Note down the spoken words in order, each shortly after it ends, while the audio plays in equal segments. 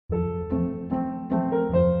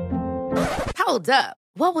Hold up.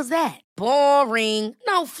 What was that? Boring.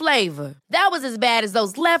 No flavor. That was as bad as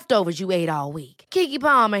those leftovers you ate all week. Keke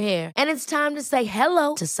Palmer here, and it's time to say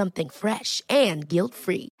hello to something fresh and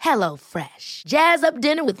guilt-free. Hello Fresh. Jazz up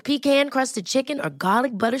dinner with pecan-crusted chicken or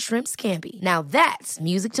garlic butter shrimp scampi. Now that's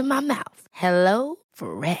music to my mouth. Hello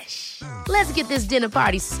Fresh. Let's get this dinner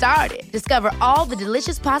party started. Discover all the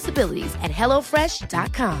delicious possibilities at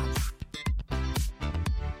hellofresh.com.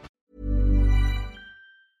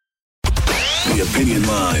 The Opinion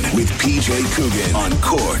Line with PJ Coogan on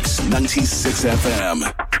Cork's 96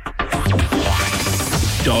 FM.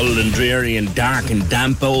 Dull and dreary and dark and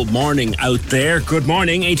damp old morning out there. Good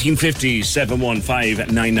morning. 1850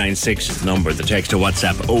 715 996 is the number. The text to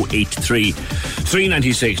WhatsApp 083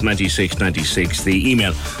 396 96 96. The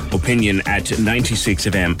email opinion at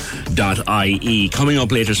 96fm.ie. Coming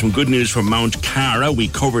up later, some good news from Mount Cara. We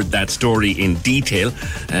covered that story in detail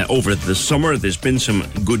over the summer. There's been some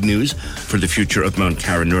good news for the future of Mount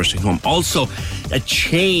Cara Nursing Home. Also, a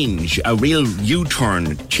change, a real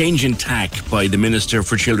U-turn, change in tack by the Minister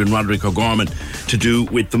for Children, Roderick O'Gorman, to do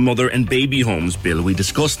with the mother and baby homes bill. We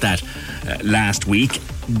discussed that last week.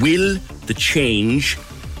 Will the change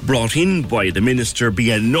brought in by the Minister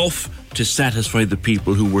be enough to satisfy the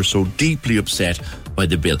people who were so deeply upset by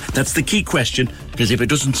the bill? That's the key question, because if it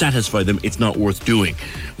doesn't satisfy them, it's not worth doing.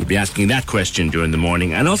 We'll be asking that question during the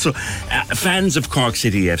morning. And also, fans of Cork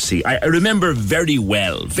City FC, I remember very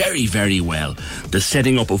well, very, very well, the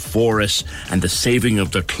setting up of Forres and the saving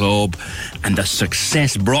of the club and the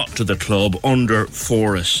success brought to the club under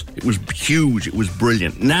Forres. It was huge, it was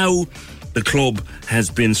brilliant. Now the club has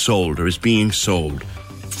been sold, or is being sold,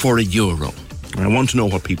 for €1. And I want to know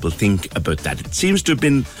what people think about that. It seems to have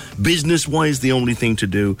been, business-wise, the only thing to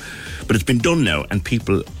do. But it's been done now, and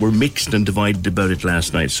people were mixed and divided about it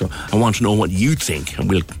last night. So I want to know what you think, and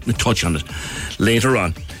we'll touch on it later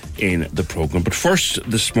on in the programme. But first,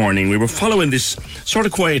 this morning, we were following this sort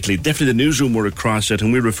of quietly. Definitely the newsroom were across it,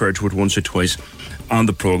 and we referred to it once or twice on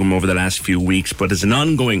the programme over the last few weeks. But as an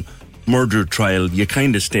ongoing murder trial, you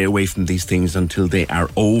kind of stay away from these things until they are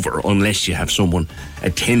over, unless you have someone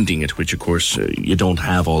attending it, which of course you don't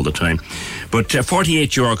have all the time. But a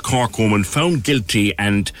 48-year-old Cork woman found guilty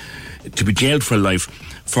and to be jailed for life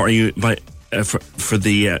for the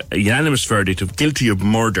unanimous verdict of guilty of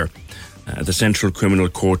murder at the Central Criminal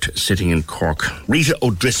Court sitting in Cork. Rita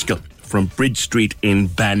O'Driscoll from Bridge Street in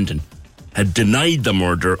Bandon had denied the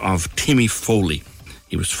murder of Timmy Foley.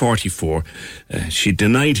 He was 44. She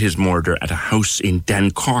denied his murder at a house in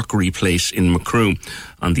Dancorkery Place in Macroom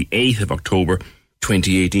on the 8th of October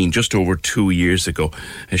 2018, just over 2 years ago.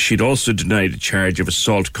 She'd also denied a charge of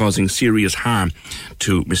assault causing serious harm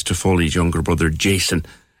to Mr. Foley's younger brother Jason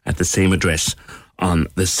at the same address on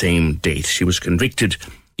the same date. She was convicted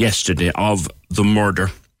yesterday of the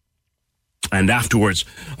murder. And afterwards,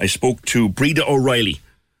 I spoke to Breda O'Reilly,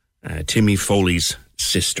 Timmy Foley's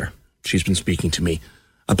sister. She's been speaking to me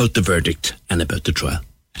about the verdict and about the trial.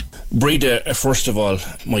 Breda, first of all,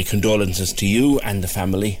 my condolences to you and the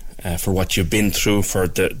family for what you've been through, for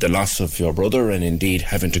the loss of your brother, and indeed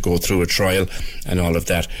having to go through a trial and all of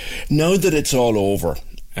that. Now that it's all over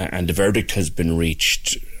and the verdict has been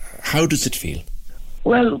reached, how does it feel?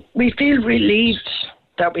 Well, we feel relieved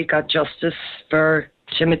that we got justice for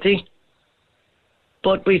Timothy,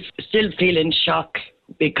 but we still feel in shock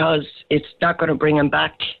because it's not going to bring him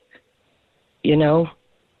back. You know,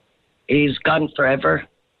 he's gone forever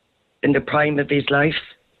in the prime of his life.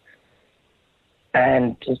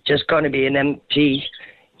 And it's just going to be an empty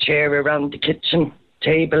chair around the kitchen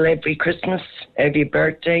table every Christmas, every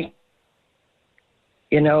birthday.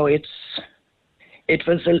 You know, it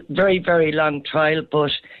was a very, very long trial,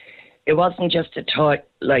 but it wasn't just the trial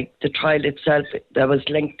itself that was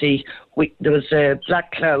lengthy. There was a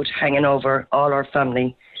black cloud hanging over all our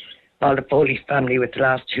family, all the Foley family, with the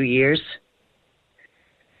last 2 years.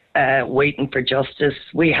 Waiting for justice.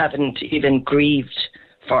 We haven't even grieved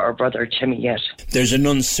for our brother Timmy yet. There's an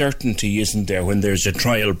uncertainty, isn't there, when there's a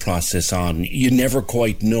trial process on? You never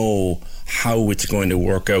quite know how it's going to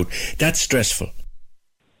work out. That's stressful.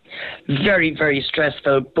 Very, very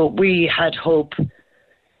stressful. But we had hope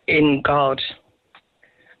in God,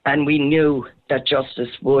 and we knew that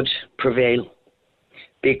justice would prevail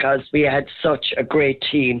because we had such a great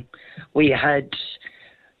team. We had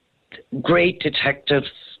great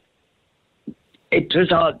detectives. It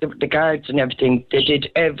was all the guards and everything. They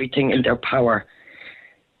did everything in their power,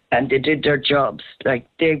 and they did their jobs. Like,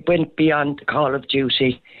 they went beyond the call of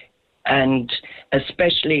duty, and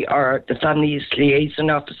especially the family's liaison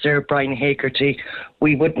officer, Brian Hagerty.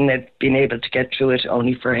 We wouldn't have been able to get through it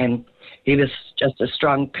only for him. He was just a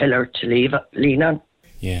strong pillar to lean on.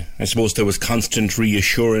 Yeah, I suppose there was constant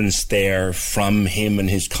reassurance there from him and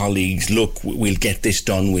his colleagues. Look, we'll get this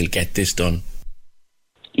done, we'll get this done.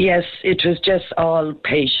 Yes, it was just all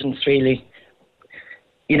patience, really.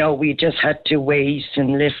 You know, we just had to wait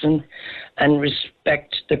and listen and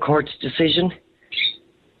respect the court's decision.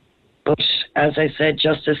 But as I said,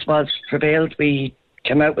 justice was prevailed. We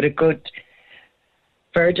came out with a good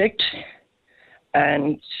verdict,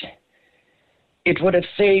 and it would have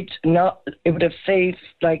saved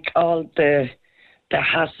like all the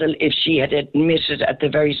hassle if she had admitted at the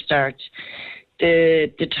very start.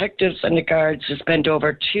 The detectives and the guards have spent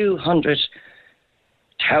over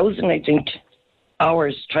 200,000, I think,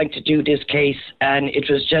 hours trying to do this case, and it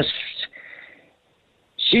was just,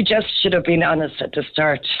 she just should have been honest at the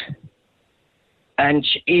start. And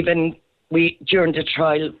even during the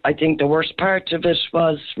trial, I think the worst part of it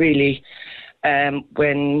was really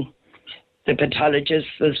when the pathologist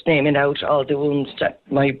was naming out all the wounds that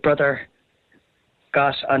my brother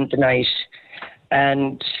got on the night.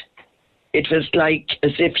 And it was like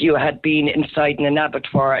as if you had been inside an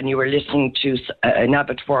abattoir and you were listening to an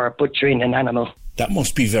abattoir butchering an animal. That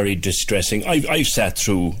must be very distressing. I've sat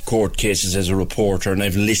through court cases as a reporter, and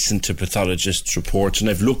I've listened to pathologists' reports, and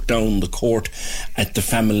I've looked down the court at the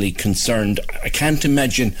family concerned. I can't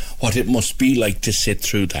imagine what it must be like to sit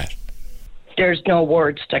through that. There's no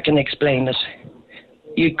words that can explain it.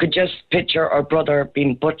 You could just picture our brother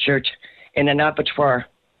being butchered in an abattoir,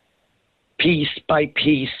 piece by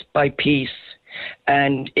piece by piece,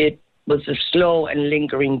 and it was a slow and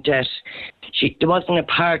lingering death. There wasn't a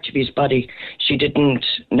part of his body she didn't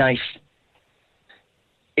knife.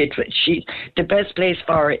 The best place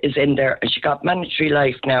for her is in there, and she got mandatory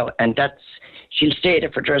life now, and she'll stay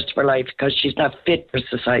there for the rest of her life because she's not fit for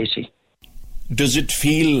society. Does it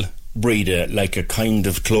feel, Breda, like a kind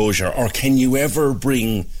of closure, or can you ever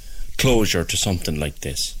bring closure to something like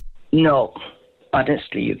this? No,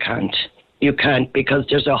 honestly, you can't. You can't, because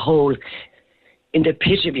there's a hole in the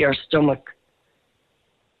pit of your stomach.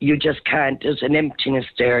 You just can't. There's an emptiness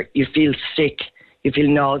there. You feel sick. You feel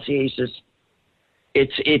nauseated.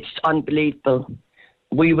 It's unbelievable.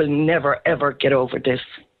 We will never, ever get over this.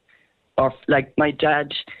 Or like my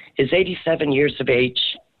dad is 87 years of age,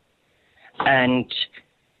 and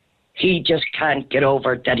he just can't get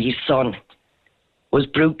over that his son was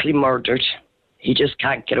brutally murdered. He just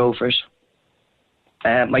can't get over it.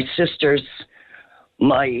 My sisters,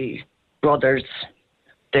 my brothers,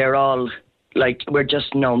 they're all like, we're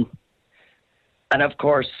just numb. And of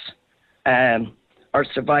course, our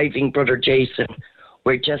surviving brother Jason,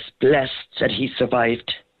 we're just blessed that he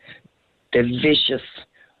survived the vicious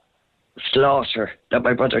slaughter that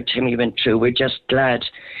my brother Timmy went through. We're just glad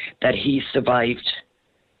that he survived,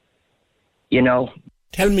 you know.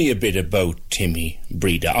 Tell me a bit about Timmy,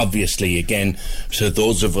 Breda. Obviously, again, so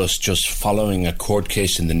those of us just following a court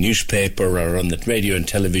case in the newspaper or on the radio and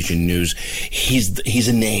television news, he's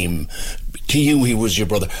a name. To you, he was your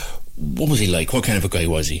brother. What was he like? What kind of a guy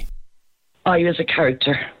was he? Oh, he was a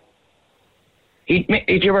character.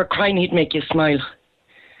 If you were crying, he'd make you smile.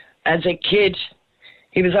 As a kid,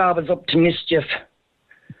 he was always up to mischief.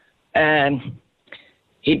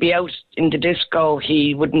 He'd be out in the disco.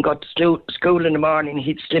 He wouldn't go to school in the morning.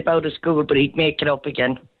 He'd slip out of school, but he'd make it up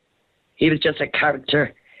again. He was just a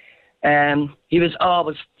character. He was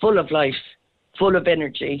always full of life, full of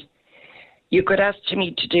energy. You could ask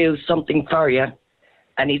Timmy to do something for you,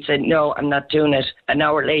 and he'd say, no, I'm not doing it. An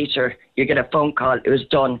hour later, you get a phone call. It was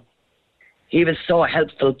done. He was so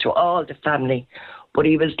helpful to all the family, but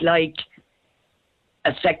he was like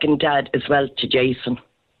a second dad as well to Jason.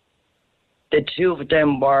 The two of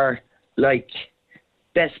them were like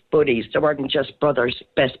best buddies. They weren't just brothers,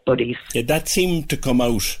 best buddies. Yeah, that seemed to come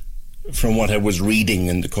out from what I was reading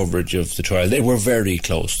in the coverage of the trial. They were very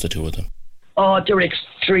close, the two of them. Oh, they were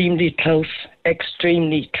extremely close,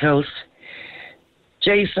 extremely close.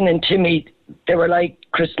 Jason and Timmy, they were like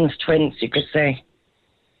Christmas twins, you could say.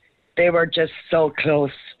 They were just so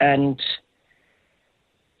close, and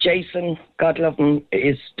Jason, God love him,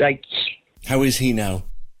 is like... How is he now?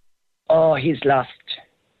 Oh, he's lost.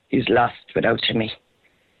 He's lost without Timmy.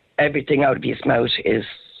 Everything out of his mouth is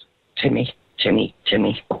Timmy, Timmy,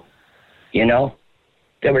 Timmy. You know?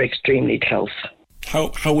 They were extremely close.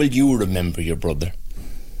 How will you remember your brother?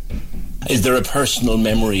 Is there a personal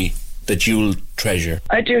memory that you'll treasure?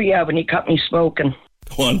 I do, yeah, when he caught me smoking.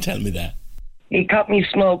 Go on, tell me that. He caught me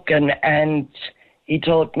smoking, and he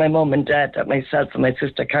told my mum and dad that myself and my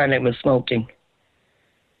sister Caroline was smoking.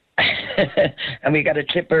 And we got a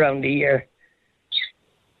clip around the ear.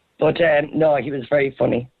 But no, he was very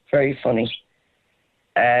funny, very funny.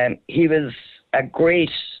 He was a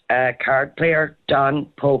great a card player, Don,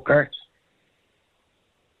 poker.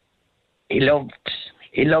 He loved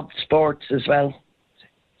sports as well,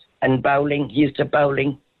 and bowling. He used to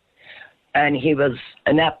bowling, and he was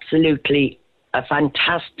a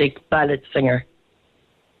fantastic ballad singer.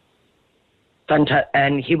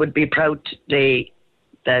 And he would be proud today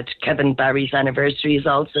that Kevin Barry's anniversary is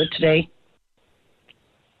also today.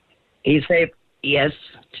 He said, yes,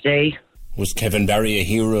 today. Was Kevin Barry a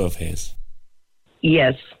hero of his?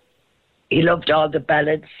 Yes. He loved all the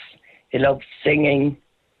ballads. He loved singing.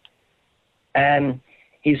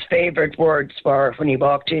 His favourite words were, when he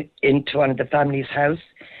walked into one of the family's house,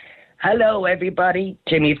 "Hello, everybody.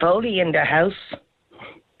 Timmy Foley in the house."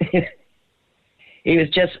 He was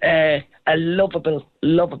just a lovable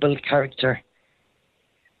character.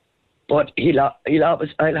 But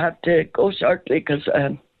I'll have to go shortly because...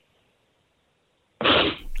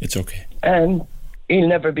 it's okay. He'll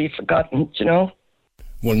never be forgotten, you know.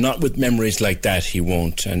 Well, not with memories like that, he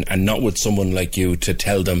won't. And not with someone like you to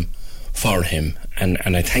tell them for him. And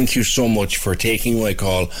I thank you so much for taking my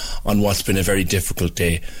call on what's been a very difficult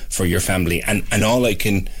day for your family. And all I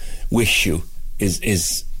can wish you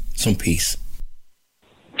is some peace.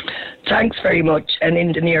 Thanks very much. And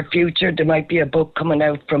in the near future, there might be a book coming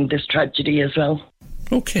out from this tragedy as well.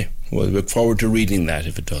 Okay. Well, I look forward to reading that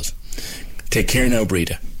if it does. Take care now,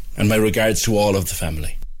 Breda. And my regards to all of the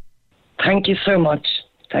family. Thank you so much.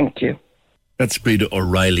 Thank you. That's Breda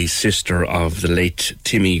O'Reilly, sister of the late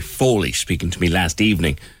Timmy Foley, speaking to me last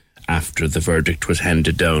evening after the verdict was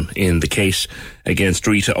handed down in the case against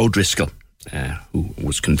Rita O'Driscoll, who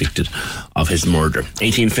was convicted of his murder.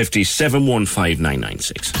 1850 715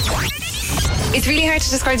 996. It's really hard to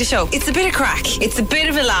describe the show. It's a bit of crack. It's a bit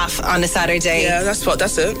of a laugh on a Saturday. Yeah,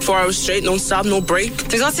 that's it. 4 hours straight, no stop, no break.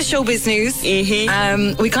 There's lots of showbiz news.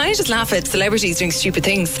 Mm-hmm. We kind of just laugh at celebrities doing stupid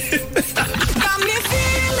things. Got me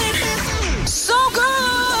feeling so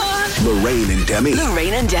good. Lorraine and Demi.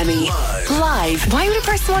 Lorraine and Demi. Live. Why would a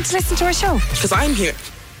person want to listen to our show? Because I'm here.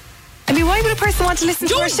 I mean, why would a person want to listen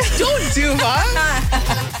to our show? Don't do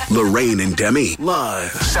that. Lorraine and Demi.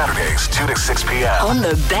 Live. Saturdays, 2 to 6 p.m. On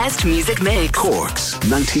the best music mix. Cork's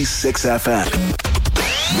 96 FM.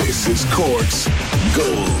 This is Cork's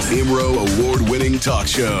Gold IMRO award-winning talk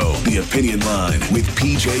show. The Opinion Line with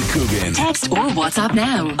PJ Coogan. Text or WhatsApp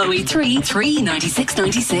now. 083 396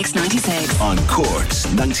 96 96. On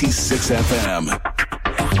Cork's 96 FM.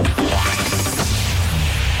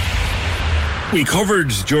 We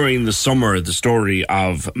covered during the summer the story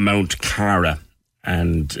of Mount Cara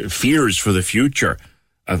and fears for the future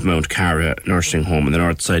of Mount Cara nursing home on the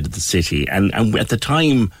north side of the city. And at the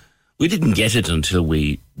time, we didn't get it until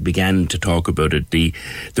we began to talk about it. The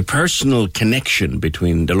personal connection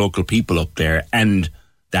between the local people up there and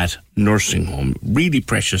that nursing home. Really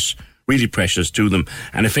precious to them.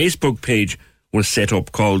 And a Facebook page was set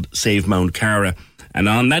up called Save Mount Cara. And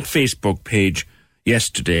on that Facebook page,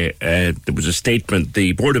 yesterday, there was a statement.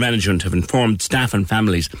 The Board of Management have informed staff and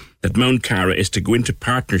families that Mount Cara is to go into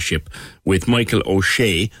partnership with Michael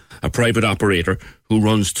O'Shea, a private operator who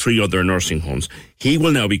runs 3 other nursing homes. He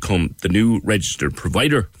will now become the new registered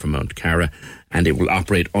provider for Mount Cara, and it will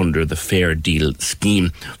operate under the Fair Deal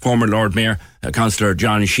scheme. Former Lord Mayor, Councillor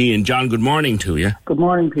John Sheehan. John, good morning to you. Good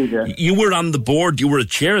morning, PJ. You were on the board, you were a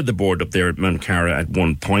chair of the board up there at Mount Cara at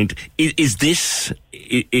one point. Is this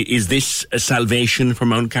a salvation for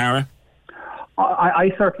Mount Cara?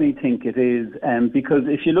 I certainly think it is, because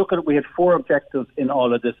if you look at it, we had 4 objectives in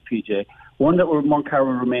all of this, PJ. 1, that Mount Cara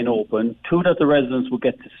will remain open. 2, that the residents will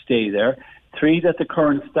get to stay there. 3, that the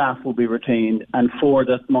current staff will be retained. And 4,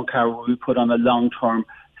 that Mount Cara will be put on a long-term,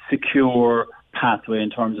 secure pathway in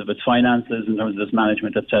terms of its finances, in terms of its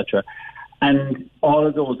management, etc. And all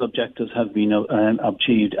of those objectives have been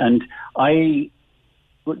achieved. And I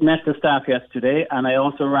met the staff yesterday, and I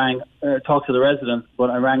also talked to the residents, but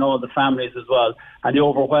I rang all the families as well. And the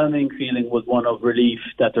overwhelming feeling was one of relief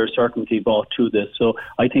that there's certainty brought to this. So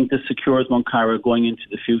I think this secures Mount Cara going into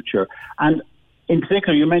the future. And in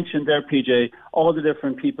particular, you mentioned there, PJ, all the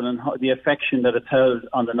different people and the affection that it's held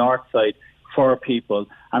on the north side for people.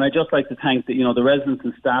 And I'd just like to thank the residents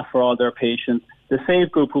and staff for all their patience. The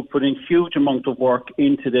SAVE group who put in huge amount of work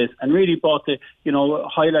into this and really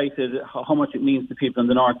highlighted how much it means to people on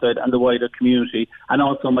the north side and the wider community, and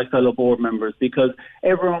also my fellow board members, because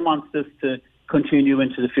everyone wants this to continue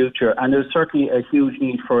into the future, and there's certainly a huge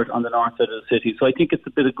need for it on the north side of the city. So I think it's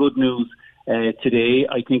a bit of good news today.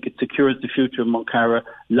 I think it secures the future of Mount Cara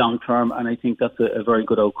long term, and I think that's a very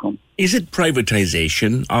good outcome. Is it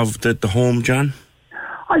privatisation of the home, John?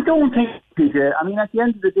 I don't think, PJ. I mean, at the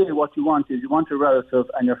end of the day, what you want is you want your relative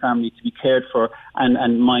and your family to be cared for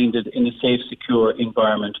and minded in a safe, secure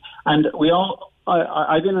environment. And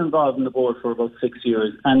I've been involved in the board for about 6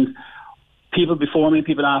 years, and people before me,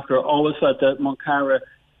 people after, always felt that Mount Cara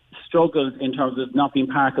struggled in terms of not being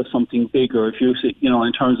part of something bigger. If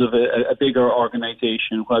in terms of a bigger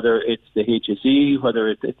organisation, whether it's the HSE, whether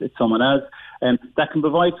it's someone else, that can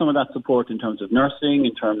provide some of that support in terms of nursing,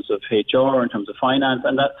 in terms of HR, in terms of finance,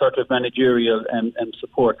 and that sort of managerial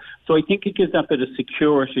support. So I think it gives that bit of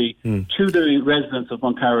security to the residents of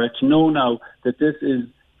Mount Cara to know now that this is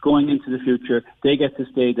going into the future. They get to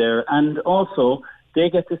stay there, and also they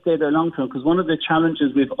get to stay there long term, because one of the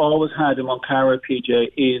challenges we've always had in Mount Cara,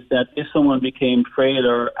 PJ, is that if someone became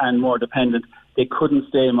frailer and more dependent, they couldn't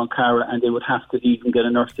stay in Mount Cara and they would have to even get a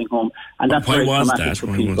nursing home, and that's very traumatic for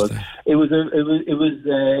people. It was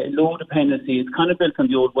low dependency. It's kind of built on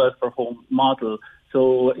the old welfare home model.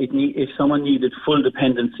 So if someone needed full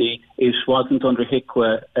dependency, it wasn't under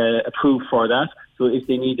HICWA approved for that. So if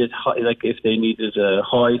they needed a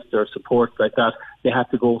hoist or support like that, they had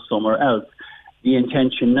to go somewhere else. The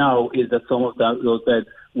intention now is that some of those beds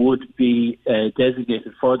would be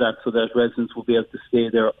designated for that, so that residents will be able to stay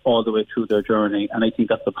there all the way through their journey. And I think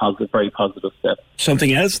that's a very positive step.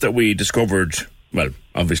 Something else that we discovered, well,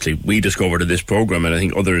 obviously we discovered in this programme, and I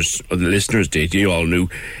think other listeners did, you all knew,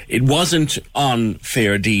 it wasn't on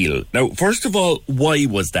Fair Deal. Now, first of all, why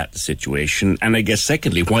was that the situation? And I guess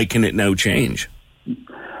secondly, why can it now change?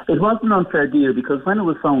 It wasn't on Fair Deal because when it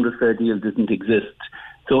was founded, Fair Deal didn't exist.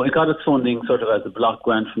 So it got its funding sort of as a block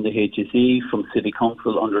grant from the HSE, from City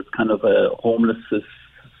Council under kind of a homelessness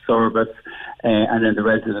service, and then the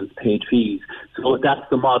residents paid fees. So that's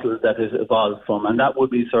the model that it evolved from, and that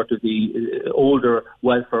would be sort of the older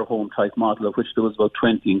welfare home type model, of which there was about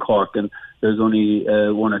 20 in Cork, and there's only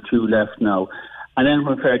 1 or 2 left now. And then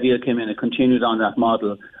when Fair Deal came in, it continued on that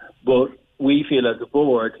model. But we feel as a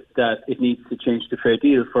board that it needs to change to Fair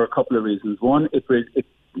Deal for a couple of reasons. One, it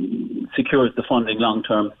secures the funding long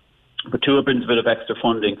term, but two, it brings a bit of extra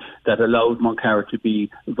funding that allows Mount Cara to be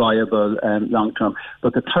viable long term.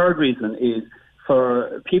 But the third reason is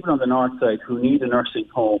for people on the north side who need a nursing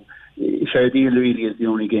home, Fair Deal really is the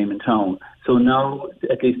only game in town. So now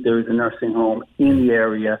at least there is a nursing home in the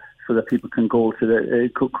area so that people can go to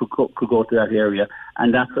could go to that area,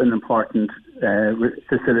 and that's an important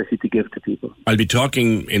facility to give to people. I'll be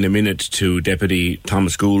talking in a minute to Deputy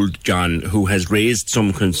Thomas Gould, John, who has raised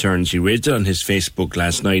some concerns. He raised it on his Facebook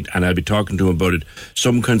last night, and I'll be talking to him about it.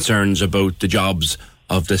 Some concerns about the jobs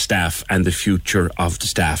of the staff and the future of the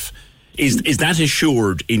staff. Is that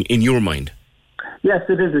assured in your mind? Yes,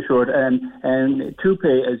 it is assured. And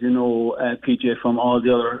Toupee, as you know, PJ, from all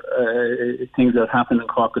the other things that have happened in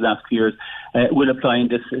Cork the last few years, will apply in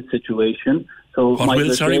this situation. So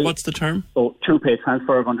what's the term? Toupee,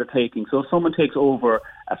 transfer of undertaking. So if someone takes over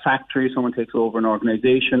a factory, someone takes over an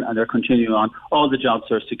organisation, and they're continuing on, all the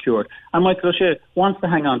jobs are secured. And Michael O'Shea wants to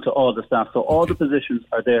hang on to all the staff, so all the positions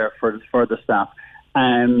are there for the staff.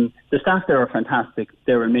 The staff there are fantastic.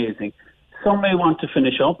 They're amazing. Some may want to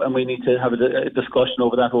finish up, and we need to have a discussion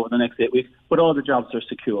over that over the next 8 weeks, but all the jobs are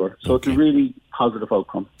secure. So It's a really positive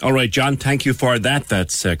outcome. All right, John, thank you for that.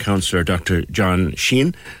 That's Councillor Dr. John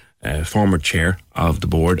Sheehan, former chair of the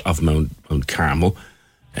board of Mount Carmel.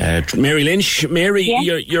 Mary Lynch,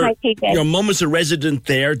 your mum is a resident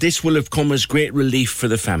there. This will have come as great relief for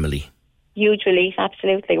the family. Huge relief,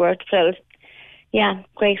 absolutely. We're thrilled. Yeah,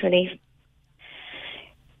 great relief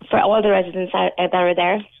for all the residents that are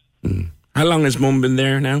there. Mm. How long has Mum been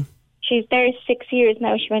there now? She's there 6 years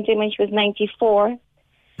now. She went in when she was 94.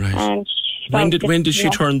 Right. And when did she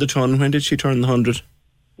turn the ton? When did she turn the 100?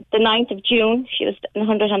 The 9th of June. She was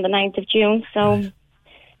 100 on the 9th of June. So, right.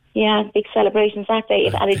 Yeah, big celebrations that day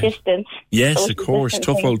at a distance. Yes, so of course.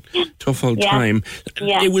 Tough old time.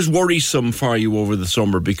 Yeah. It was worrisome for you over the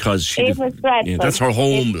summer because it was dreadful. Yeah, that's her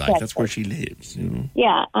home, that's where she lives. You know.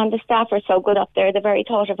 Yeah, and the staff are so good up there. The very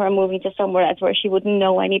thought of her moving to somewhere else where she wouldn't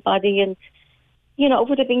know anybody, and it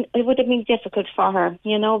would have been difficult for her,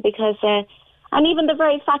 because and even the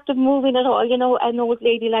very fact of moving at all, an old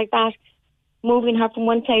lady like that, moving her from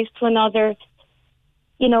one place to another.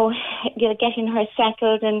 Getting her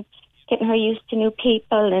settled and getting her used to new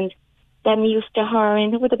people and them used to her,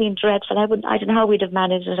 and it would have been dreadful. I don't know how we'd have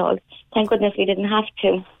managed it all. Thank goodness we didn't have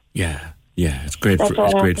to. Yeah, it's great for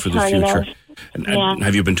the future. And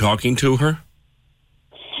have you been talking to her?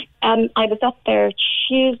 I was up there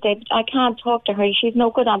Tuesday, but I can't talk to her. She's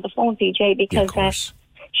no good on the phone, PJ, because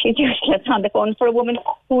she's useless on the phone. For a woman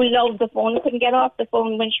who loved the phone, couldn't get off the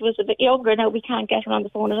phone when she was a bit younger. Now we can't get her on the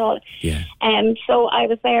phone at all. Yeah. So I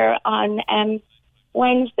was there on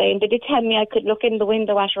Wednesday, and they did tell me I could look in the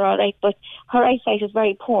window at her all right, but her eyesight is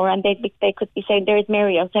very poor, and they could be saying, there's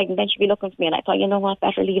Mary outside, and then she'd be looking for me, and I thought, you know what,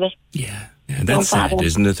 better leave it. Yeah, that's sad,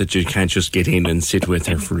 isn't it, that you can't just get in and sit with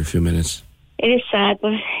her for a few minutes? It is sad,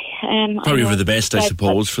 but... probably for the best, I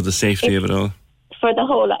suppose, for the safety of it all.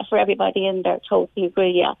 For everybody in there, totally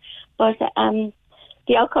agree, yeah. But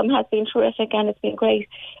the outcome has been terrific, and it's been great.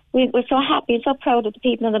 We're so happy and so proud of the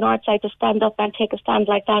people on the north side to stand up and take a stand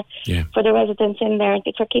like that for the residents in there,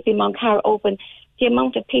 for keeping Mount Cara open. The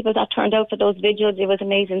amount of people that turned out for those vigils, it was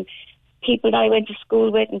amazing. People that I went to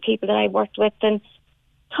school with and people that I worked with, and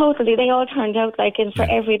totally, they all turned out for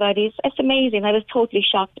everybody. It's amazing. I was totally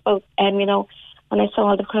shocked about, when I saw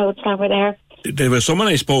all the crowds that were there. There was someone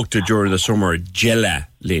I spoke to during the summer, Jella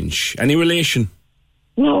Lynch. Any relation?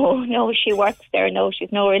 No, she works there. No,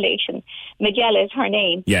 she's no relation. Magella is her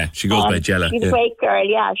name. Yeah, she goes by Jella. She's a great girl,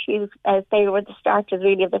 yeah. They were the starters,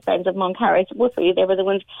 really, of the Friends of Mount Cara. They were the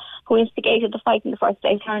ones who instigated the fight in the first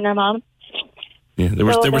place, her and her mom. Yeah, there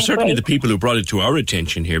were certainly the people who brought it to our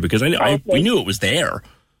attention here, because we knew it was there,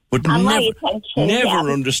 but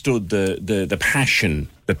never understood the passion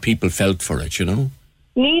that people felt for it,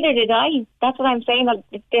 Neither did I. That's what I'm saying.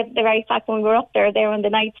 The very fact when we were up there on the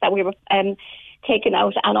nights that we were taken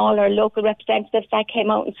out, and all our local representatives that came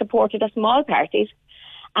out and supported us from all parties,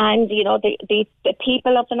 and the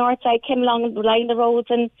people of the north side came along and lined the roads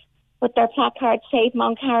and with their placards, Save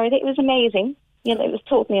Mount Cara. It was amazing. It was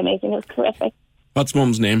totally amazing. It was terrific. What's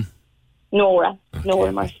Mum's name? Nora. Okay.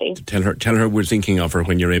 Nora Murphy. Tell her we're thinking of her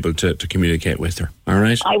when you're able to communicate with her. All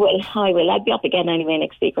right? I will. I'll be up again anyway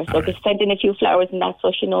next week or so. Just send in a few flowers and that,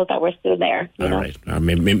 so she knows that we're still there. All right.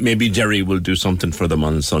 Maybe Jerry will do something for them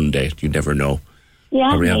on Sunday. You never know.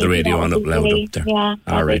 Yeah, we have the radio on up loud up there. Yeah,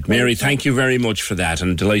 all right, Mary, thank you very much for that,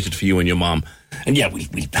 and delighted for you and your mom. And yeah, we'll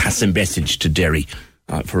pass a message to Derry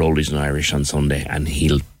for Oldies and Irish on Sunday, and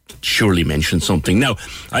he'll surely mention something. Now,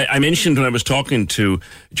 I mentioned when I was talking to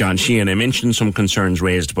John Sheehan, I mentioned some concerns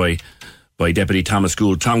raised by Deputy Thomas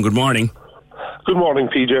Gould. Tom, good morning. Good morning,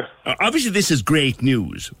 PJ. Obviously, this is great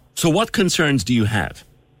news. So what concerns do you have?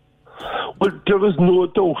 Well, there is no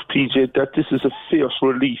doubt, PJ, that this is a fierce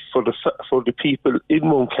relief for the people in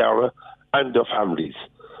Mount Cara and their families.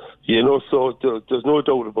 So there's no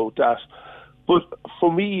doubt about that. But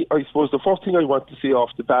for me, I suppose the first thing I want to say off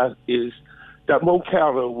the bat is that Mount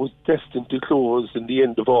Cara was destined to close in the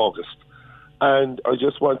end of August. And I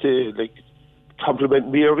just want to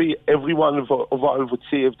compliment Mary, everyone involved with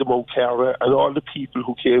Save the Mount Cara, and all the people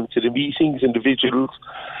who came to the meetings and the vigils.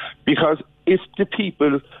 Because if the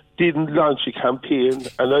people didn't launch a campaign,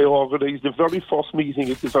 and I organised the very first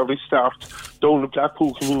meeting at the very start down at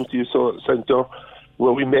Blackpool Community Centre,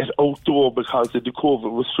 where we met outdoor because of the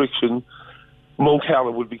COVID restriction, Mount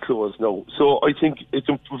Cara will be closed now. So I think it's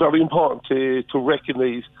very important to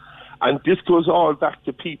recognise, and this goes all back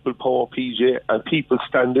to people power, PJ, and people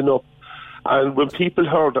standing up. And when people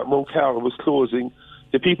heard that Mount Cara was closing,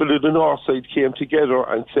 the people of the north side came together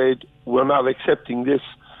and said, we're not accepting this.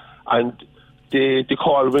 And the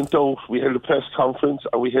call went out. We held a press conference,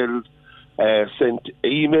 and we sent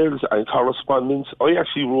emails and correspondence. I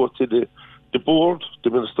actually wrote to the board, the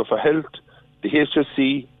Minister for Health, the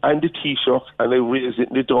HSC and the Taoiseach, and I raised it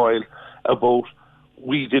in the Dáil about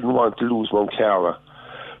we didn't want to lose Mount Cara.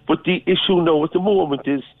 But the issue now at the moment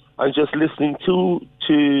is, I'm just listening to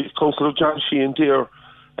Councillor John Sheehan there,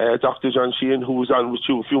 Dr. John Sheehan, who was on with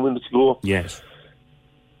you a few minutes ago. Yes.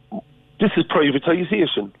 This is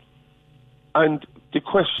privatisation. And the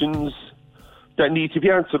questions that need to be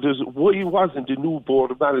answered is, why wasn't the new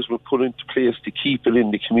board of management put into place to keep it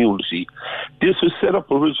in the community? This was set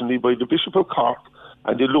up originally by the Bishop of Cork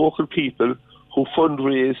and the local people who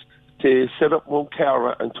fundraised to set up Mount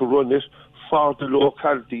Cara and to run it for the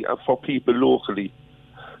locality and for people locally.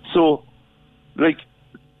 So,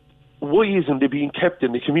 why isn't it being kept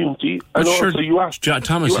in the community? And also, you asked,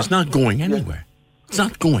 Thomas, it's not going anywhere. It's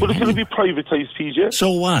not going anywhere. But it's going to be privatised, PJ.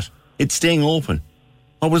 So what? It's staying open.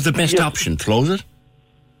 What was the best option? Close it?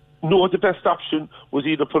 No, the best option was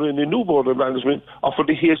either put in a new board of management or for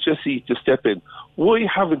the HSE to step in. Why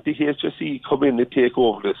haven't the HSE come in and take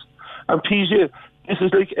over this? And PJ, this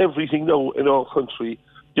is like everything now in our country.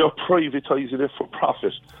 They're privatising it for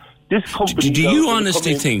profit. This company. Do you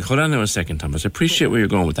honestly think, hold on now a second, Thomas, I appreciate where you're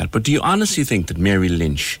going with that, but do you honestly think that Mary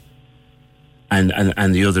Lynch and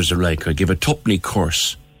the others alike could give a tuppenny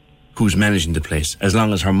course who's managing the place, as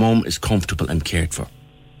long as her mum is comfortable and cared for?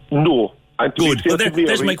 No. And good. Well,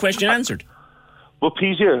 there's my question answered. But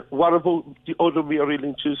PJ, what about the other Mary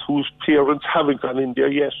Lynches whose parents haven't gone in there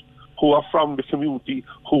yet, who are from the community,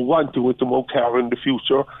 who want to go to Mount Cara in the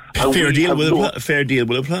future? Fair deal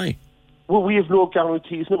will apply. Well, we have no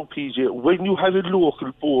guarantees, no, PJ. When you had a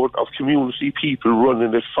local board of community people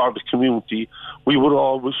running it for the community, we were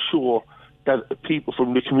always sure that people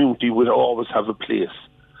from the community would always have a place.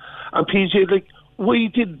 And PJ, like, why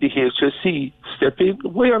did the HSE step in?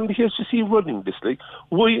 Why aren't the HSE running this? Like,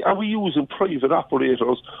 why are we using private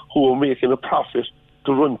operators who are making a profit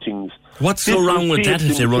to run things? What's so wrong with that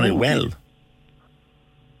if they run it well?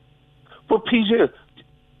 But PJ,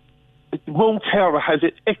 Mount Cara has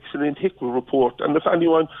an excellent HICRA report, and if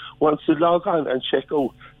anyone wants to log on and check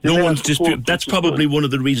out... No one's disputing. That's probably one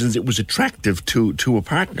of the reasons it was attractive to a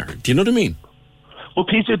partner. Do you know what I mean? Well,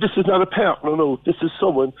 Peter, this is not a partner, no. This is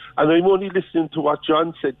someone, and I'm only listening to what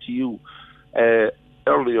John said to you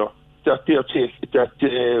earlier, that they're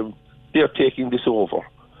taking this over.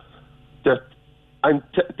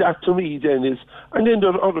 That to me then is... And then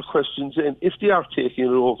there are other questions then. If they are taking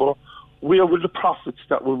it over, where will the profits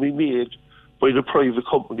that will be made by the private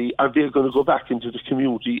company, are they going to go back into the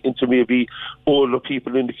community, into maybe older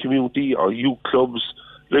people in the community or youth clubs?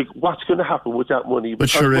 Like, what's going to happen with that money?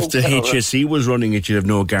 But sure, if the HSE was running it, you'd have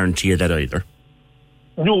no guarantee of that either.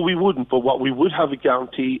 No, we wouldn't. But what we would have a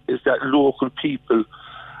guarantee is that local people...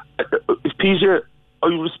 Peter, I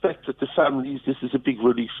respect that the families, this is a big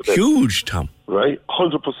relief for them. Huge, Tom. Right?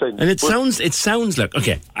 100%. And it sounds like...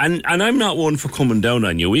 Okay, and I'm not one for coming down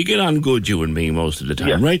on you. We get on good, you and me, most of the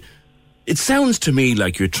time, right? It sounds to me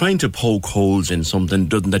like you're trying to poke holes in something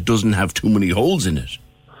that doesn't have too many holes in it.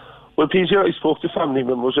 Well, PJ, I spoke to family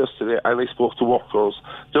members yesterday and I spoke to workers.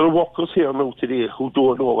 There are workers here now today who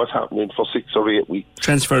don't know what's happening for 6 or 8 weeks.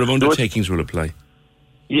 Transfer of undertakings will apply.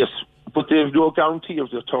 Yes, but they have no guarantee of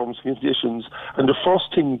their terms and conditions. And the first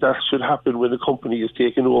thing that should happen when a company is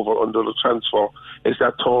taken over under the transfer is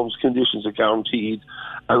that terms and conditions are guaranteed,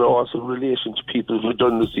 and also in relation to people's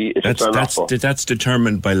redundancy. That's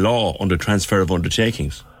determined by law under transfer of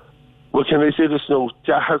undertakings. Well, can I say this now?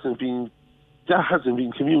 That hasn't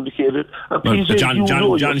been communicated. And well,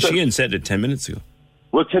 PJ, John Sheehan said it 10 minutes ago.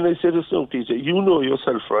 Well, can I say this now, PJ? You know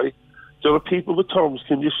yourself, right? There are people with terms and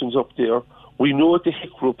conditions up there. We know the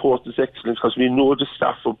HICRA report is excellent because we know the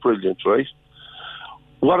staff are brilliant, right?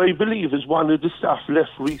 What I believe is one of the staff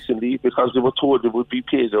left recently because they were told they would be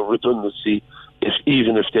paid a redundancy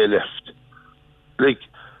even if they left. Like,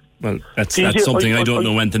 well, that's something I don't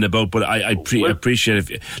know anything about, but I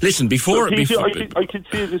appreciate it. Listen, before I can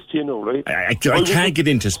say this to you now, right? I can't get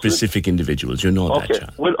into specific individuals, you know that,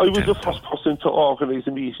 John. Well, I was the first person to organise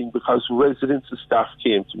a meeting because residents and staff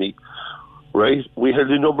came to me, right? We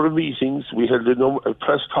held a number of meetings, we held a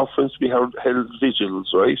press conference, we held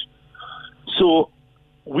vigils, right? So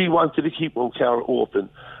we wanted to keep Mount Cara open.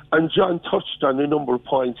 And John touched on a number of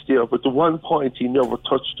points there, but the one point he never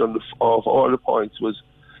touched on of all the points was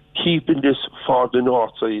keeping this for the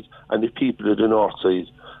north side and the people of the north side.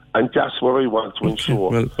 And that's what I want to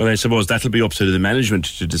ensure. Well, I suppose that'll be up to the management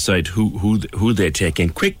to decide who they take in.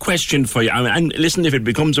 Quick question for you. And listen, if it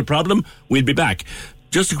becomes a problem, we'll be back.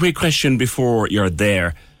 Just a quick question before you're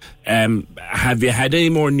there. Have you had any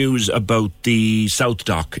more news about the South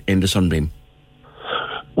Dock in the Sunbeam?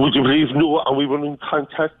 Would you believe no? And we were in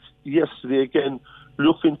contact yesterday again,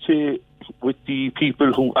 looking to with the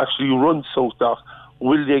people who actually run South Dock.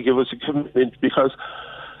 Will they give us a commitment? Because,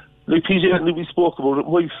 like PJ and we spoke about it,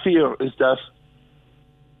 my fear is that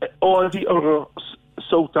all the other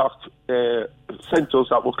South Dock centres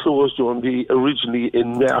that were closed originally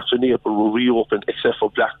in March and April will reopen, except for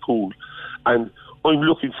Blackpool. And I'm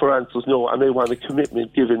looking for answers now, and I want a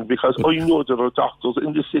commitment given, because I know there are doctors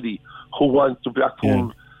in the city who want the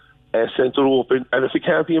Blackpool centre open, and if it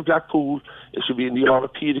can't be in Blackpool, it should be in the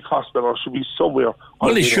orthopaedic hospital, or it should be somewhere.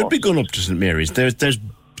 Well, it should be going up to St Mary's. There's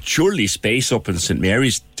surely space up in St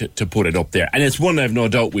Mary's to put it up there, and it's one I've no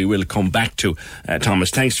doubt we will come back to.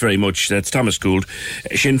 Thomas, thanks very much. That's Thomas Gould,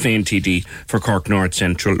 Sinn Féin TD for Cork North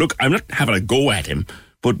Central. Look, I'm not having a go at him,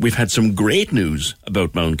 but we've had some great news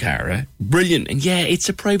about Mount Cara. Brilliant. And yeah, it's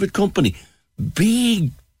a private company.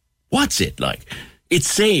 Big. What's it like? It's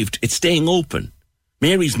saved. It's staying open.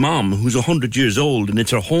 Mary's mom, who's 100 years old and it's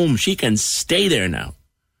her home, she can stay there now.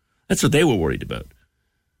 That's what they were worried about.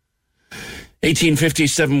 1850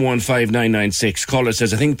 715 996. Caller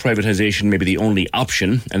says, I think privatisation may be the only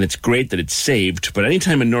option, and it's great that it's saved, but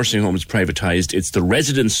anytime a nursing home is privatised, it's the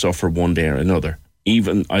residents suffer one day or another.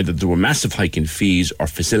 Even either there were massive hike in fees or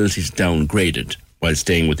facilities downgraded while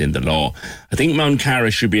staying within the law. I think Mount Cara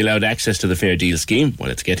should be allowed access to the Fair Deal scheme, well,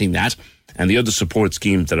 it's getting that, and the other support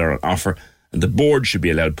schemes that are on offer. And the board should be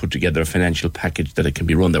allowed to put together a financial package that it can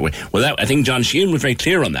be run that way. Well, I think John Sheehan was very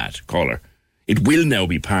clear on that, caller. It will now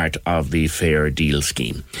be part of the Fair Deal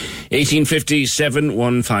scheme. 1850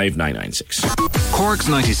 715 996. Cork's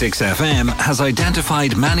 96 FM has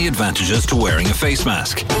identified many advantages to wearing a face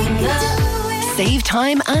mask. Save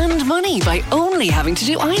time and money by only having to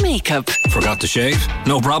do eye makeup. Forgot to shave?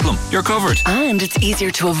 No problem, you're covered. And it's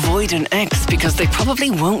easier to avoid an ex because they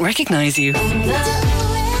probably won't recognise you.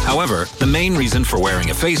 However, the main reason for wearing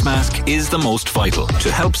a face mask is the most vital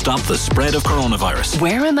to help stop the spread of coronavirus.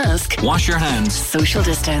 Wear a mask. Wash your hands. Social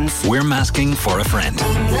distance. We're masking for a friend.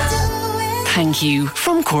 Thank you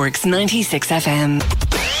from Cork's 96 FM.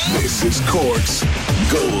 This is Cork's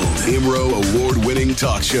Gold IMRO award-winning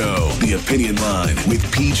talk show, The Opinion Line with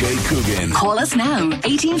PJ Coogan. Call us now,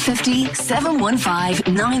 1850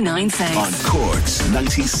 715 996. On Cork's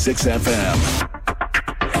 96 FM.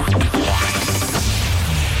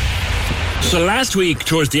 So last week,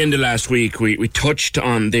 towards the end of last week, we touched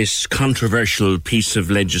on this controversial piece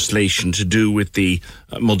of legislation to do with the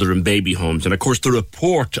mother and baby homes. And of course, the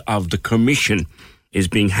report of the commission is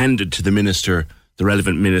being handed to the minister, the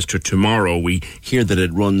relevant minister, tomorrow. We hear that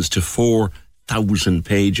it runs to 4,000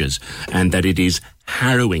 pages and that it is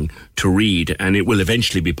harrowing to read, and it will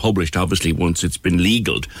eventually be published, obviously, once it's been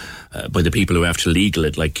legaled by the people who have to legal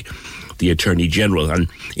it, like the Attorney General. And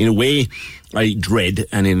in a way, I dread,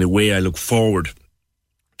 and in a way I look forward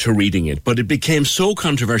to reading it. But it became so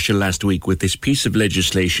controversial last week with this piece of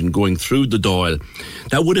legislation going through the Dáil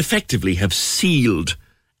that would effectively have sealed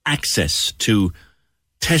access to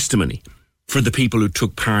testimony for the people who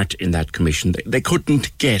took part in that commission. They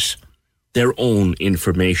couldn't get their own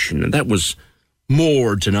information, and that was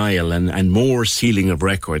more denial and more sealing of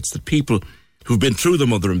records that people who've been through the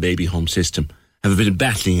mother and baby home system have been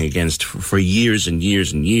battling against for years and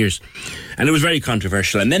years and years. And it was very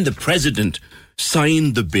controversial. And then the President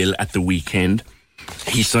signed the bill at the weekend.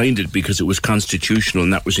 He signed it because it was constitutional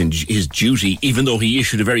and that was his duty, even though he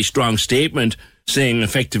issued a very strong statement saying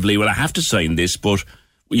effectively, well, I have to sign this, but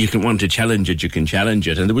you can want to challenge it, you can challenge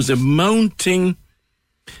it. And there was a mounting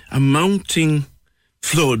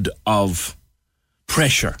flood of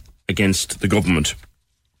pressure against the government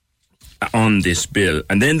on this bill.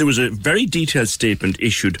 And then there was a very detailed statement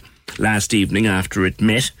issued last evening after it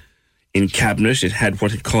met in Cabinet. It had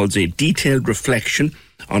what it calls a detailed reflection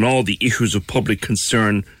on all the issues of public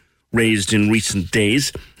concern raised in recent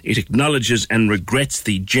days. It acknowledges and regrets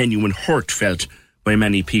the genuine hurt felt by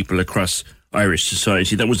many people across Irish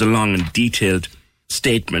society. That was a long and detailed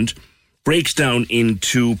statement. Breaks down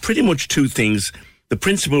into pretty much two things. The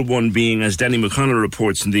principal one being, as Danny McConnell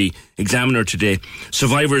reports in the Examiner today,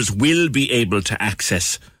 survivors will be able to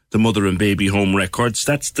access the mother and baby home records.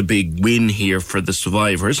 That's the big win here for the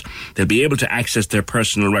survivors. They'll be able to access their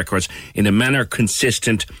personal records in a manner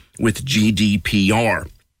consistent with GDPR.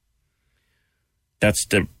 That's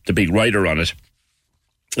the big rider on it.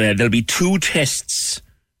 There'll be 2 tests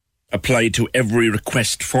applied to every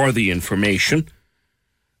request for the information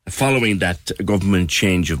following that government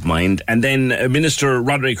change of mind. And then Minister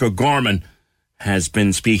Roderick O'Gorman has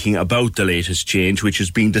been speaking about the latest change, which is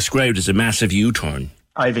being described as a massive U-turn.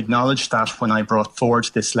 I've acknowledged that when I brought forward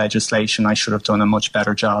this legislation, I should have done a much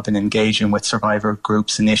better job in engaging with survivor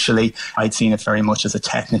groups initially. I'd seen it very much as a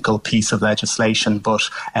technical piece of legislation, but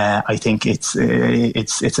I think it's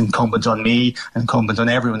incumbent on me, incumbent on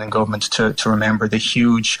everyone in government to remember the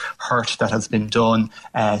huge hurt that has been done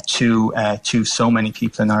to so many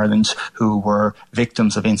people in Ireland who were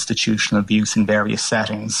victims of institutional abuse in various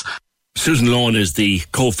settings. Susan Lohan is the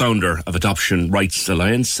co-founder of Adoption Rights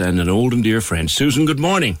Alliance and an old and dear friend. Susan, good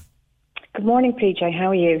morning. Good morning, PJ. How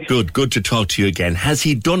are you? Good to talk to you again. Has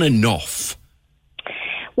he done enough?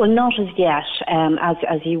 Well, not as yet.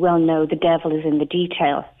 As you well know, the devil is in the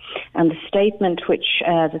detail. And the statement which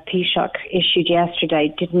the Taoiseach issued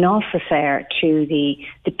yesterday did not refer to the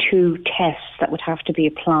 2 tests that would have to be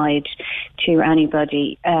applied to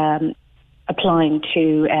anybody applying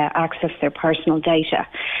to access their personal data.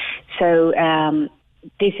 So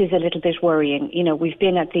this is a little bit worrying. You know, we've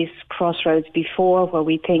been at these crossroads before where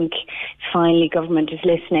we think finally government is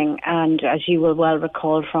listening. And as you will well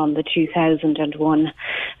recall from the 2001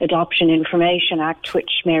 Adoption Information Act, which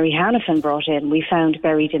Mary Hanafin brought in, we found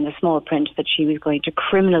buried in the small print that she was going to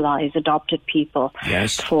criminalise adopted people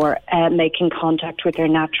for making contact with their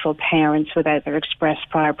natural parents without their express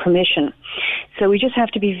prior permission. So we just have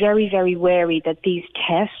to be very, very wary that these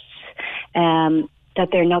tests that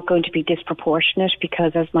they're not going to be disproportionate,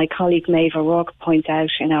 because as my colleague Maeve O'Rourke points out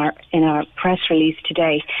in our press release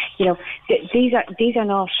today, you know, these are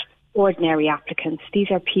not ordinary applicants.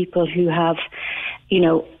 These are people who have,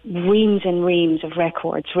 reams and reams of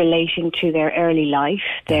records relating to their early life,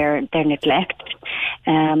 their neglect,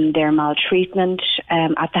 their maltreatment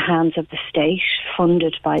at the hands of the state,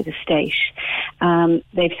 funded by the state.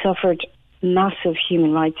 They've suffered massive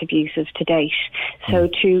human rights abuses to date. So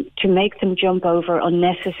to make them jump over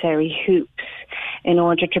unnecessary hoops in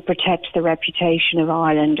order to protect the reputation of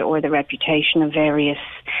Ireland or the reputation of various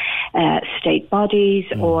state bodies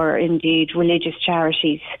or indeed religious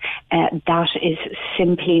charities, that is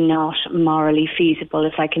simply not morally feasible,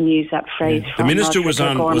 if I can use that phrase. The Minister was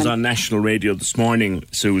on national radio this morning,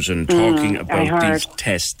 Susan, talking about these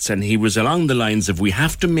tests, and he was along the lines of, we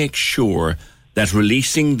have to make sure that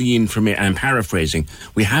releasing the information, I'm paraphrasing,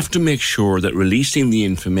 we have to make sure that releasing the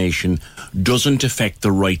information doesn't affect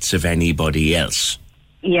the rights of anybody else.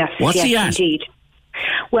 Yes, indeed.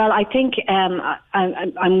 Well, I think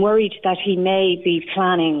I'm worried that he may be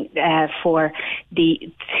planning for the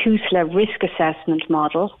TUSLA risk assessment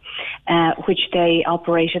model, which they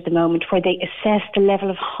operate at the moment, where they assess the level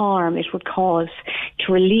of harm it would cause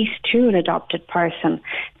to release to an adopted person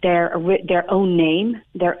their own name,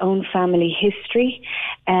 their own family history,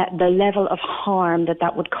 the level of harm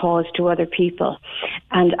that would cause to other people.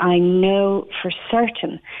 And I know for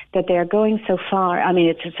certain that they are going so far. I mean,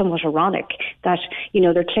 it's somewhat ironic that,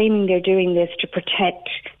 they're claiming they're doing this to protect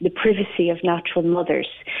the privacy of natural mothers.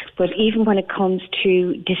 But even when it comes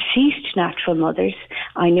to deceased natural mothers,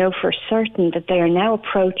 I know for certain that they are now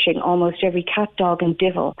approaching almost every cat, dog and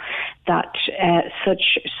divil that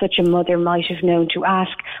such a mother might have known to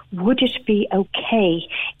ask, would it be okay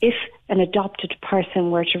if an adopted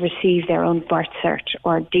person were to receive their own birth cert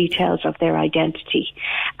or details of their identity?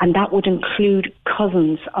 And that would include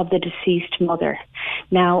cousins of the deceased mother.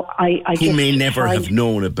 Now, I who may never have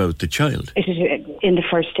known about the child in the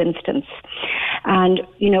first instance. And,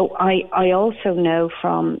 I also know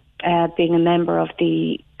from being a member of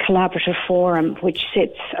the Collaborative Forum, which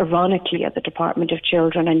sits ironically at the Department of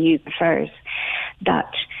Children and Youth Affairs,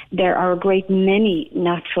 that there are a great many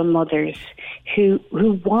natural mothers who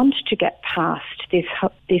want to get past this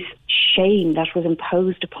shame that was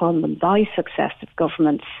imposed upon them by successive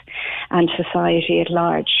governments and society at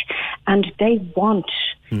large. And they want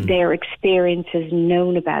their experiences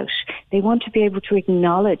known about. They want to be able to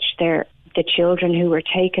acknowledge the children who were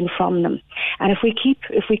taken from them. And if we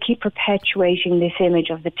keep perpetuating this image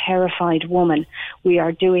of the terrified woman, we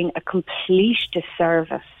are doing a complete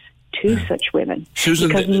disservice to such women. Susan,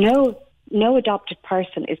 because no adopted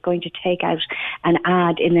person is going to take out an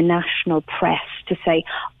ad in the national press to say,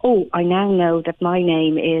 oh, I now know that my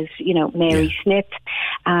name is, Mary Smith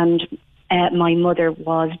and my mother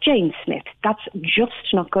was Jane Smith. That's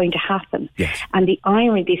just not going to happen. Yes. And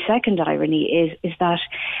the second irony is that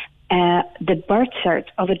the birth cert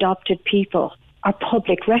of adopted people are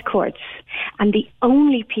public records, and the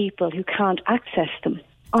only people who can't access them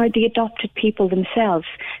are the adopted people themselves.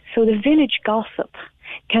 So the village gossip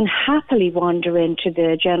can happily wander into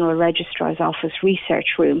the General Registrar's office research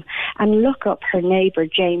room and look up her neighbour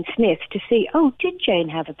Jane Smith to see, oh, did Jane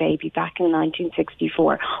have a baby back in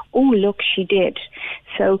 1964? Oh, look, she did.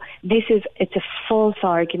 So it's a false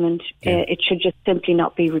argument. It should just simply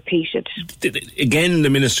not be repeated. Again, the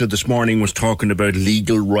Minister this morning was talking about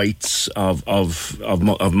legal rights of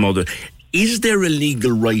mother. Is there a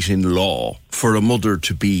legal right in law for a mother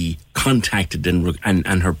to be contacted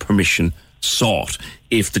and her permission sought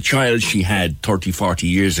if the child she had 30, 40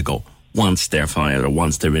 years ago wants their file or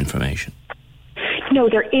wants their information? No,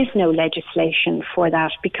 there is no legislation for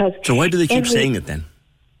that because... So why do they keep saying it then?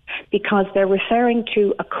 Because they're referring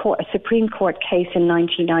to a Supreme Court case in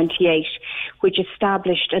 1998 which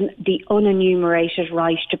established the unenumerated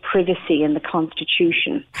right to privacy in the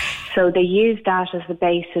Constitution. So they use that as the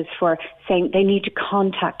basis for saying they need to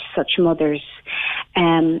contact such mothers.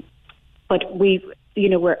 But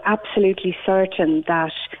we're absolutely certain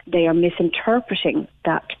that they are misinterpreting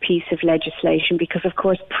that piece of legislation because, of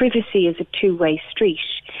course, privacy is a two-way street.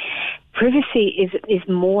 Privacy is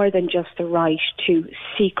more than just the right to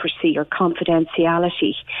secrecy or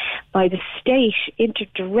confidentiality. By the state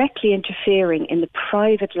directly interfering in the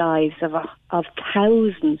private lives of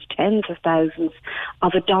thousands, tens of thousands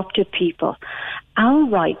of adopted people, our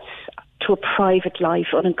rights to a private life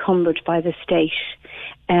unencumbered by the state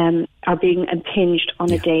are being impinged on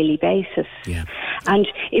a daily basis. Yeah. And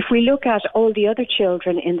if we look at all the other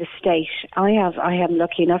children in the state, I am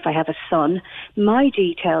lucky enough, I have a son. My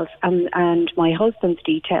details and my husband's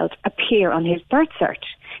details appear on his birth cert.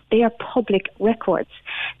 They are public records.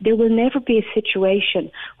 There will never be a situation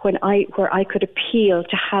where I could appeal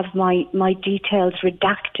to have my details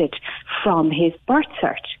redacted from his birth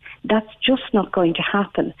cert. That's just not going to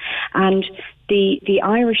happen. And the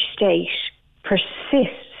Irish state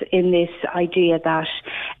persists in this idea that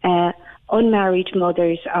unmarried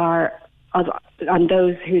mothers and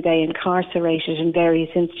those who they incarcerated in various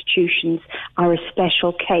institutions are a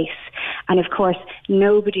special case. And of course,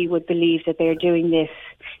 nobody would believe that they're doing this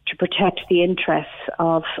to protect the interests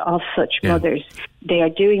of such mothers. They are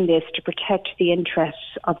doing this to protect the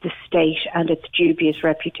interests of the state and its dubious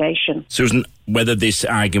reputation. Susan, whether this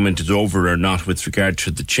argument is over or not with regard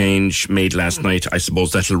to the change made last night, I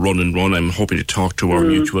suppose that'll run and run. I'm hoping to talk to our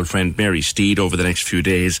mutual friend Mary Steed over the next few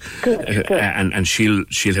days. Good. And she'll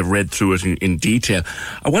have read through it in detail.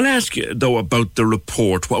 I want to ask you, though, about the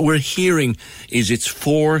report. What we're hearing is it's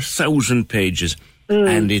 4,000 pages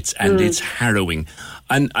and it's harrowing.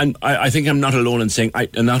 And I think I'm not alone in saying I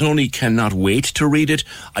not only cannot wait to read it,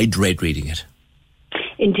 I dread reading it.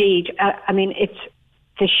 Indeed. I mean, it's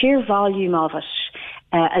the sheer volume of it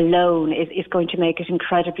alone is going to make it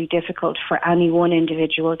incredibly difficult for any one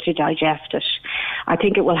individual to digest it. I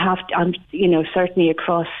think it will have to, certainly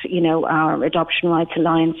across, our Adoption Rights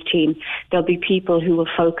Alliance team, there'll be people who will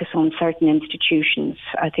focus on certain institutions.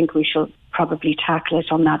 I think we shall probably tackle it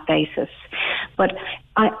on that basis. But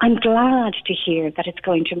I'm glad to hear that it's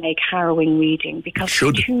going to make harrowing reading, because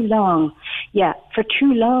for too long,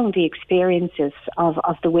 the experiences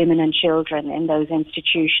of the women and children in those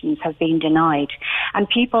institutions have been denied. And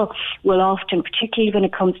people will often, particularly when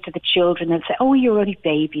it comes to the children, they'll say, oh, you're only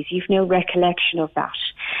babies, you've no recollection of that.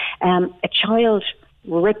 A child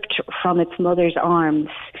ripped from its mother's arms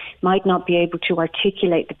might not be able to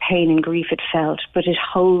articulate the pain and grief it felt, but it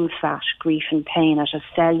holds that grief and pain at a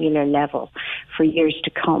cellular level for years to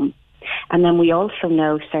come. And then we also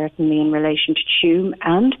know, certainly in relation to Tuam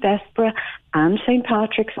and Bessborough and St.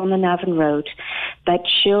 Patrick's on the Navan Road, that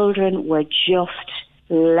children were just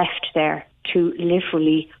left there to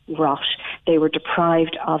literally rot. They were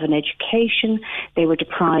deprived of an education. They were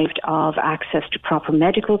deprived of access to proper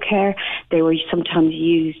medical care. They were sometimes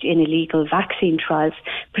used in illegal vaccine trials,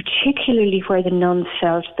 particularly where the nuns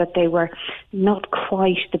felt that they were not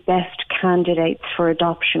quite the best candidates for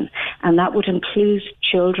adoption. And that would include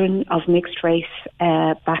children of mixed race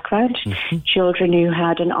background, children who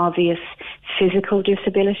had an obvious physical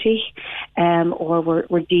disability or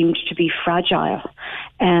were deemed to be fragile.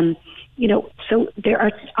 So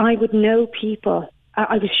I would know people.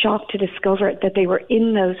 I was shocked to discover that they were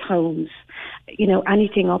in those homes,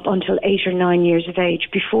 anything up until 8 or 9 years of age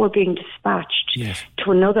before being dispatched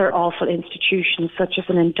to another awful institution such as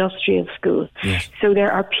an industrial school. Yes. So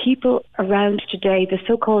there are people around today, the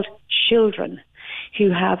so-called children, who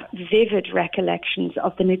have vivid recollections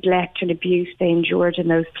of the neglect and abuse they endured in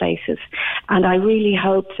those places. And I really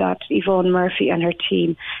hope that Yvonne Murphy and her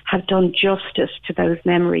team have done justice to those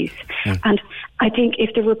memories. And I think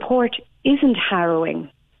if the report isn't harrowing,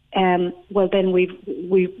 well then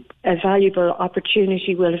a valuable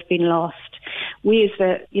opportunity will have been lost. We as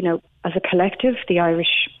a collective,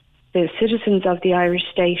 the citizens of the Irish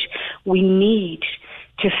state, we need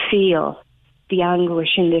to feel the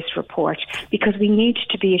anguish in this report, because we need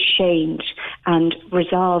to be ashamed and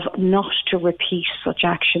resolve not to repeat such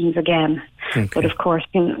actions again. Okay. But of course,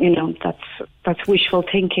 that's wishful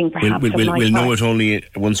thinking, perhaps. We'll know it only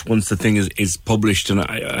once the thing is published, and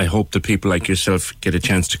I hope that people like yourself get a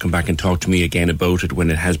chance to come back and talk to me again about it when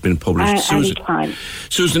it has been published.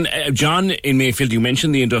 Susan, John in Mayfield, you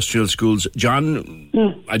mentioned the industrial schools. John,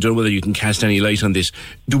 I don't know whether you can cast any light on this.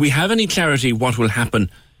 Do we have any clarity what will happen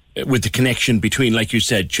with the connection between, like you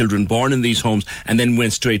said, children born in these homes and then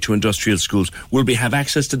went straight to industrial schools? Will we have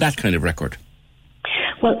access to that kind of record?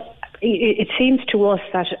 Well, it seems to us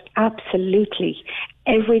that absolutely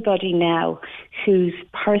everybody now whose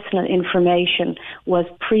personal information was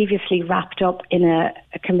previously wrapped up in a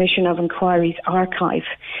Commission of Inquiry's archive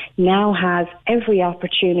now has every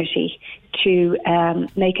opportunity to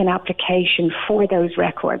make an application for those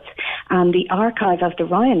records. And the archive of the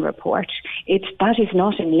Ryan report, that is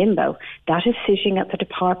not in limbo. That is sitting at the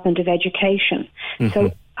Department of Education.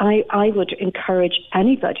 So I would encourage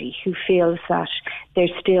anybody who feels that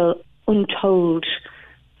there's still untold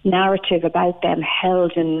narrative about them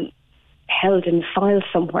held in files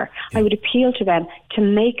somewhere. I would appeal to them to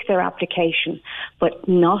make their application, but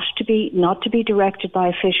not to be directed by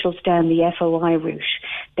officials down the FOI route.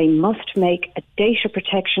 They must make a data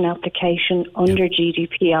protection application under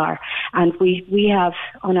GDPR, and we have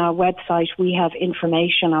on our website we have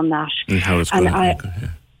information on that. And how it's going.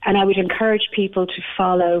 And I would encourage people to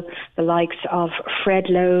follow the likes of Fred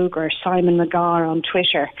Logue or Simon McGar on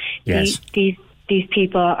Twitter. Yes. These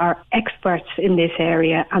people are experts in this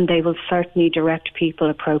area, and they will certainly direct people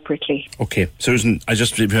appropriately. Okay, Susan,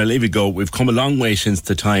 if I leave you go, we've come a long way since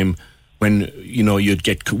the time when, you know,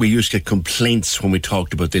 we used to get complaints when we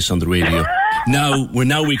talked about this on the radio.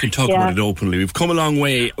 now we can talk about it openly. We've come a long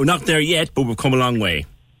way. We're not there yet, but we've come a long way.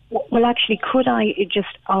 Well, actually, could I just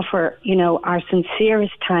offer, you know, our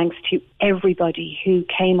sincerest thanks to everybody who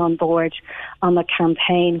came on board on the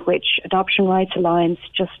campaign, which Adoption Rights Alliance,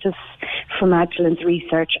 Justice for Magdalene's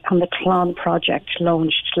Research and the Clon Project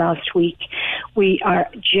launched last week. We are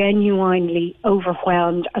genuinely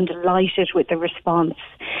overwhelmed and delighted with the response.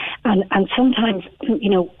 And sometimes, you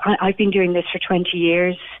know, I've been doing this for 20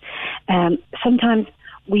 years. Sometimes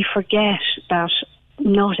we forget that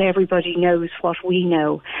not everybody knows what we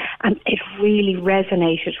know, and it really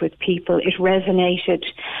resonated with people. It resonated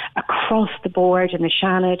across the board in the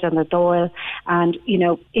Seanad and the Dáil, and, you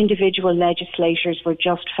know, individual legislators were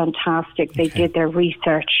just fantastic. They did their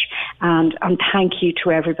research, and thank you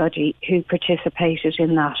to everybody who participated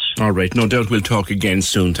in that. All right, no doubt we'll talk again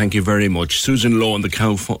soon. Thank you very much. Susan Lohan,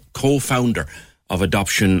 the co-founder of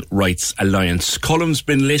Adoption Rights Alliance. Colm's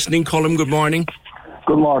been listening. Colm, good morning.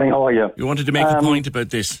 Good morning, how are you? You wanted to make a point about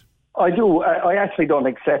this? I do. I actually don't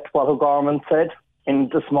accept what O'Gorman said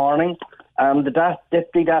this morning. The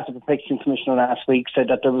Deputy Data Protection Commissioner last week said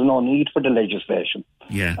that there was no need for the legislation.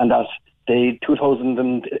 Yeah. And that the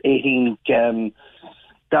 2018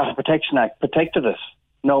 Data Protection Act protected it.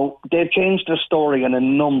 No, they've changed their story on a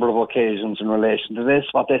number of occasions in relation to this.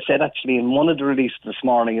 What they said actually in one of the releases this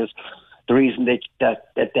morning is the reason that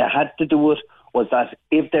they had to do it was that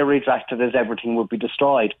if they retracted it, everything would be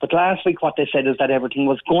destroyed. But last week what they said is that everything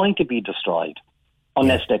was going to be destroyed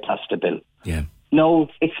unless they passed the bill. Yeah. No,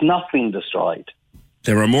 it's not being destroyed.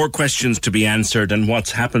 There are more questions to be answered than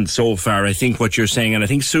what's happened so far. I think what you're saying, and I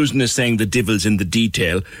think Susan is saying the devil's in the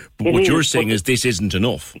detail, but what you're saying is this isn't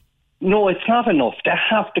enough. No, it's not enough. They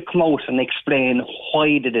have to come out and explain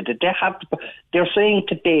why they did it. They're saying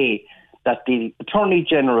today that the Attorney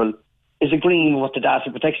General is agreeing with what the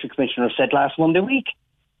Data Protection Commissioner said last Monday week.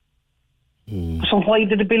 So why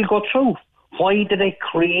did the bill go through? Why did they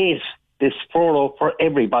create this furlough for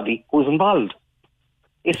everybody who's involved?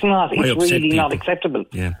 It's not. It's really not acceptable.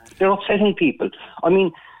 Yeah. They're upsetting people. I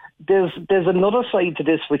mean, there's another side to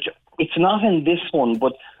this, which it's not in this one,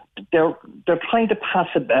 but they're trying to pass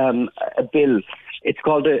a bill. It's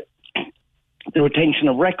called the Retention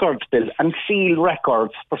of Records Bill, and seal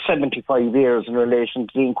records for 75 years in relation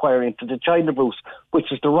to the inquiry into the child abuse,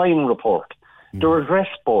 which is the Ryan report, the Redress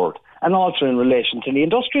Board, and also in relation to the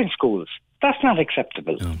industrial schools. That's not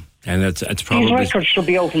acceptable. No. And it's probably... These records should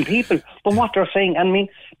be out in people. But what they're saying, I mean,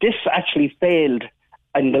 this actually failed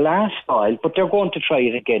in the last file, but they're going to try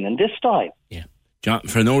it again in this file. Yeah. John,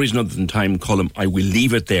 for no reason other than time, Colm, I will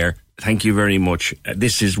leave it there. Thank you very much.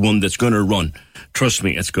 This is one that's going to run. Trust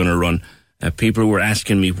me, it's going to run. People were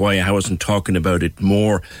asking me why I wasn't talking about it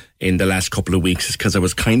more in the last couple of weeks. It's because I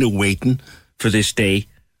was kind of waiting for this day,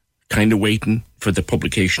 kind of waiting for the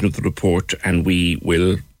publication of the report, and we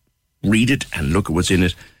will read it and look at what's in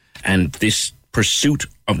it. And this pursuit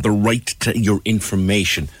of the right to your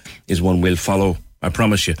information is one we'll follow, I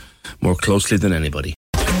promise you, more closely than anybody.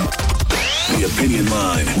 The Opinion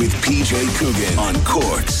Line with PJ Coogan on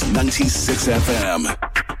Corks 96 FM.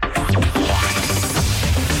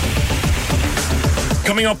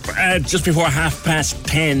 Coming up just before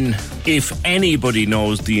 10:30, if anybody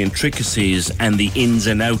knows the intricacies and the ins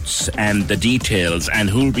and outs and the details and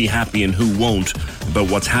who'll be happy and who won't about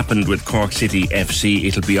what's happened with Cork City FC,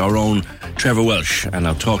 it'll be our own Trevor Welsh, and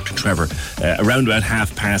I'll talk to Trevor around about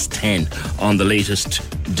 10:30 on the latest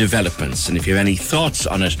developments. And if you have any thoughts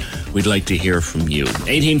on it, we'd like to hear from you.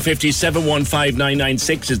 1850 715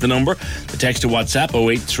 996 is the number. The text to WhatsApp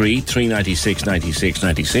 083 396 96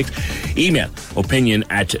 96. Email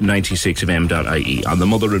opinion@96fm.ie. On the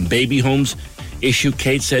mother and baby homes issue,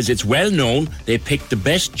 Kate says it's well known they picked the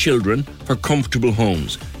best children for comfortable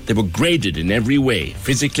homes. They were graded in every way,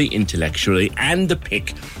 physically, intellectually, and the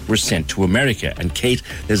pick were sent to America. And Kate,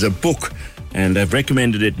 there's a book, and I've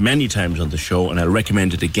recommended it many times on the show, and I'll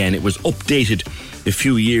recommend it again. It was updated a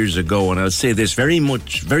few years ago, and I'll say this, very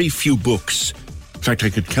few books, in fact I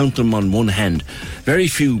could count them on one hand, very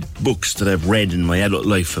few books that I've read in my adult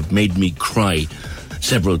life have made me cry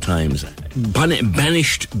several times.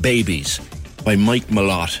 Banished Babies by Mike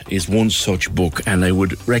Malott is one such book, and I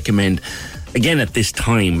would recommend, again at this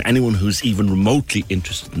time, anyone who's even remotely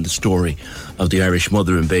interested in the story of the Irish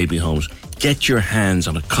mother and baby homes, get your hands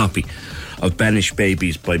on a copy of Banished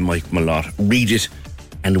Babies by Mike Malott. Read it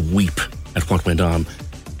and weep at what went on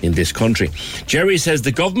in this country. Jerry says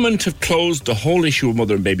the government have closed the whole issue of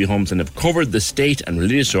mother and baby homes and have covered the state and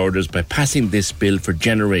religious orders by passing this bill for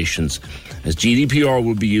generations, as GDPR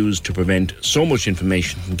will be used to prevent so much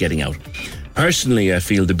information from getting out. Personally, I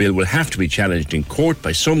feel the bill will have to be challenged in court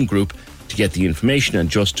by some group to get the information and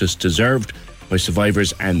justice deserved by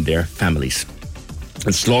survivors and their families.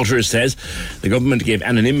 And Slaughter says the government gave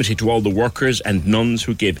anonymity to all the workers and nuns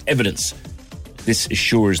who gave evidence. This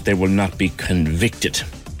assures they will not be convicted.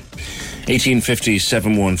 1850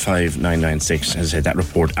 715 996 has had that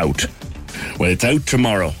report out. Well, it's out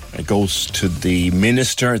tomorrow. It goes to the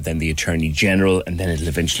Minister, then the Attorney General, and then it'll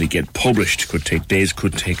eventually get published. Could take days,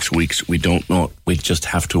 could take weeks. We don't know. We just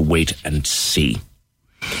have to wait and see.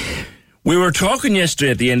 We were talking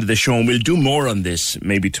yesterday at the end of the show, and we'll do more on this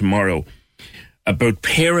maybe tomorrow, about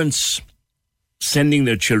parents sending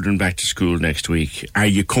their children back to school next week. Are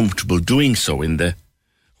you comfortable doing so in the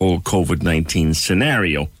whole COVID-19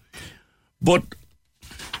 scenario? But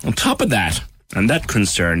on top of that, and that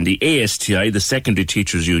concern, the ASTI, the Secondary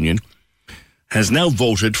Teachers Union, has now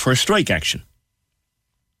voted for strike action.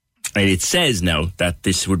 And it says now that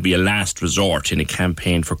this would be a last resort in a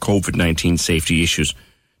campaign for COVID-19 safety issues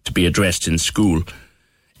to be addressed in school.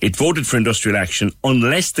 It voted for industrial action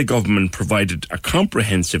unless the government provided a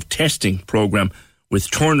comprehensive testing programme with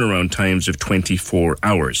turnaround times of 24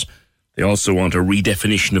 hours. They also want a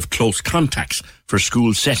redefinition of close contacts for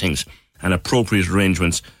school settings and appropriate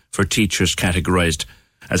arrangements for teachers categorised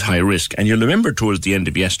as high risk. And you'll remember towards the end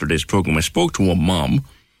of yesterday's programme, I spoke to a mom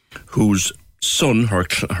whose son,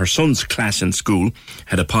 her son's class in school,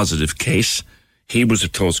 had a positive case. He was a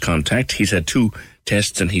close contact. He's had 2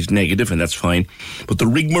 tests and he's negative, and that's fine. But the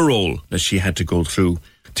rigmarole that she had to go through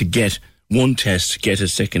to get one test, get a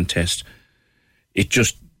second test,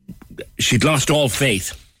 she'd lost all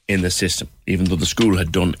faith in the system, even though the school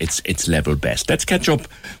had done its level best. Let's catch up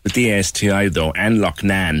with the ASTI, though. Anne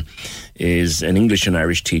Loughnane is an English and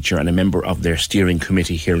Irish teacher and a member of their steering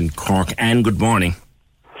committee here in Cork. Anne, good morning.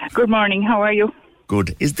 Good morning. How are you?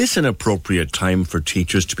 Good. Is this an appropriate time for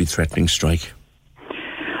teachers to be threatening strike?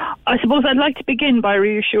 I suppose I'd like to begin by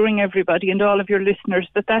reassuring everybody and all of your listeners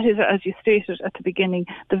that is, as you stated at the beginning,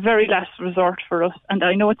 the very last resort for us. And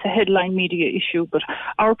I know it's a headline media issue, but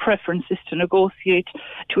our preference is to negotiate,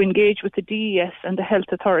 to engage with the DES and the health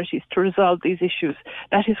authorities to resolve these issues.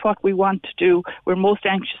 That is what we want to do. We're most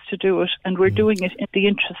anxious to do it, and we're doing it in the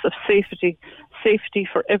interest of safety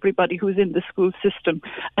for everybody who's in the school system,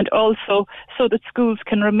 and also so that schools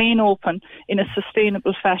can remain open in a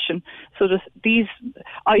sustainable fashion, so that these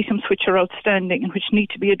items which are outstanding and which need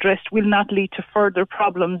to be addressed will not lead to further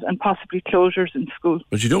problems and possibly closures in schools.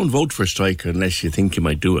 But you don't vote for strike unless you think you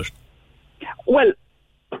might do it. Well,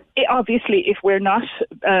 obviously, if we're not,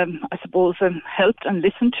 helped and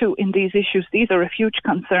listened to in these issues, these are a huge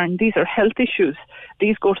concern. These are health issues.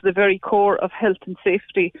 These go to the very core of health and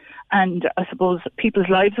safety. And I suppose people's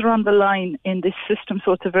lives are on the line in this system,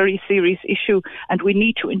 so it's a very serious issue. And we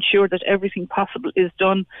need to ensure that everything possible is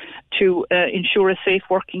done to ensure a safe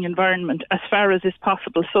working environment as far as is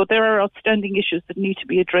possible. So there are outstanding issues that need to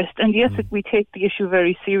be addressed. And yes, we take the issue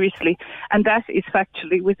very seriously. And that is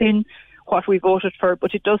factually within what we voted for,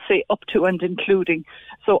 but it does say up to and including.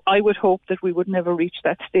 So I would hope that we would never reach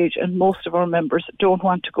that stage, and most of our members don't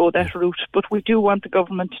want to go that route, but we do want the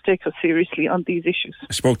government to take us seriously on these issues.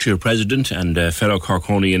 I spoke to your president and fellow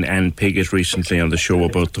Corkonian Anne Piggott recently on the show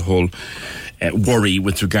about the whole worry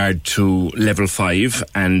with regard to level 5,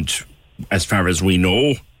 and as far as we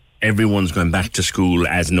know, everyone's going back to school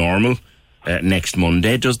as normal next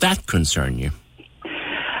Monday. Does that concern you?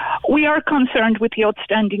 We are concerned with the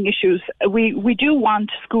outstanding issues. We do want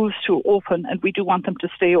schools to open, and we do want them to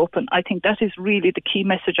stay open. I think that is really the key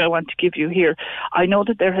message I want to give you here. I know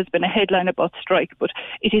that there has been a headline about strike, but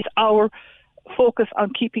it is our focus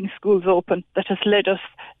on keeping schools open that has led us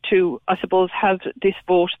to, I suppose, have this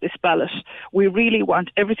vote, this ballot. We really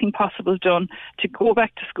want everything possible done to go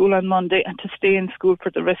back to school on Monday and to stay in school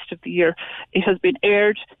for the rest of the year. It has been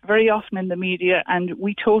aired very often in the media, and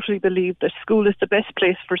we totally believe that school is the best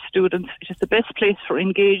place for students. It is the best place for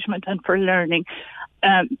engagement and for learning.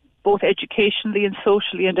 Both educationally and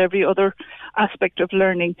socially, and every other aspect of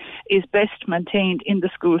learning is best maintained in the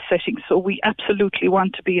school setting. So we absolutely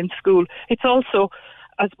want to be in school. It's also,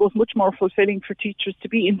 I suppose, much more fulfilling for teachers to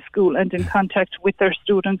be in school and in contact with their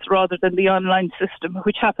students rather than the online system,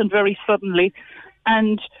 which happened very suddenly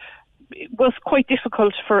and it was quite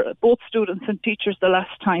difficult for both students and teachers the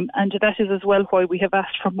last time. And that is as well why we have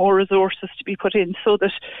asked for more resources to be put in, so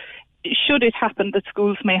that should it happen that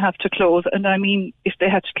schools may have to close, and I mean if they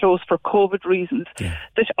had to close for COVID reasons,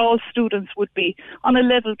 that all students would be on a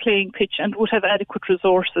level playing pitch and would have adequate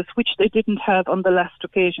resources, which they didn't have on the last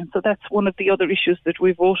occasion. So that's one of the other issues that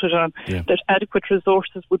we voted on, that adequate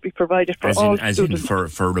resources would be provided for all students. As in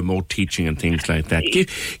for remote teaching and things like that.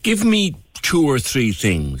 Give me 2 or 3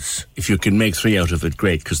 things. If you can make 3 out of it,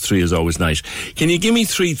 great, because 3 is always nice. Can you give me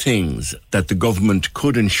 3 things that the government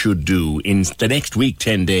could and should do in the next week,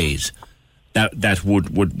 10 days, that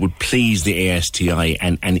would please the ASTI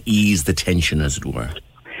and ease the tension, as it were?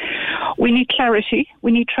 We need clarity,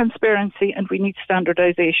 we need transparency, and we need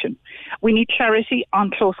standardisation. We need clarity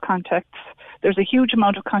on close contacts. There's a huge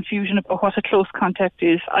amount of confusion about what a close contact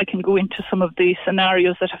is. I can go into some of the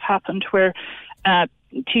scenarios that have happened where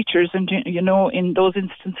teachers, and in those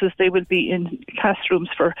instances they will be in classrooms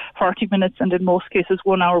for 40 minutes and in most cases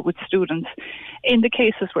 1 hour with students. In the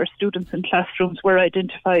cases where students in classrooms were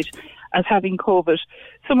identified as having COVID,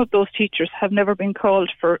 some of those teachers have never been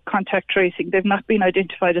called for contact tracing. They've not been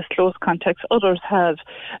identified as close contacts. Others have.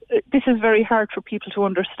 This is very hard for people to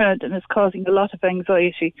understand and is causing a lot of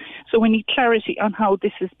anxiety. So we need clarity on how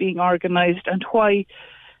this is being organised and why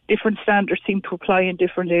different standards seem to apply in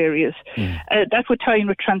different areas. That would tie in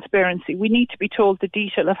with transparency. We need to be told the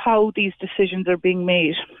detail of how these decisions are being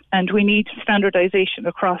made, and we need standardisation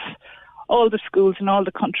across all the schools in all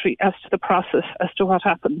the country as to the process, as to what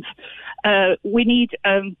happens. We need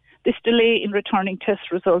this delay in returning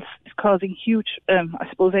test results is causing huge,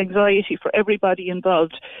 anxiety for everybody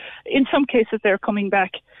involved. In some cases, they're coming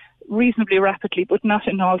back reasonably rapidly, but not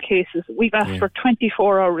in all cases. We've asked for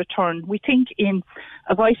 24-hour return. We think in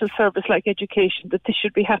a vital service like education that this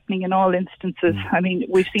should be happening in all instances. I mean,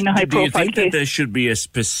 we've seen a high-profile case. Do you think that there should be a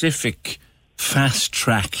specific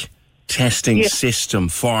fast-track testing system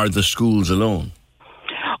for the schools alone?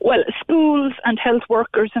 Well, schools and health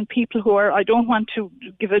workers and people who are, I don't want to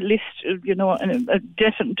give a list,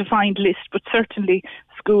 a defined list, but certainly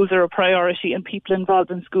schools are a priority and people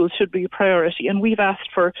involved in schools should be a priority. And we've asked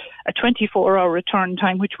for a 24-hour return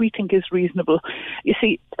time, which we think is reasonable. You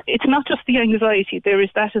see, it's not just the anxiety, there is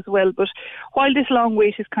that as well. But while this long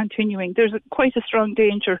wait is continuing, there's quite a strong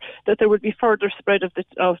danger that there will be further spread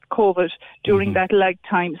of COVID during that lag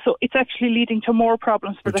time. So it's actually leading to more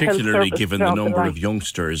problems for the health service. Particularly given the number of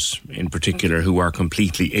youngsters in particular who are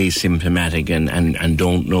completely asymptomatic and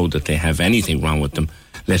don't know that they have anything wrong with them,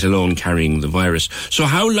 let alone carrying the virus. So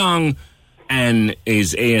how long, Anne,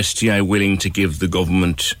 is ASTI willing to give the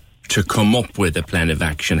government to come up with a plan of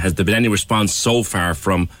action? Has there been any response so far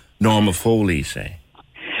from Norma Foley, say?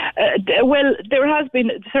 Well, there has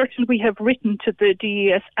been. Certainly we have written to the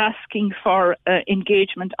DES asking for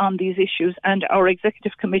engagement on these issues, and our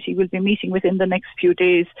executive committee will be meeting within the next few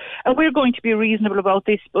days. And we're going to be reasonable about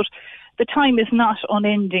this, but the time is not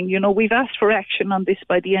unending. We've asked for action on this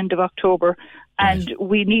by the end of October, and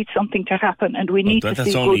we need something to happen, and we need to see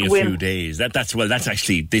goodwill. That's only a few days. That's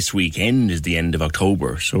actually this weekend is the end of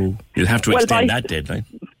October, so you'll have to extend that deadline.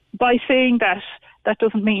 By saying that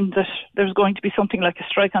doesn't mean that there's going to be something like a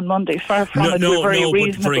strike on Monday. Far from it. We're very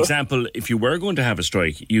reasonable. But for example, if you were going to have a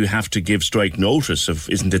strike, you have to give strike notice of,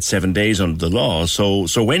 isn't it 7 days under the law? So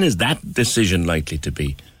when is that decision likely to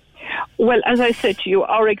be? Well, as I said to you,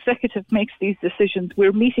 our executive makes these decisions.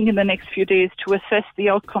 We're meeting in the next few days to assess the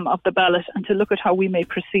outcome of the ballot and to look at how we may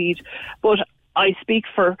proceed. But I speak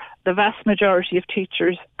for the vast majority of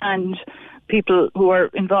teachers and people who are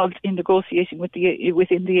involved in negotiating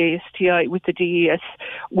within the ASTI, with the DES.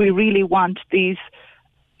 We really want these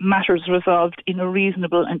matters resolved in a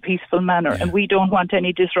reasonable and peaceful manner, and we don't want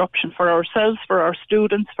any disruption for ourselves, for our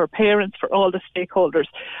students, for parents, for all the stakeholders.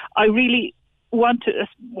 I really want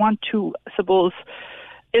to, I suppose,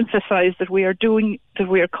 emphasise that we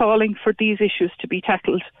are calling for these issues to be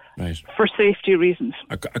tackled for safety reasons.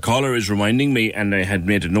 A caller is reminding me, and I had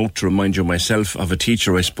made a note to remind you myself, of a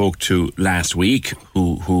teacher I spoke to last week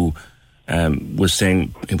who was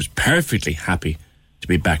saying he was perfectly happy to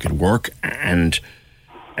be back at work and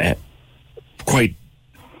quite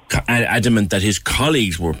adamant that his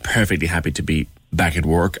colleagues were perfectly happy to be back at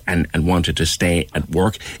work and wanted to stay at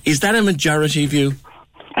work. Is that a majority view?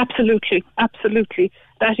 Absolutely.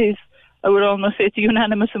 That is, I would almost say it's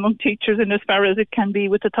unanimous among teachers in as far as it can be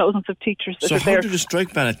with the thousands of teachers that are there. So how did a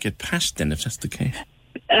strike ballot get passed then, if that's the case?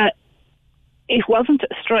 It wasn't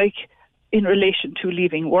a strike in relation to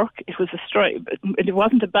leaving work. It was a strike. It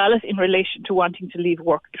wasn't a ballot in relation to wanting to leave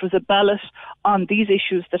work. It was a ballot on these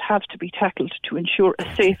issues that have to be tackled to ensure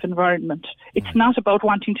a safe environment. It's not about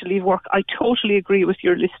wanting to leave work. I totally agree with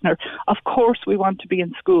your listener. Of course we want to be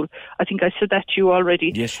in school. I think I said that to you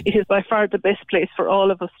already. Yes. It is by far the best place for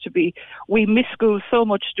all of us to be. We miss school so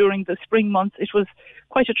much during the spring months. It was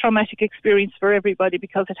quite a traumatic experience for everybody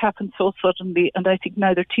because it happened so suddenly, and I think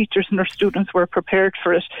neither teachers nor students were prepared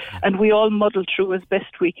for it, and we all muddled through as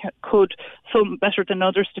best we could, some better than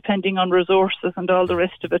others depending on resources and all the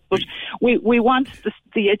rest of it. But we want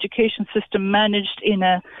the education system managed in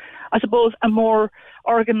a more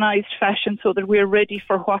organised fashion so that we're ready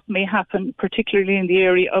for what may happen, particularly in the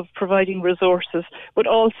area of providing resources, but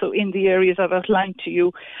also in the areas I've outlined to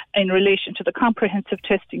you in relation to the comprehensive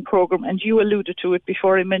testing programme. And you alluded to it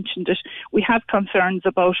before I mentioned it. We have concerns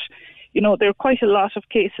about, there are quite a lot of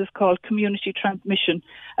cases called community transmission,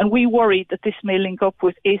 and we worry that this may link up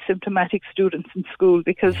with asymptomatic students in school,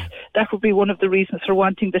 because that would be one of the reasons for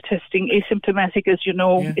wanting the testing. Asymptomatic, as you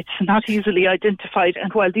know, it's not easily identified,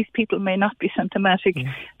 and while these people may not be symptomatic,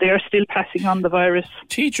 they are still passing on the virus.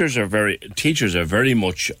 Teachers are very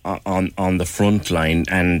much on the front line,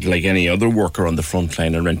 and like any other worker on the front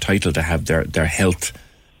line, are entitled to have their health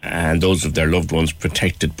and those of their loved ones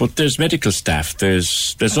protected. But there's medical staff,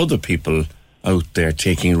 there's other people out there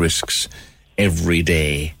taking risks every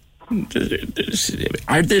day.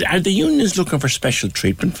 Are the unions looking for special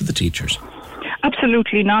treatment for the teachers?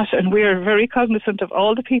 Absolutely not, and we are very cognizant of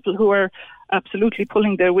all the people who are absolutely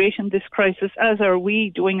pulling their weight in this crisis, as are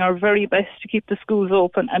we, doing our very best to keep the schools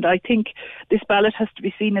open. And I think this ballot has to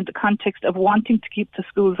be seen in the context of wanting to keep the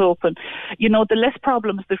schools open. The less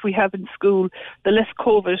problems that we have in school, the less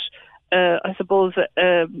COVID,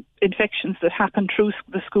 infections that happen through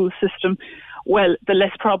the school system, well, the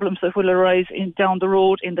less problems that will arise down the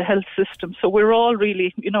road in the health system. So we're all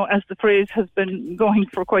really, as the phrase has been going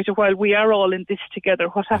for quite a while, we are all in this together.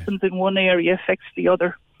 What happens in one area affects the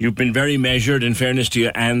other. You've been very measured, in fairness to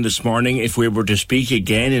you, Anne, this morning. If we were to speak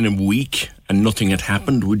again in a week and nothing had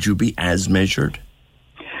happened, would you be as measured?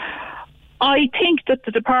 I think that the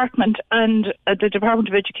Department and the Department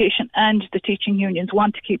of Education and the teaching unions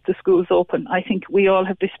want to keep the schools open. I think we all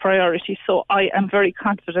have this priority, so I am very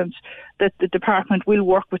confident that the Department will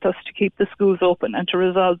work with us to keep the schools open and to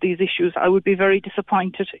resolve these issues. I would be very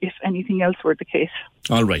disappointed if anything else were the case.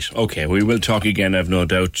 All right, OK. We will talk again, I've no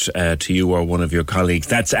doubt, to you or one of your colleagues.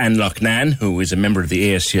 That's Anne Loughnane, who is a member of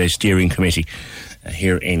the ASCI Steering Committee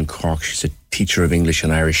here in Cork. She's a teacher of English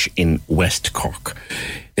and Irish in West Cork.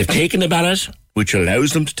 They've taken a ballot which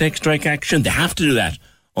allows them to take strike action. They have to do that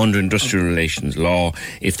under industrial relations law.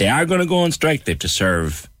 If they are going to go on strike, they have to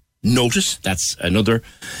serve notice. That's another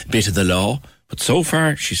bit of the law. But so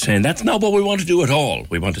far, she's saying that's not what we want to do at all.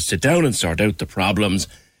 We want to sit down and sort out the problems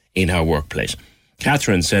in our workplace.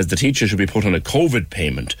 Catherine says the teachers should be put on a COVID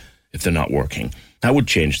payment if they're not working. That would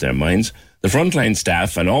change their minds. The frontline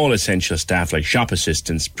staff and all essential staff like shop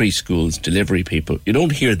assistants, preschools, delivery people, you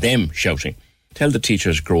don't hear them shouting. Tell the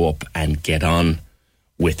teachers grow up and get on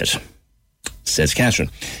with it, says Catherine.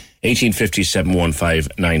 1850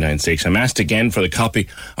 715 996. I'm asked again for the copy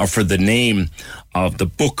or for the name of the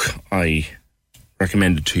book I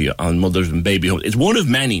recommended to you on mothers and baby homes. It's one of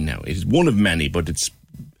many now. It is one of many, but it's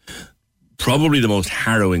probably the most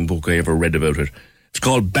harrowing book I ever read about it. It's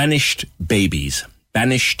called Banished Babies.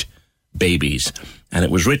 Banished Babies. And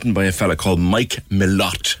it was written by a fella called Mike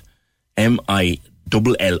Millotte. Millotte. Millotte.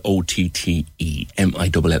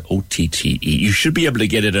 You should be able to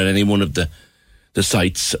get it at any one of the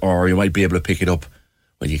sites, or you might be able to pick it up.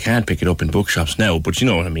 Well, you can't pick it up in bookshops now, but you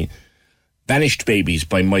know what I mean. Banished Babies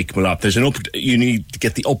by Mike Millotte. You need to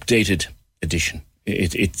get the updated edition.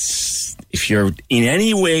 It's if you're in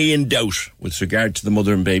any way in doubt with regard to the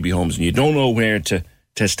mother and baby homes and you don't know where to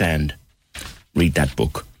stand, read that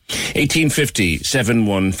book. 1850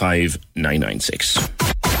 715 996.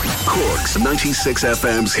 Cork's 96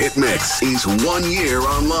 FM's Hit Mix is 1 year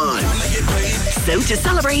online. So to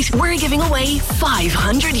celebrate, we're giving away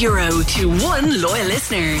 €500 to one loyal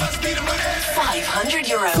listener.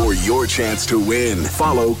 €500. For your chance to win,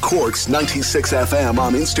 follow Cork's 96 FM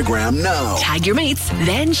on Instagram now. Tag your mates,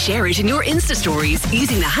 then share it in your Insta stories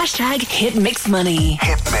using the hashtag HitMixMoney.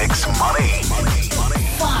 HitMixMoney.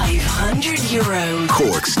 €500.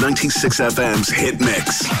 Cork's 96 FM's Hit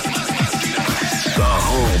Mix. The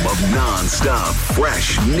home of non-stop,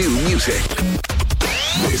 fresh new music.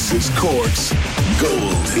 This is Cork's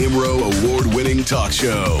Gold IMRO award-winning talk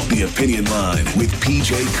show. The Opinion Line with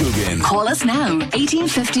PJ Coogan. Call us now,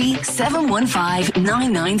 1850 715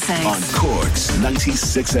 996. On Cork's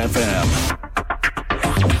 96 FM.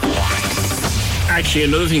 Actually,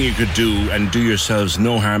 another thing you could do, and do yourselves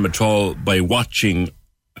no harm at all, by watching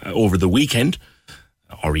over the weekend,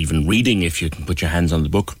 or even reading if you can put your hands on the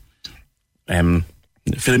book,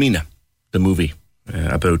 Philomena, the movie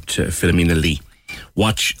about Philomena Lee.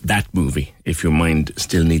 Watch that movie if your mind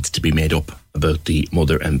still needs to be made up about the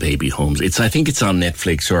mother and baby homes. I think it's on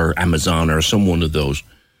Netflix or Amazon or some one of those.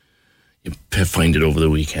 You find it over the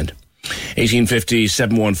weekend. 1850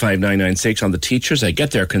 715 996 on the teachers. I get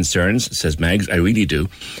their concerns, says Mags, I really do.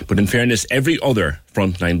 But in fairness, every other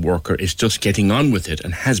frontline worker is just getting on with it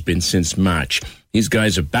and has been since March. These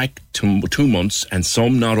guys are back to 2 months and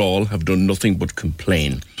some, not all, have done nothing but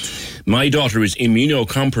complain. My daughter is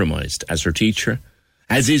immunocompromised as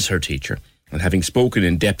is her teacher. And having spoken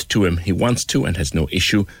in depth to him, he wants to and has no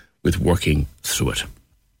issue with working through it.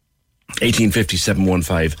 1850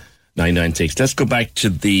 715 996. Let's go back to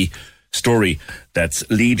the story that's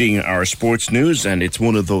leading our sports news, and it's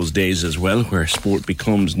one of those days as well where sport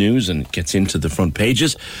becomes news and gets into the front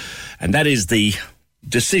pages, and that is the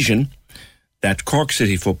decision that Cork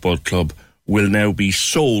City Football Club will now be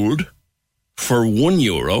sold for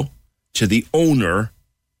 €1 to the owner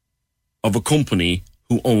of a company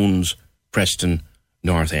who owns Preston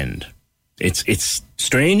North End. It's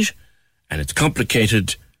strange and it's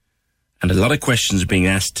complicated, and a lot of questions are being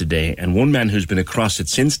asked today. And one man who's been across it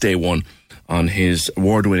since day one on his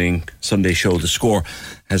award-winning Sunday show, The Score,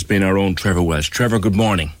 has been our own Trevor Welsh. Trevor, good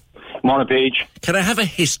morning. Morning, Paige. Can I have a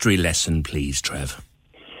history lesson, please, Trev?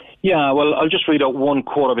 Yeah, well, I'll just read out one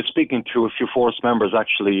quote. I was speaking to a few Forest members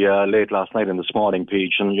actually late last night and this morning,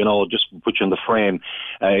 Paige, and, just put you in the frame.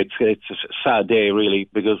 It's a sad day, really,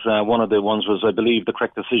 because one of the ones was, I believe the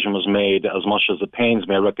correct decision was made, as much as it pains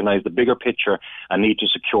me. I recognise the bigger picture and need to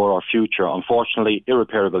secure our future. Unfortunately,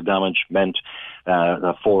 irreparable damage meant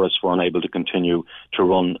that Forest were unable to continue to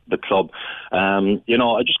run the club.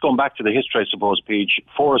 Just going back to the history, I suppose, Paige,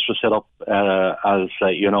 Forest was set up as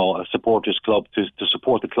a supporters club to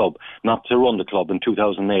support the club, not to run the club in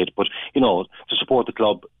 2008, but to support the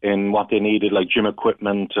club in what they needed, like gym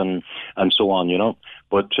equipment and so on.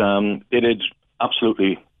 But they did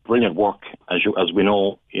absolutely brilliant work, as we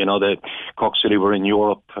know. The Cork City were in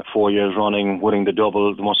Europe 4 years running, winning the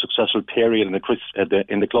double, the most successful period in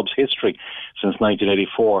the club's history since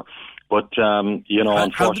 1984. But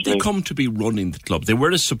unfortunately, how did they come to be running the club? They were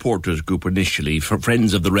a supporters group initially for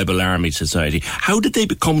Friends of the Rebel Army Society. How did they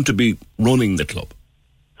come to be running the club?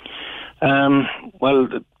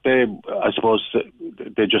 I suppose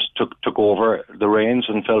they just took over the reins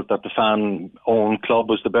and felt that the fan-owned club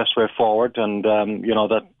was the best way forward, and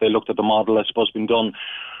that they looked at the model, I suppose, being done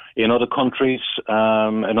in other countries,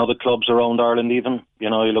 in other clubs around Ireland. Even you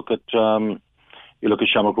look at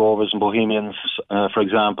Shamrock Rovers and Bohemians, for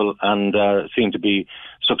example, and seemed to be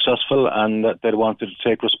successful, and that they wanted to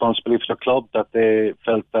take responsibility for the club. That they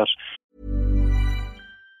felt that.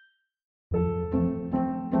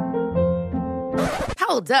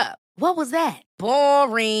 Hold up. What was that?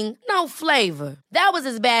 Boring. No flavor. That was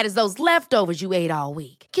as bad as those leftovers you ate all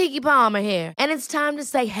week. Keke Palmer here, and it's time to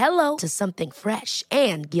say hello to something fresh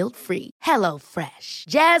and guilt-free. Hello Fresh.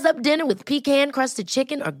 Jazz up dinner with pecan-crusted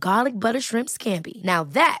chicken or garlic butter shrimp scampi. Now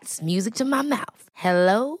that's music to my mouth.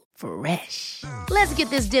 Hello Fresh. Let's get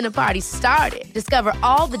this dinner party started. Discover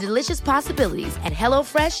all the delicious possibilities at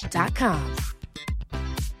HelloFresh.com.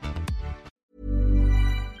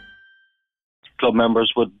 Club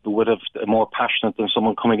members would have more passionate than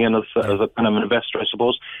someone coming in as a kind of an investor, I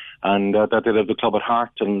suppose, and that they have the club at heart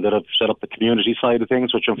and that have set up the community side of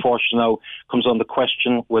things, which unfortunately now comes on the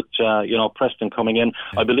question with Preston coming in.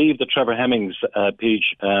 I believe that Trevor Hemmings,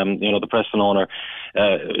 Peach, the Preston owner,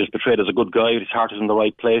 is portrayed as a good guy. His heart is in the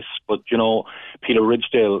right place, but Peter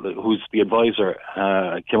Ridgedale, who's the advisor,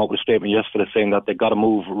 came up with a statement yesterday saying that they've got to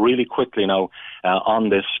move really quickly now on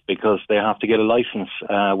this, because they have to get a licence,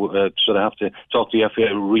 so they have to talk to the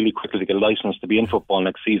FA really quickly to get a licence to be in football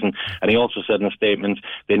next season. And he also said in a statement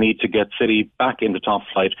they need to get City back into top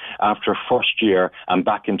flight after first year and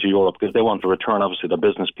back into Europe, because they want to return, obviously, their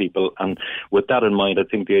business people. And with that in mind, I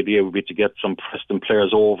think the idea would be to get some Preston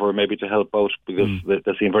players over, maybe to help out, because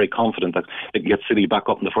they seem very confident that they can get City back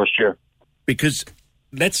up in the first year. Because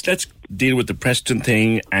let's deal with the Preston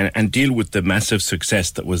thing and deal with the massive success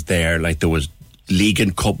that was there. Like, there was League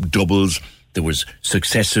and Cup doubles, there was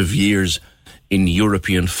successive years in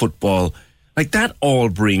European football. Like, that all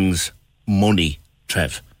brings money,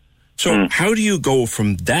 Trev. So how do you go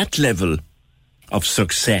from that level of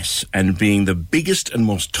success and being the biggest and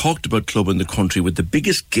most talked about club in the country with the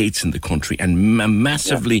biggest gates in the country and a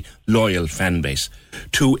massively loyal fan base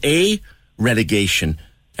to A, relegation,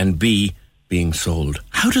 and B, being sold?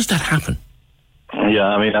 How does that happen? Yeah,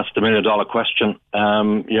 I mean, that's the $1 million question.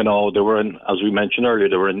 You know, they were in, as we mentioned earlier,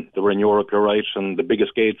 they were in Europe, you're right, and the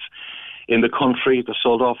biggest gates in the country. They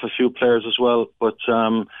sold off a few players as well, but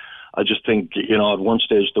I just think, you know, at one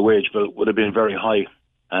stage the wage bill would have been very high.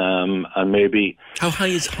 And maybe... How high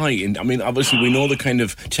is high? I mean, obviously we know the kind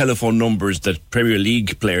of telephone numbers that Premier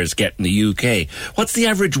League players get in the UK. What's the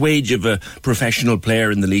average wage of a professional player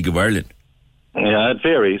in the League of Ireland? Yeah, it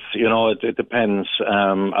varies. You know, it depends.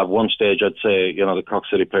 At one stage, I'd say, you know, the Cork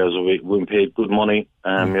City players were paid good money.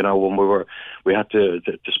 You know, when we had to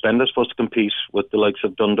spend, I suppose, to compete with the likes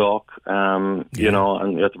of Dundalk. You know,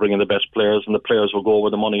 and you had to bring in the best players, and the players will go where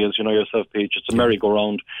the money is. You know yourself, Peach. It's a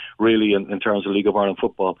merry-go-round, really, in terms of League of Ireland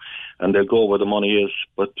football, and they'll go where the money is.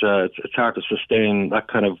 But it's hard to sustain that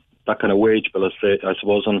kind of wage bill, I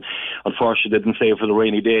suppose. And unfortunately, they didn't save for the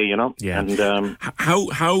rainy day. You know. Yeah. And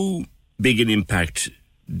how big an impact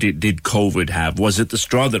did COVID have? Was it the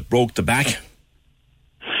straw that broke the back?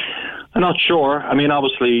 I'm not sure. I mean,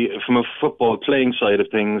 obviously, from a football playing side of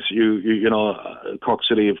things, you know, Cork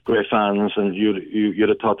City have great fans, and you'd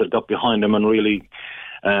have thought they got behind them and really,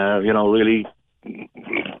 you know, really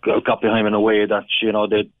got behind them in a way that, you know,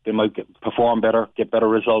 they might perform better, get better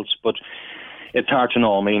results. But it's hard to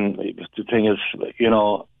know. I mean, the thing is, you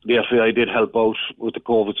know, the FAI did help out with the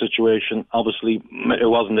COVID situation. Obviously, it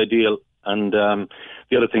wasn't ideal. And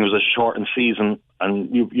the other thing was a shortened season,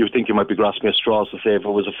 and you think you might be grasping at straws to say if it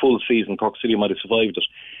was a full season, Cork City might have survived it.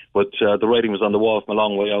 But the writing was on the wall from a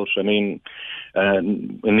long way out. I mean,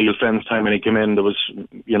 in Neil Fenn's time when he came in, there was,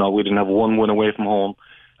 you know, we didn't have one win away from home.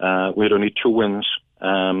 We had only 2 wins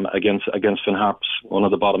against Finn Harps, one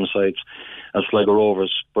of the bottom sides, and Sligo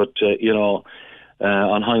Rovers. But you know,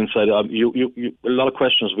 on hindsight, a lot of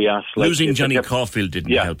questions we asked. Like, losing Johnny Caulfield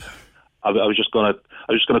didn't help. I was just going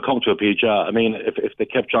to come to a PJ. I mean, if they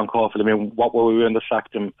kept John Caulfield, I mean, what were we when they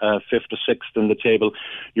sacked him? 5th or 6th in the table.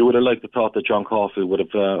 You would have liked to thought that John Caulfield would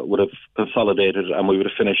have consolidated, and we would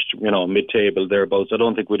have finished, you know, mid-table thereabouts. I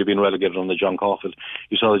don't think we'd have been relegated on the John Caulfield.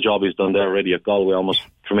 You saw the job he's done there already at Galway, almost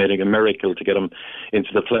creating a miracle to get him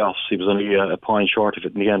into the playoffs. He was only a point short of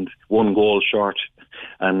it in the end, 1 goal short,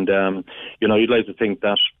 and you know, you'd like to think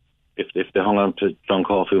that if they hung on to John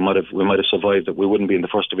Caulfield, we might have survived it. We wouldn't be in the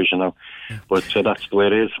first division now. But that's the way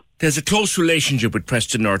it is. There's a close relationship with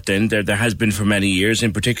Preston North End. There has been for many years.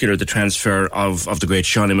 In particular, the transfer of the great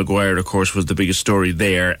Shawnee Maguire, of course, was the biggest story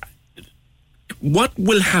there. What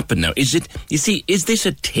will happen now? Is this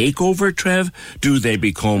a takeover, Trev? Do they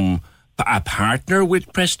become a partner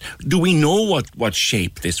with Preston? Do we know what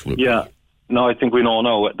shape this will be? Yeah. No, I think we know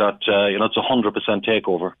now that you know, it's 100%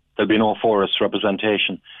 takeover. There'll be no Forest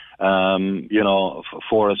representation. You know,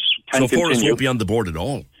 Forest can continue. So Forest won't be on the board at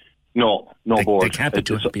all? No board. They can't be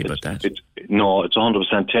too happy about that. It's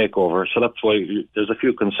 100% takeover. So that's why there's a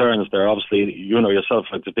few concerns there. Obviously, you know yourself,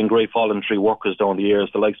 like, there's been great voluntary workers down the years,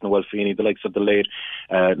 the likes of Noel Feeney, the likes of the late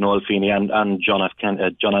Noel Feeney and John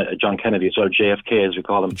Kennedy as well, JFK as we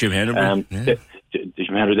call him. Jim Henry.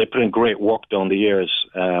 Jim Henry, they put in great work down the years.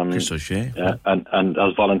 Chris O'Shea. And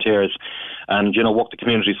as volunteers. And, you know, work the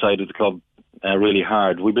community side of the club really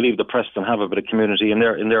hard. We believe the Preston have a bit of community in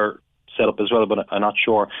their setup as well, but I'm not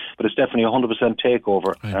sure. But it's definitely 100%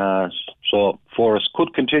 takeover. Right. So Forest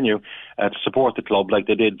could continue to support the club like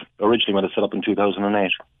they did originally when it set up in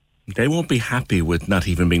 2008. They won't be happy with not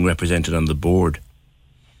even being represented on the board.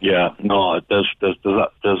 Yeah, no, there's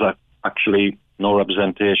actually no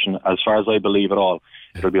representation as far as I believe at all.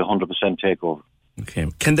 It'll be 100% takeover. Okay.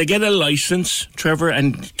 Can they get a licence, Trevor,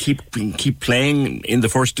 and keep playing in the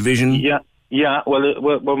first division? Yeah. Well,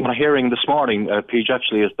 what I'm hearing this morning, Pete,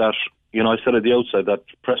 actually, is that, you know, I said at the outside that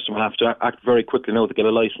Preston will have to act very quickly now to get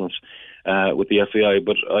a licence with the FAI.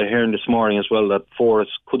 But I heard this morning as well that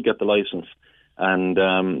Forest could get the licence and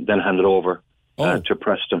then hand it over to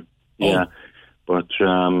Preston. Yeah. But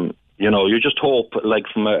you know, you just hope, like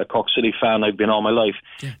from a Cork City fan I've been all my life,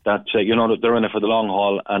 that you know, that they're in it for the long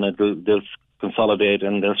haul, and they'll consolidate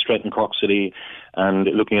and they'll strengthen Cork City. And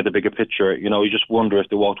looking at the bigger picture, you know, you just wonder if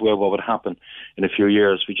they walked away, what would happen in a few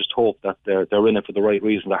years. We just hope that they're in it for the right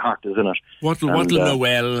reason. Their heart is in it. What'll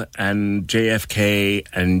Noel and JFK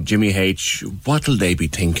and Jimmy H, what'll they be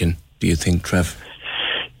thinking, do you think, Trev?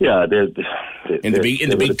 Yeah, in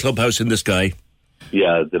the big clubhouse in the sky.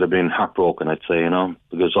 Yeah, they'd have been heartbroken, I'd say, you know,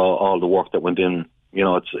 because all the work that went in, you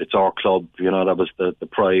know, it's our club, you know, that was the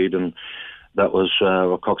pride, and that was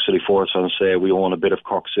what Cork City Forest fans say, we own a bit of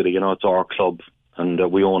Cork City, you know, it's our club,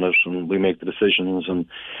 and we own it, and we make the decisions, and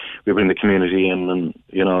we bring the community in, and,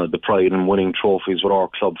 you know, the pride in winning trophies with our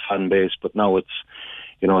club fan base. But now it's,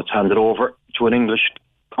 you know, it's handed over to an English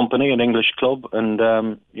company, an English club, and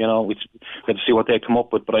we had to see what they come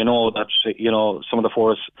up with. But I know that some of the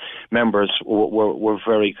Forest members were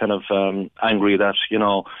very kind of angry that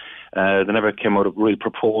they never came out with a real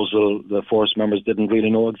proposal. The Forest members didn't really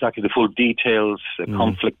know exactly the full details,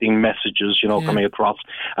 conflicting messages, coming across.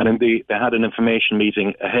 And then they had an information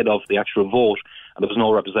meeting ahead of the actual vote, and there was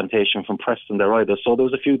no representation from Preston there either. So there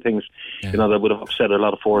was a few things, that would have upset a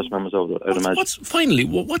lot of Forest members, I'd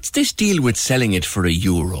imagine. What's this deal with selling it for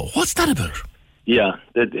 €1? What's that about? Yeah,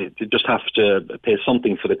 they just have to pay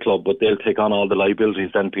something for the club, but they'll take on all the liabilities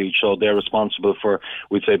then, Pete. So they're responsible for,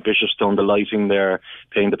 we'd say, Bishopstown, the lighting there,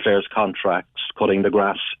 paying the players' contracts, cutting the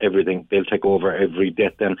grass, everything. They'll take over every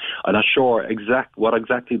debt then. I'm not sure what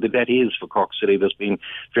exactly the debt is for Cork City. There's been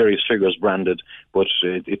various figures branded, but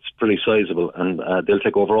it's pretty sizable, and they'll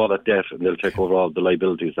take over all that debt, and they'll take over all the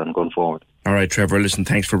liabilities then going forward. All right, Trevor, listen,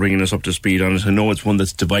 thanks for bringing us up to speed on it. I know it's one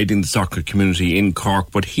that's dividing the soccer community in Cork,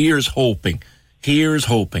 but here's hoping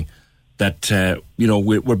that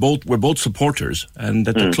we're both supporters, and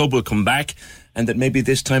that the club will come back, and that maybe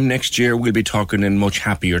this time next year we'll be talking in much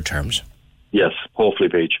happier terms. Yes, hopefully,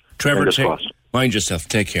 Paige. Trevor, mind yourself.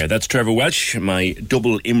 Take care. That's Trevor Welch, my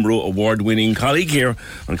double IMRO award-winning colleague here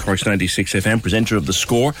on Cork's 96 FM, presenter of The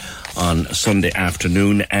Score on Sunday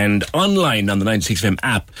afternoon, and online on the 96 FM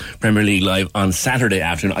app, Premier League Live on Saturday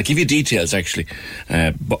afternoon. I'll give you details, actually,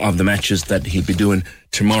 of the matches that he'll be doing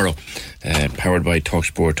tomorrow, powered by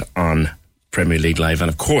TalkSport on Premier League Live, and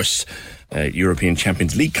of course, European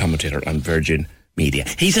Champions League commentator on Virgin Media.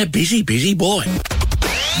 He's a busy, busy boy.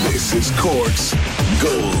 This is Cork's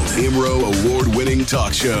Gold IMRO award-winning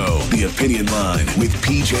talk show, The Opinion Line with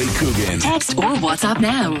PJ Coogan. Text or WhatsApp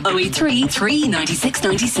now, 083 396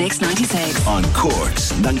 96 96. On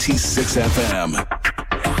Cork's 96 FM.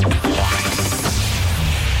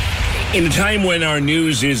 In a time when our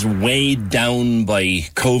news is weighed down by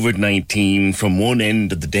COVID-19 from one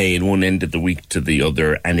end of the day and one end of the week to the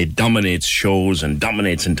other, and it dominates shows and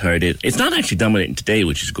dominates entire days. It's not actually dominating today,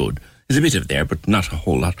 which is good. There's a bit of it there, but not a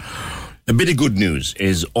whole lot. A bit of good news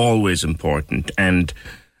is always important, and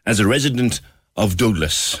as a resident of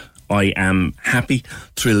Douglas, I am happy,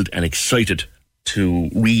 thrilled and excited to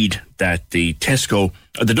read that the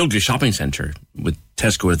Douglas Shopping Centre, with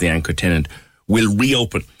Tesco as the anchor tenant, will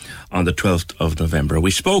reopen on the 12th of November.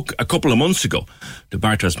 We spoke a couple of months ago to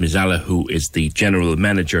Bartosz Mizala, who is the general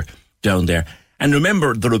manager down there. And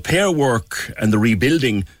remember, the repair work and the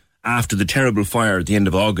rebuilding after the terrible fire at the end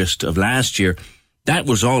of August of last year, that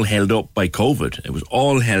was all held up by COVID. It was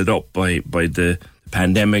all held up by the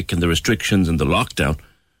pandemic and the restrictions and the lockdown.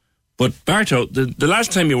 But Barto, the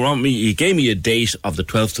last time you were on me, you gave me a date of the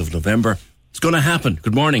 12th of November. It's going to happen.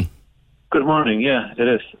 Good morning. Good morning. Yeah, it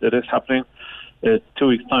is. It is happening. 2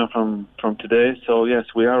 weeks' time from today. So, yes,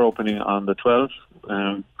 we are opening on the 12th,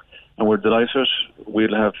 and we're delighted.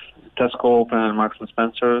 We'll have Tesco open and Marks &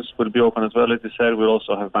 Spencer's will be open as well, as you said. We'll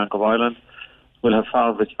also have Bank of Ireland. We'll have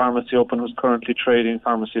Farvich Pharmacy open, who's currently trading.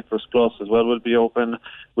 Pharmacy First Plus as well will be open.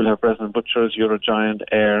 We'll have Breslin Butchers, Eurogiant,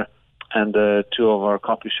 Air, and two of our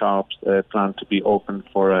coffee shops plan to be open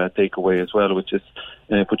for takeaway as well, which is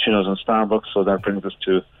Puccino's and Starbucks. So that brings us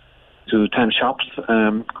to 10 shops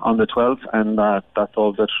on the 12th, and that's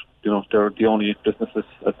all that, they're the only businesses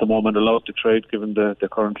at the moment allowed to trade given the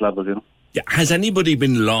current level, Yeah. Has anybody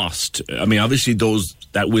been lost? I mean, obviously those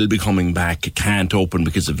that will be coming back can't open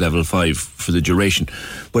because of level 5 for the duration,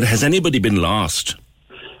 but has anybody been lost?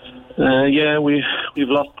 Yeah, we've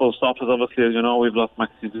lost post office, obviously, as you know. We've lost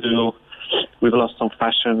Maxi Zoo. We've lost some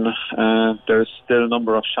fashion. There's still a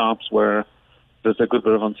number of shops where there's a good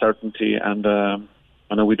bit of uncertainty, and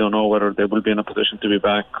I know we don't know whether they will be in a position to be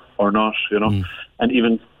back or not, And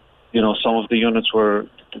even, some of the units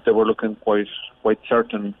they were looking quite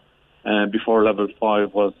certain before level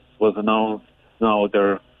 5 was announced. Now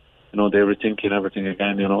they're rethinking everything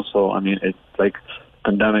again, So I mean, it's like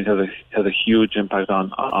pandemic has a huge impact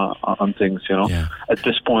on things, Yeah. At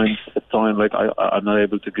this point in time, like I'm not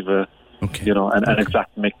able to give an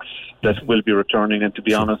exact mix that will be returning. And to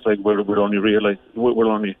be honest, like we'll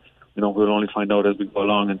only find out as we go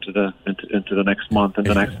along into the next month and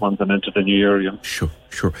the next month and into the new year.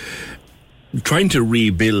 Sure. Trying to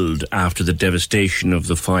rebuild after the devastation of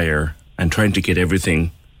the fire and trying to get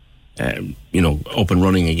everything, up and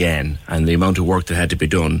running again, and the amount of work that had to be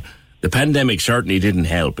done. The pandemic certainly didn't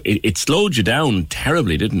help. It slowed you down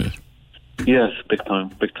terribly, didn't it? Yes, big time.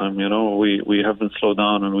 We have been slowed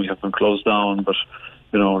down and we have been closed down, but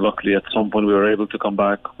luckily at some point we were able to come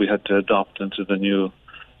back. We had to adopt into the new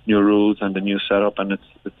rules and the new setup, and it's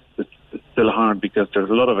still hard because there's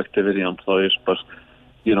a lot of activity on site, but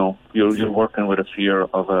you're working with a fear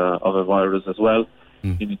of a virus as well.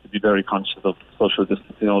 You need to be very conscious of social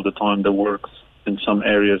distancing all the time. The works in some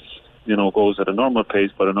areas, goes at a normal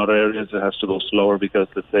pace, but in other areas it has to go slower because,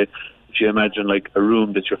 let's say, if you imagine like a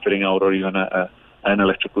room that you're fitting out, or even an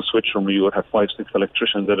electrical switch room where you would have 5-6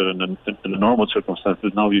 electricians in it in the normal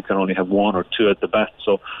circumstances, now you can only have 1 or 2 at the best.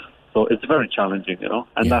 So it's very challenging,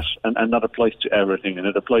 and that applies to everything, and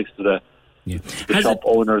it applies to the shop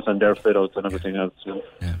owners and their fit outs and everything else.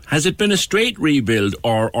 Has it been a straight rebuild,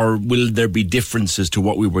 or will there be differences to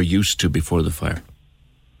what we were used to before the fire?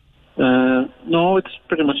 No, it's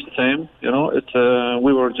pretty much the same. It's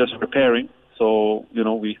we were just repairing, so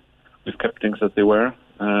we've kept things as they were.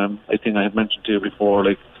 I think I had mentioned to you before,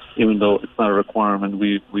 like, even though it's not a requirement,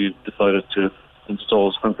 we've decided to install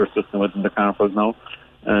a sprinkler system within the car park now.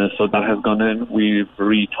 So that has gone in. We've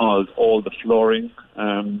retiled all the flooring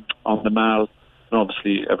on the mall, and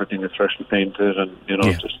obviously everything is freshly painted, and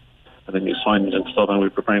just and then new signage and stuff. And we're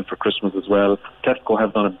preparing for Christmas as well. Tesco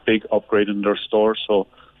have done a big upgrade in their store, so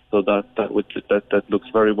that looks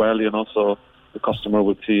very well. So the customer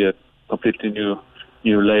would see a completely new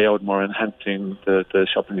layout, more enhancing the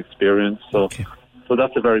shopping experience. So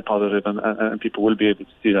that's a very positive, and people will be able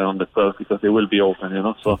to see that on the 12th because they will be open,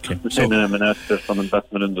 So within M&S, there's some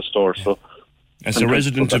investment in the store. So as a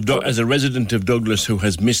resident of Douglas who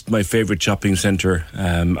has missed my favourite shopping centre,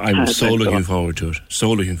 I'm so looking forward to it.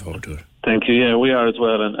 Thank you. Yeah, we are as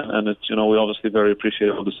well, and it's we obviously very appreciate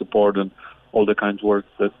all the support and all the kind of work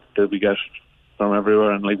that we get from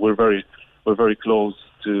everywhere, and like we're very close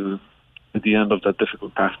to the end of that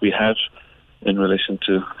difficult path we had in relation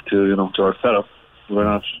to our setup. We're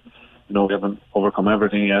not, we haven't overcome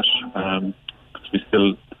everything yet, because we're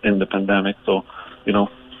still in the pandemic. So,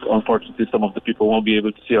 unfortunately, some of the people won't be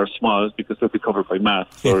able to see our smiles because they'll be covered by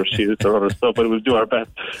masks or shields or other stuff. But we'll do our best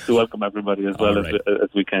to welcome everybody as well as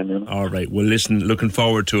we can. All right. Well, listen, looking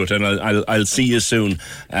forward to it, and I'll see you soon.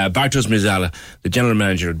 Bartosz Mizala, the general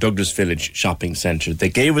manager of Douglas Village Shopping Centre. They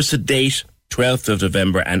gave us a date, 12th of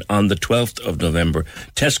November, and on the 12th of November,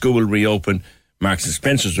 Tesco will reopen, Marks and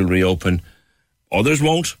Spencer's will reopen. Others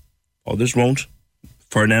won't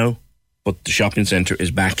for now, but the shopping centre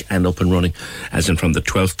is back and up and running as in from the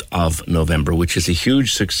 12th of November, which is a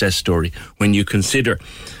huge success story when you consider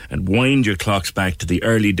and wind your clocks back to the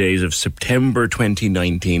early days of September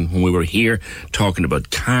 2019 when we were here talking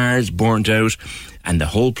about cars burnt out and the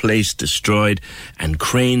whole place destroyed and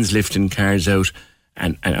cranes lifting cars out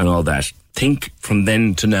and all that. Think from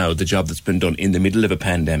then to now the job that's been done in the middle of a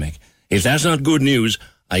pandemic. If that's not good news,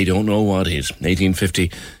 I don't know what is. 1850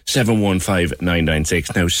 715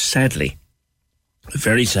 996. Now, sadly,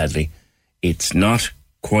 very sadly, it's not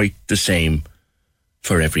quite the same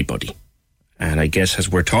for everybody. And I guess as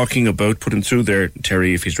we're talking about, put him through there,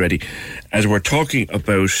 Terry, if he's ready, as we're talking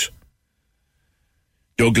about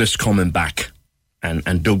Douglas coming back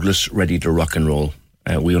and Douglas ready to rock and roll,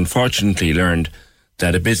 we unfortunately learned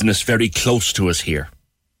that a business very close to us here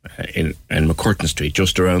in McCurtain Street,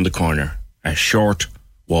 just around the corner, a short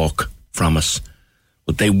walk from us,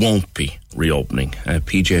 but they won't be reopening.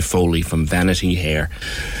 PJ Foley from Vanity Hair.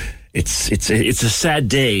 It's a sad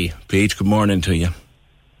day. Pete, good morning to you.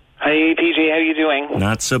 Hi PJ, how are you doing?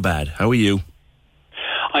 Not so bad. How are you?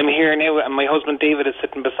 I'm here now, and my husband David is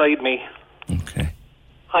sitting beside me. Okay.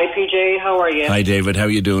 Hi PJ, how are you? Hi David, how are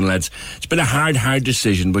you doing, lads? It's been a hard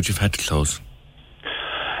decision, but you've had to close.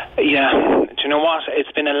 Yeah, do you know what?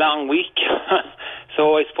 It's been a long week.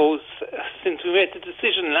 So I suppose since we made the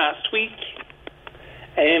decision last week,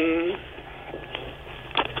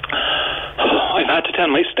 I've had to tell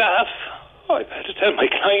my staff, I've had to tell my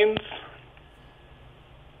clients.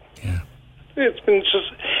 Yeah. It's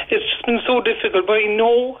just been so difficult, but I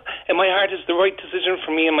know in my heart it's the right decision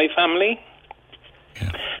for me and my family.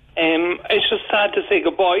 Yeah. It's just sad to say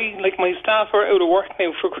goodbye. Like, my staff are out of work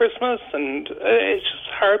now for Christmas, and it's just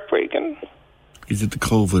heartbreaking. Is it the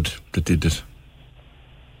COVID that did it?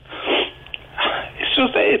 It's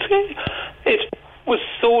just, it was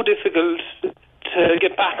so difficult to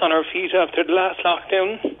get back on our feet after the last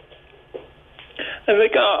lockdown. And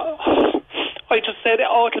like, I just said,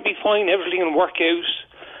 it'll be fine, everything will work out.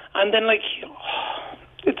 And then, like,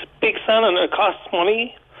 it's a big salon, it costs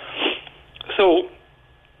money. So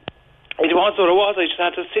it was what it was. I just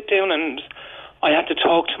had to sit down and I had to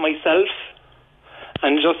talk to myself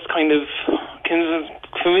and just kind of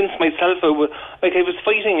convince myself I was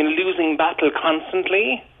fighting a losing battle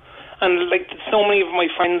constantly. And like, so many of my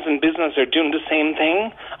friends in business are doing the same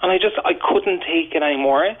thing, and I couldn't take it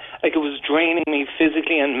anymore. Like, it was draining me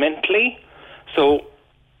physically and mentally. So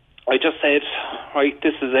I just said, right,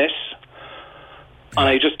 this is it. And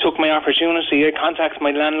I just took my opportunity. I contacted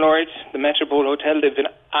my landlord, the Metropole Hotel. They've been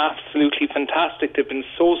absolutely fantastic. They've been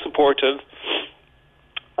so supportive.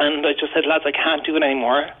 And I just said, lads, I can't do it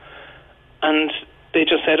anymore. And they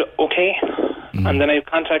just said, okay. And then I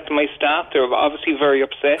contacted my staff. They were obviously very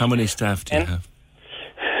upset. How many staff do you have?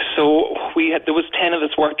 So there was 10 of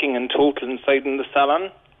us working in total inside in the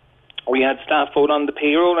salon. We had staff out on the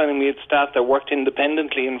payroll, and we had staff that worked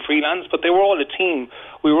independently and freelance, but they were all a team.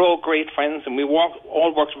 We were all great friends, and we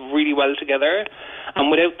all worked really well together. And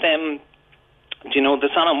without them, you know, the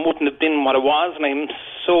salon wouldn't have been what it was, and I'm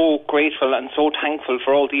so grateful and so thankful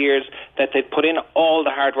for all the years that they've put in all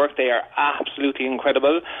the hard work. They are absolutely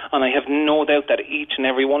incredible, and I have no doubt that each and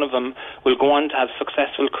every one of them will go on to have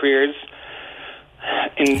successful careers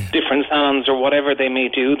in different salons or whatever they may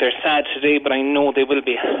do. They're sad today, but I know they will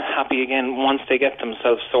be happy again once they get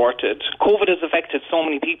themselves sorted. COVID has affected so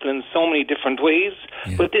many people in so many different ways,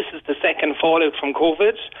 but this is the second fallout from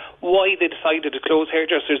COVID. Why they decided to close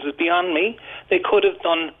hairdressers is beyond me. They could have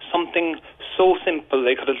done something so simple.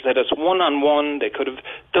 They could have said us one-on-one. They could have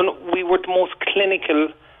done... We were the most clinical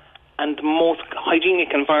and most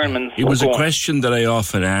hygienic environments. It was a question that I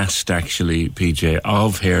often asked, actually, PJ,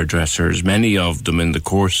 of hairdressers, many of them in the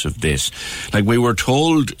course of this. Like, we were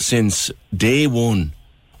told since day one,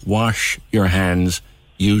 wash your hands,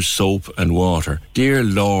 use soap and water. Dear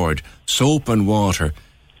Lord, soap and water,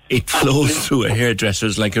 it flows through a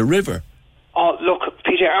hairdresser's like a river. Oh, look,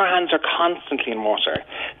 PJ, our hands are constantly in water.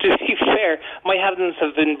 To be fair, my hands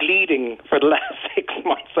have been bleeding for the last 6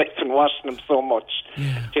 months. I've been washing them so much.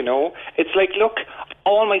 You know, it's like, look,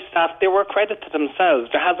 all my staff, they were a credit to themselves.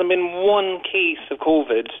 There hasn't been one case of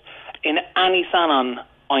COVID in any salon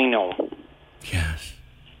I know. Yes.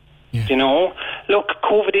 You know, look,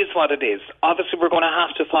 COVID is what it is. Obviously, we're going to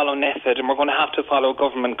have to follow NPHET and we're going to have to follow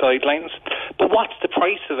government guidelines. But what's the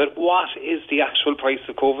price of it? What is the actual price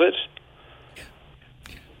of COVID?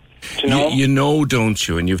 You know, don't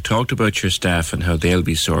you? And you've talked about your staff and how they'll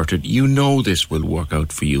be sorted. You know this will work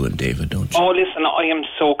out for you and David, don't you? Oh, listen, I am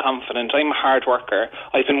so confident. I'm a hard worker.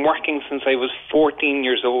 I've been working since I was 14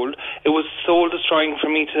 years old. It was soul destroying for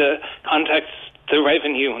me to contact the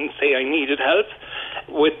revenue and say I needed help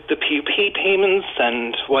with the PUP payments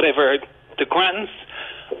and whatever, the grants.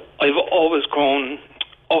 I've always grown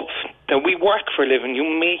up that we work for a living. You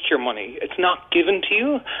make your money. It's not given to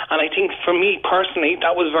you. And I think for me personally,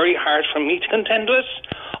 that was very hard for me to contend with.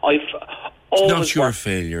 It's not your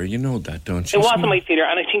failure. You know that, don't you? It wasn't my failure,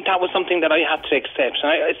 and I think that was something that I had to accept.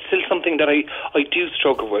 And it's still something that I do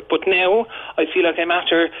struggle with. But now I feel like I'm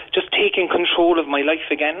after just taking control of my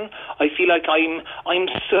life again. I feel like I'm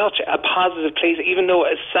such a positive place, even though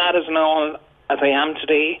as sad as I am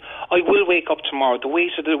today, I will wake up tomorrow. The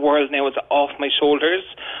weight of the world now is off my shoulders,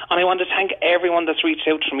 and I want to thank everyone that's reached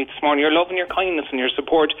out to me this morning. Your love and your kindness and your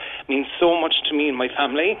support means so much to me and my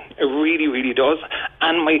family. It really, really does,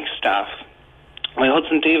 and my staff. My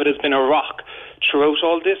husband David has been a rock throughout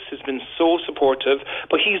all this. He's been so supportive,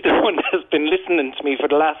 but he's the one that has been listening to me for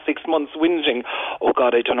the last 6 months whinging, oh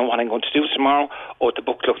God, I don't know what I'm going to do tomorrow, oh, the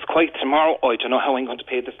book looks quiet tomorrow, oh, I don't know how I'm going to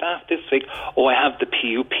pay the staff this week, oh, I have the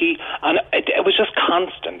PUP, and it was just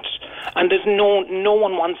constant. And there's no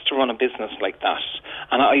one wants to run a business like that.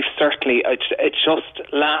 And it's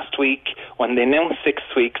just last week when they announced 6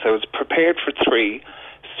 weeks, I was prepared for 3.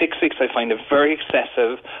 6 weeks I find it very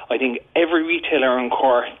excessive. I think every retailer in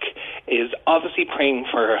Cork is obviously praying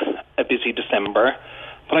for a busy December.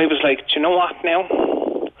 But I was like, do you know what now?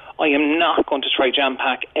 I am not going to try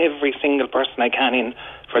jam-pack every single person I can in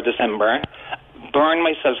for December, burn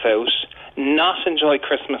myself out, not enjoy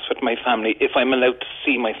Christmas with my family if I'm allowed to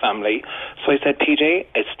see my family. So I said, PJ,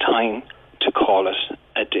 it's time to call it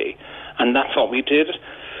a day. And that's what we did.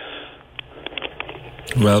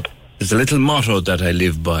 Well, there's a little motto that I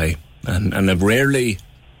live by, and I've rarely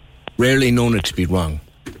known it to be wrong.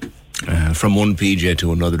 From one PJ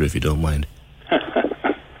to another, if you don't mind.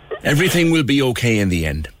 Everything will be okay in the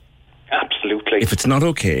end. Absolutely. If it's not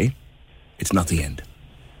okay, it's not the end.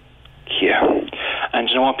 Yeah. And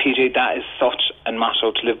you know what, PJ, that is such a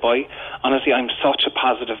motto to live by. Honestly, I'm such a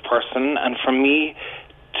positive person, and for me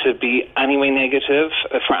to be anyway negative,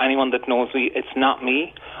 for anyone that knows me, it's not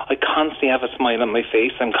me. I constantly have a smile on my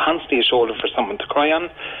face. I'm constantly a shoulder for someone to cry on.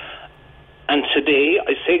 And today,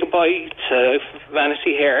 I say goodbye to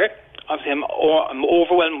Vanity Hair. Obviously, I'm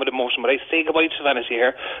overwhelmed with emotion, but I say goodbye to Vanity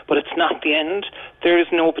Hair. But it's not the end. There is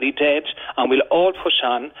nobody dead, and we'll all push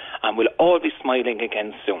on, and we'll all be smiling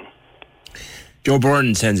again soon. Joe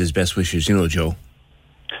Byrne sends his best wishes. You know Joe.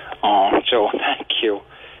 Oh, Joe, thank you.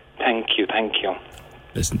 Thank you, thank you.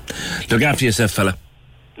 Listen, look after yourself, fella.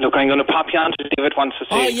 Look, I'm going to pop you on to David wants to say.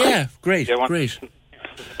 Oh, yeah, great.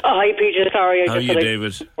 Hi, PJ. Sorry, How are you,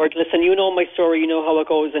 David? Listen, you know my story. You know how it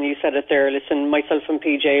goes, and you said it there. Listen, myself and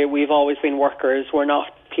PJ, we've always been workers. We're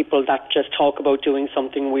not people that just talk about doing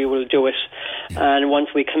something. We will do it. And once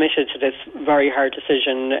we committed to this very hard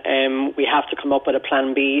decision, we have to come up with a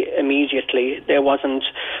plan B immediately. There wasn't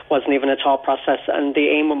even a thought process. And the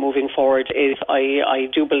aim of moving forward is I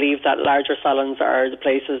do believe that larger salons are the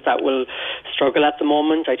places that will struggle at the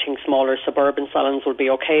moment. I think smaller suburban salons will be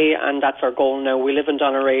okay, and that's our goal now. We live in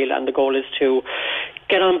Doneraile, and the goal is to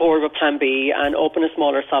get on board with Plan B and open a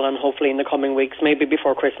smaller salon, hopefully in the coming weeks, maybe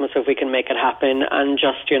before Christmas if we can make it happen, and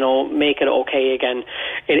just, make it okay again.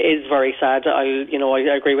 It is very sad. I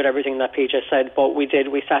agree with everything that PJ said, but we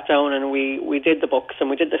sat down and we did the books and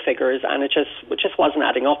we did the figures, and it just wasn't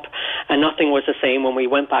adding up, and nothing was the same when we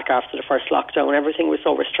went back after the first lockdown. Everything was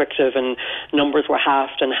so restrictive, and numbers were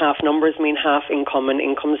halved, and half numbers mean half income, and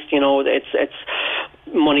incomes, it's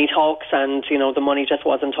money talks, and the money just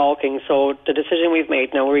wasn't talking. So the decision we've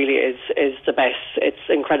made now really is the best. It's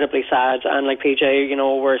incredibly sad, and like PJ,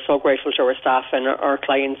 we're so grateful to our staff and our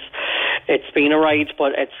clients. It's been a ride,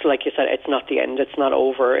 but it's like you said, it's not the end. It's not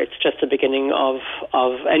over. It's just the beginning of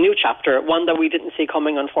a new chapter, one that we didn't see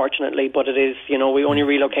coming, unfortunately, but it is. We only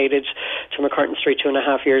relocated to McCurtain Street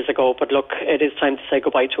 2.5 years ago, but look, it is time to say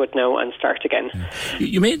goodbye to it now and start again.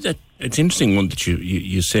 You made that. It's interesting one that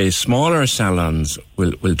you say smaller salons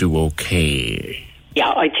will do okay.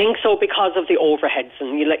 Yeah, I think so, because of the overheads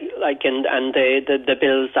and the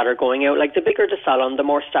bills that are going out. Like, the bigger the salon, the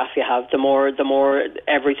more staff you have, the more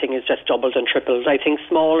everything is just doubled and tripled. I think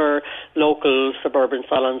smaller local suburban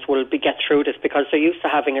salons will get through this because they're used to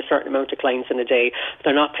having a certain amount of clients in a day.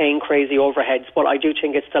 They're not paying crazy overheads, but I do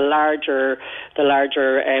think it's the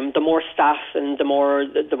more staff and the more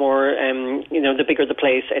the bigger the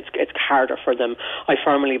place, it's harder for them. I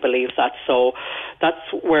firmly believe that. So that's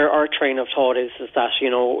where our train of thought is that,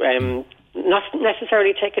 not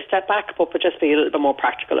necessarily take a step back, but just be a little bit more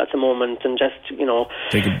practical at the moment, and just,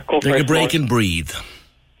 take a break and breathe.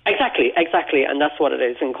 Exactly, and that's what it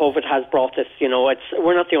is. And COVID has brought this,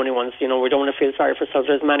 we're not the only ones, we don't want to feel sorry for ourselves.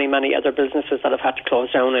 There's many, many other businesses that have had to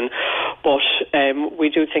close down, but we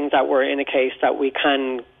do think that we're in a case that we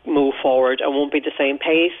can move forward and won't be the same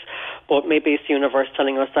pace, but maybe it's the universe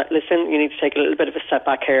telling us that, listen, you need to take a little bit of a step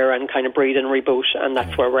back here and kind of breathe and reboot, and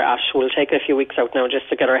that's where we're at. We'll take a few weeks out now just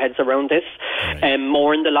to get our heads around this.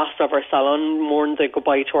 More in the loss of our salon, more in the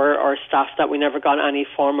goodbye to our staff, that we never got any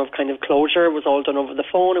form of kind of closure. It was all done over the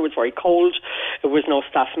phone. It was very cold. It was no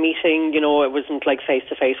staff meeting. It wasn't like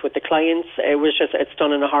face-to-face with the clients. It was just, it's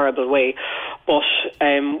done in a horrible way. But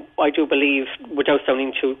I do believe, without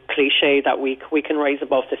sounding too cliche, that we can rise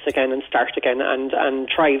above this again and start again and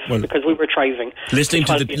thrive, because we were thriving. Listening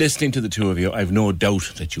to the two of you, I've no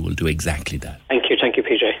doubt that you will do exactly that. Thank you,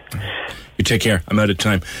 PJ. You take care. I'm out of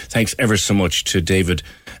time. Thanks ever so much to David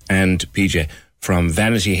and PJ from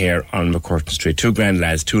Vanity Hair on McCurtain Street. Two grand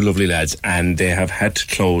lads, two lovely lads, and they have had to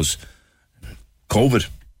close. COVID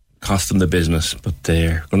cost them the business, but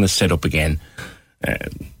they're going to set up again,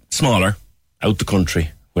 smaller, out the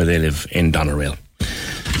country, where they live in Doneraile.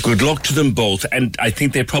 Good luck to them both, and I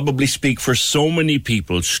think they probably speak for so many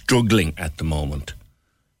people struggling at the moment,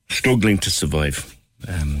 struggling to survive.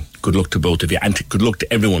 Good luck to both of you, and good luck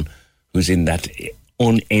to everyone who's in that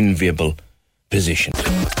unenviable position.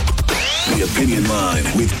 The Opinion Line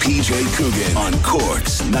with PJ Coogan on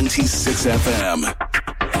Cork's 96 FM.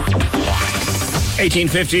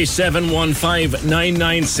 1850 715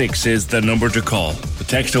 996 is the number to call. The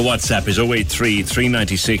text or WhatsApp is 083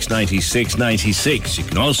 396 96 96. You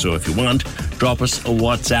can also, if you want, drop us a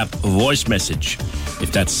WhatsApp voice message,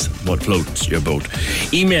 if that's what floats your boat.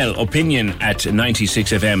 Email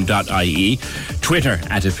opinion@96fm.ie. Twitter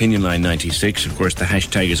 @opinionline96. Of course, the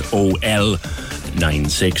hashtag is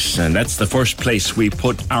OL96. And that's the first place we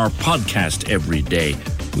put our podcast every day.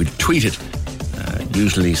 We tweet it.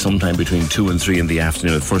 Usually sometime between 2 and 3 in the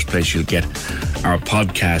afternoon. The first place you'll get our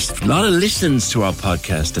podcast. A lot of listens to our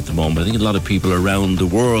podcast at the moment. I think a lot of people around the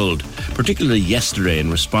world, particularly yesterday in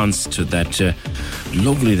response to that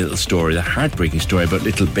lovely little story, the heartbreaking story about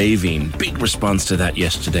little Baveen. Big response to that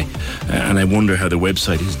yesterday. And I wonder how the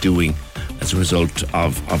website is doing as a result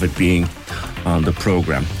of it being on the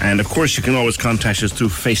programme. And of course you can always contact us through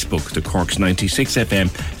Facebook, the Cork's 96 FM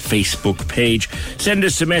Facebook page. Send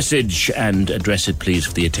us a message and address it please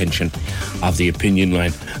for the attention of the Opinion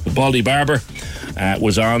Line. The Baldy Barber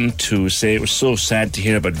was on to say it was so sad to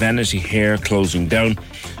hear about Vanity Hair closing down.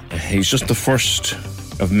 He's just the first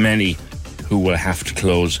of many who will have to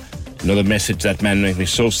close. Another message, that man made me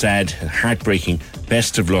so sad and heartbreaking.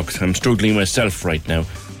 Best of luck. I'm struggling myself right now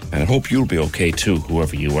And I hope you'll be okay too,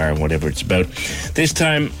 whoever you are, whatever it's about. This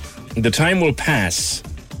time, the time will pass,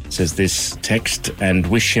 says this text, and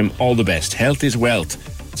wish him all the best. Health is wealth.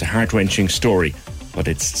 It's a heart-wrenching story, but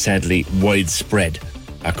it's sadly widespread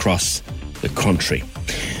across the country.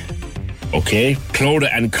 Okay, Clodagh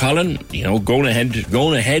and Colin, going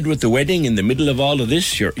ahead with the wedding in the middle of all of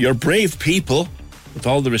this. You're brave people with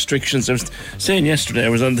all the restrictions. I was saying yesterday, I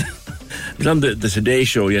was on the Today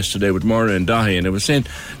Show yesterday with Maura and Dahi, and I was saying,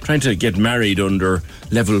 trying to get married under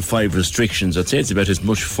level 5 restrictions, I'd say it's about as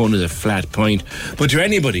much fun as a flat point. But to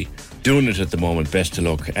anybody doing it at the moment, best of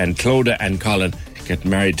luck. And Clodagh and Colin get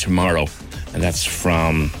married tomorrow, and that's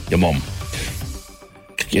from your mum.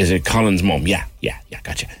 Is it Colin's mum? Yeah,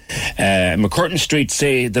 gotcha. McCurtain Street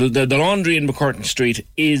say the laundry in McCurtain Street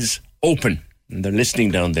is open. And they're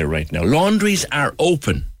listening down there right now. Laundries are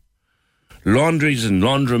open. Laundries and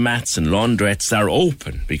laundromats and laundrettes are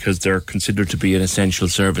open because they're considered to be an essential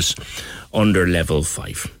service under level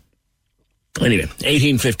 5. Anyway,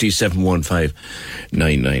 1850 715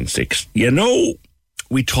 996.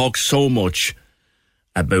 We talk so much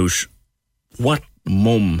about what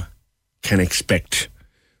mum can expect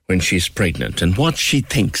when she's pregnant, and what she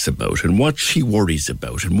thinks about, and what she worries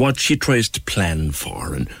about, and what she tries to plan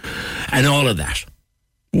for, and all of that.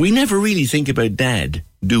 We never really think about Dad,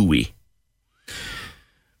 do we?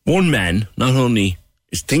 One man not only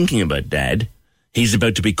is thinking about Dad, he's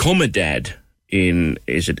about to become a dad in,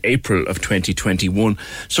 April of 2021,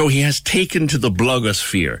 so he has taken to the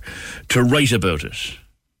blogosphere to write about it.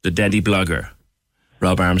 The daddy blogger,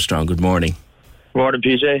 Rob Armstrong, good morning. Morning,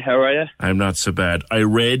 PJ. How are you? I'm not so bad. I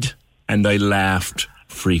read and I laughed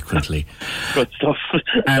frequently. Good stuff.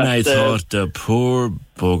 And I thought, the poor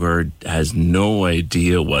bugger has no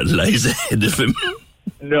idea what lies ahead of him.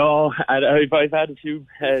 No, and I've had a few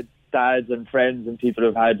dads and friends and people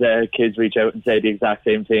who've had kids reach out and say the exact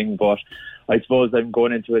same thing, but I suppose I'm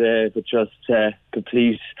going into it with just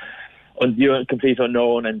complete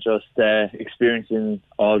unknown and just experiencing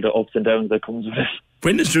all the ups and downs that comes with it.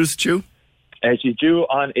 When is Ruth due? She's due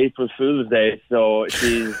on April Fool's Day, so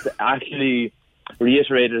she's actually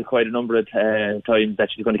reiterated quite a number of times that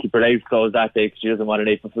she's going to keep her eyes closed that day because she doesn't want an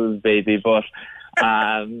April Fool's baby. But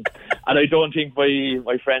and I don't think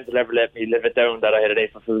my friends will ever let me live it down that I had an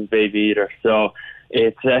April Fool's baby either. So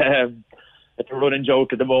it's a running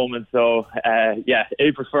joke at the moment. So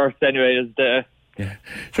April 1st anyway is the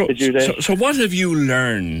due date. So what have you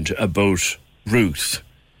learned about Ruth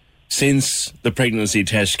since the pregnancy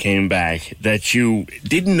test came back that you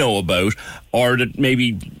didn't know about, or that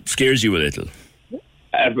maybe scares you a little?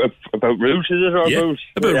 About Ruth, is it? Or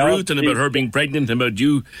about Ruth and about her being pregnant and about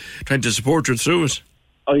you trying to support her through it.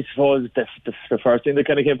 I suppose the first thing that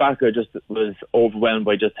kind of came back, I just was overwhelmed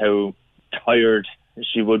by just how tired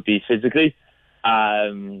she would be physically.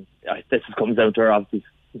 This comes down to her obviously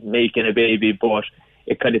making a baby, but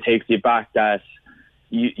it kind of takes you back that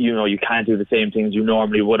you can't do the same things you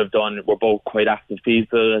normally would have done. We're both quite active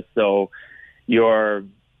people, so your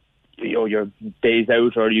days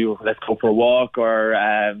out, or let's go for a walk, or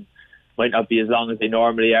might not be as long as they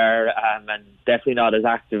normally are, and definitely not as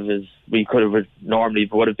active as we could have normally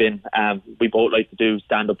would have been. We both like to do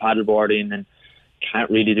stand-up paddleboarding, and can't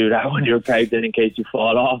really do that when you're pregnant in case you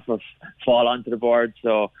fall off or fall onto the board.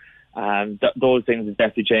 So those things have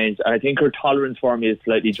definitely changed, and I think her tolerance for me has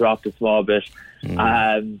slightly dropped a small bit.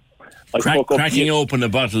 Cracking open a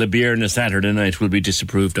bottle of beer on a Saturday night will be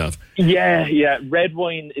disapproved of. Yeah. Red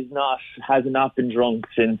wine has not been drunk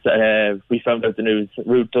since we found out the news.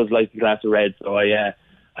 Ruth does like a glass of red, so I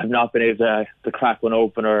have not been able to crack one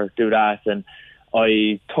open or do that. And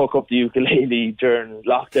I took up the ukulele during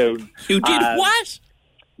lockdown. You did what?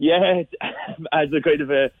 Yeah, as a kind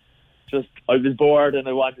of I was bored and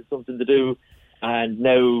I wanted something to do, and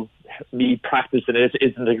now me practicing it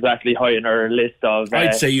isn't exactly high on our list of...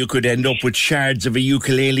 I'd say you could end up with shards of a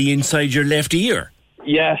ukulele inside your left ear.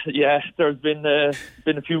 Yeah. There's been a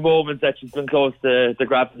few moments that she's been close to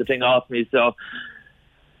grabbing the thing off me, so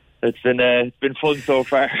it's been fun so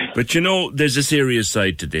far. But there's a serious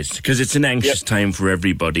side to this, because it's an anxious time for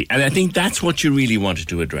everybody, and I think that's what you really wanted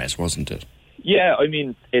to address, wasn't it? Yeah, I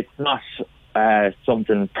mean, it's not...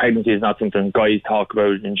 pregnancy is not something guys talk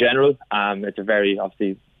about in general. It's a very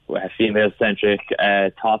obviously female-centric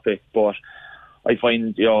topic, but I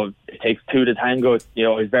find it takes two to tango.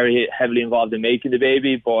 He's very heavily involved in making the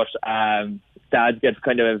baby, but Dad gets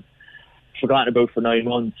kind of forgotten about for 9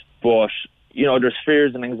 months. But there's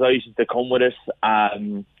fears and anxieties that come with it.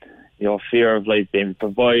 Fear of being able to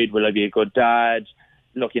provide. Will I be a good dad?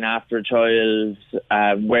 Looking after a child,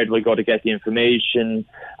 where do I go to get the information?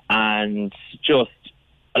 And just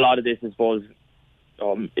a lot of this, I suppose,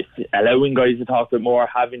 it's allowing guys to talk a bit more,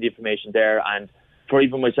 having the information there, and for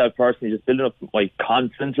even myself personally, just building up my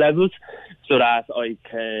confidence levels so that I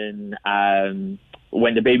can,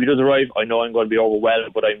 when the baby does arrive, I know I'm going to be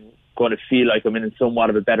overwhelmed, but I'm going to feel like I'm in somewhat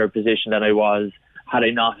of a better position than I was had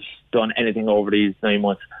I not done anything over these 9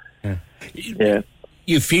 months. Yeah.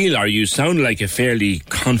 You feel, or you sound like a fairly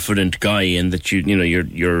confident guy in that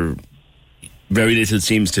you're very little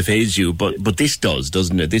seems to faze you, but this does,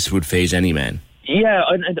 doesn't it? This would faze any man. Yeah,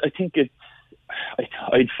 I think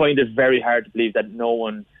I'd find it very hard to believe that no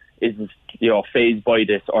one is, fazed by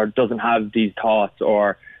this or doesn't have these thoughts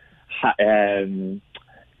or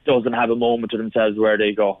doesn't have a moment to themselves where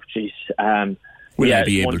they go, geez, will I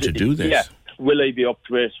be able to do this? Yeah, will I be up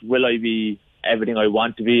to it? Will I be everything I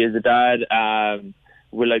want to be as a dad?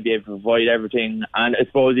 Will I be able to provide everything? And I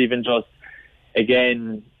suppose even just,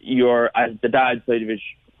 again, as the dad side of it,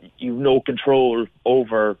 you've no control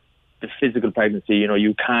over the physical pregnancy.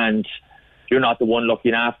 You're not the one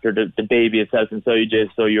looking after the baby itself inside you,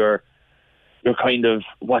 so you're kind of,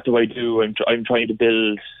 what do I do? I'm trying to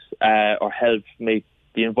build or help make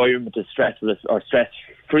the environment as stressful or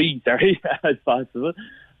stress-free, as possible.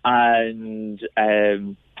 And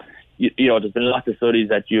there's been lots of studies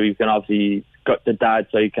that you can obviously got the dad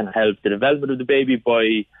side can help the development of the baby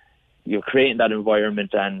by creating that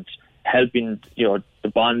environment and helping the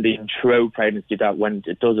bonding throughout pregnancy, that when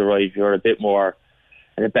it does arrive you're a bit more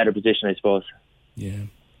in a better position, I suppose. Yeah.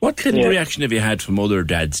 What kind of reaction have you had from other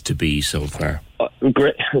dads to be so far?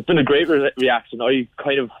 Great. It's been a great reaction. I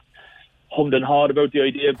kind of hummed and hawed about the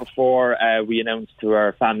idea before we announced to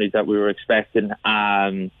our families that we were expecting,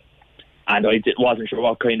 and I wasn't sure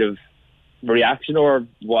what kind of reaction or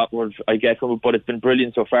what would I get from it, but it's been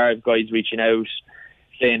brilliant so far. Guys reaching out,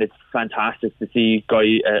 saying it's fantastic to see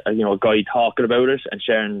a guy talking about it and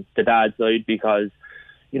sharing the dad side, because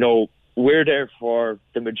we're there for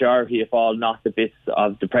the majority of all, not the bits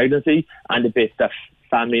of the pregnancy and the bits that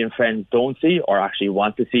family and friends don't see or actually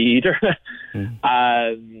want to see either.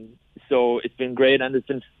 So it's been great, and it's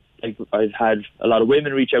been I've had a lot of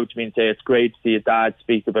women reach out to me and say it's great to see a dad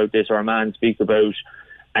speak about this or a man speak about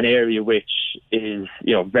an area which is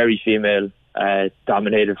very female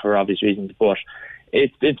dominated for obvious reasons, but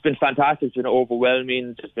it's been fantastic. It's been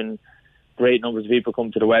overwhelming. There's been great numbers of people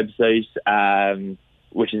come to the website,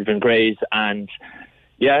 which has been great, and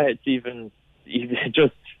it's even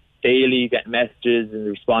just daily getting messages and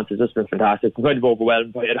the response has just been fantastic. I'm kind of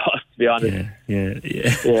overwhelmed by it all, to be honest. Yeah.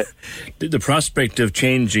 The prospect of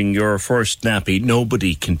changing your first nappy,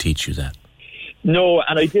 nobody can teach you that. No,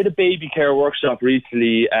 and I did a baby care workshop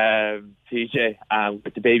recently, TJ,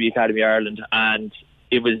 with the Baby Academy Ireland, and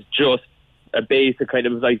it was just a basic kind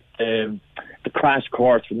of like the crash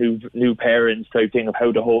course for new parents type thing of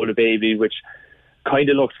how to hold a baby, which kind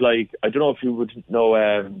of looks like, I don't know if you would know,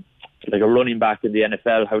 like a running back in the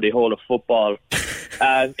NFL, how they hold a football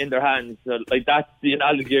in their hands. So, like, that's the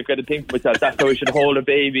analogy I kind of think to myself. That's how I should hold a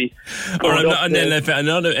baby. Or I'm not an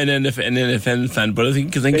NFL fan, but I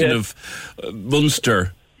think you're thinking of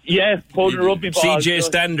Munster. Yeah, holding a rugby ball. CJ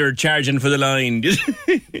Standard charging for the line.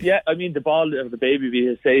 Yeah, I mean, the ball of the baby be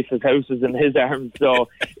as safe as houses in his arms. So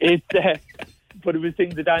it's... but it was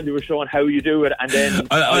things that Andy was showing how you do it, and then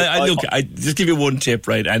I just give you one tip,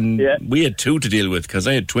 right? And we had two to deal with because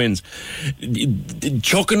I had twins.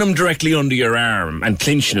 Chucking them directly under your arm and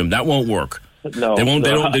clinching them, that won't work. No,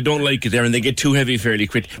 they don't like it there, and they get too heavy fairly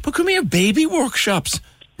quick. But come here, baby workshops.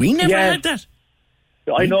 We never had that.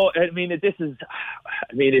 I know. I mean, it's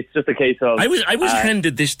just a case of I was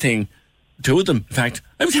handed this thing. Two of them, in fact.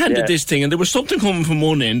 I was handed this thing, and there was something coming from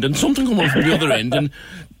one end and something coming from the other end, and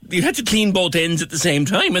you had to clean both ends at the same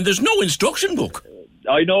time, and there's no instruction book.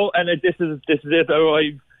 I know, and this is it.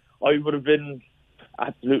 I would have been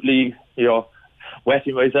absolutely,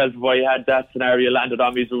 wetting myself if I had that scenario landed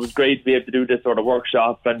on me. So it was great to be able to do this sort of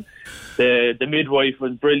workshop, and the midwife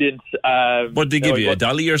was brilliant. What did they give you, a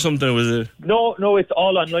dolly or something? Was it? No, it's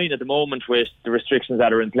all online at the moment with the restrictions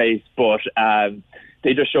that are in place, but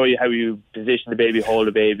they just show you how you position the baby, hold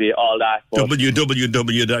the baby, all that.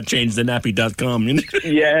 www.changethenappy.com.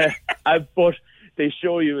 Yeah, but they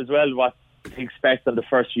show you as well what to expect on the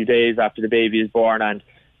first few days after the baby is born, and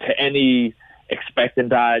to any expectant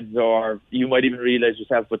dads, or you might even realise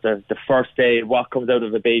yourself with the first day, what comes out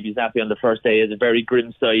of a baby's nappy on the first day is a very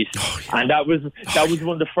grim sight. And that was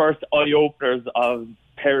one of the first eye openers of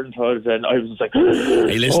parenthood, and I was just like,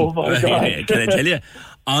 hey, listen, oh my God. Can I tell you,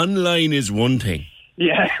 online is one thing.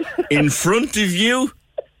 Yeah. In front of you,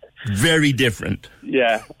 very different.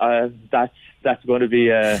 Yeah, that's that's going to be.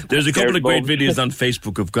 There's a couple of great videos on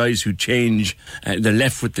Facebook of guys who change. They're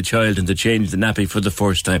left with the child and they change the nappy for the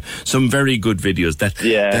first time. Some very good videos.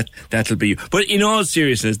 That'll be. But in all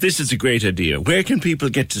seriousness, this is a great idea. Where can people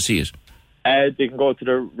get to see it? They can go to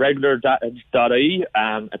the regular.ie.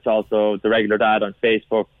 It's also the Regular Dad on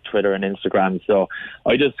Facebook, Twitter, and Instagram. So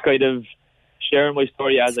I just kind of share my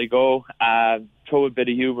story as I go, throw a bit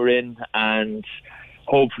of humour in, and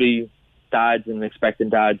hopefully dads and expecting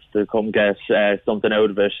dads to come get something out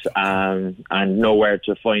of it, and know where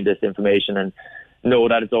to find this information and know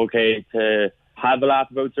that it's okay to have a laugh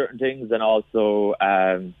about certain things, and also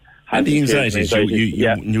and the anxieties.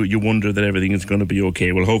 You wonder that everything is going to be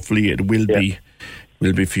okay. Well, hopefully it will be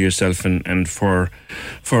for yourself and for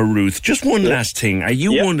Ruth. Just one last thing. Are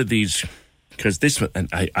you one of these? Because this, and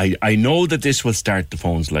I know that this will start the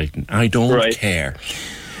phones lighting. I don't care.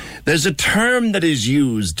 There's a term that is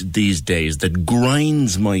used these days that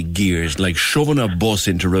grinds my gears, like shoving a bus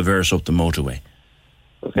into reverse up the motorway.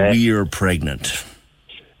 Okay. We're pregnant.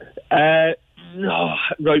 No,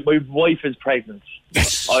 right. My wife is pregnant.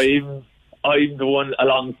 Yes. I'm the one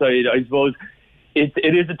alongside. I suppose it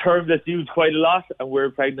is a term that's used quite a lot, and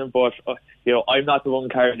we're pregnant. But I'm not the one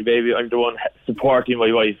carrying the baby. I'm the one supporting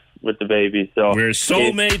my wife with the baby. So we're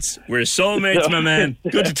soulmates. We're soulmates, my man.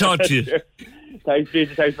 Good to talk to you. Thanks,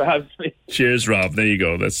 Peter. Thanks for having me. Cheers, Rob. There you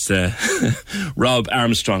go. That's Rob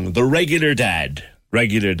Armstrong, the Regular Dad.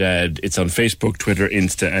 Regular Dad. It's on Facebook, Twitter,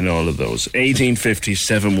 Insta, and all of those. 1850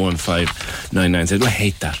 715 996. I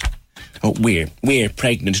hate that. Oh, we're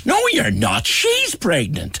pregnant. No, you're not. She's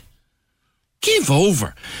pregnant. Give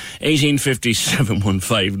over. 1850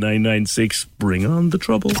 715 996. Bring on the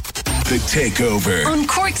trouble. The Takeover. On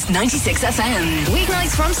Cork's 96 FM.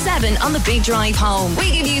 Weeknights from 7 on the Big Drive Home.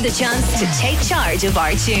 We give you the chance to take charge of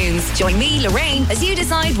our tunes. Join me, Lorraine, as you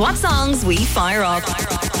decide what songs we fire up.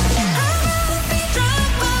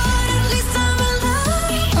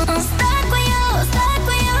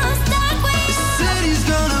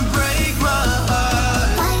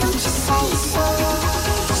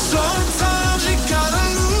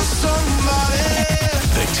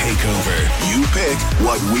 You pick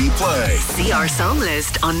what we play. See our song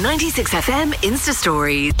list on 96FM Insta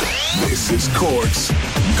Stories. This is Cork's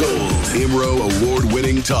Gold Imro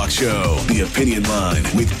Award-winning talk show. The Opinion Line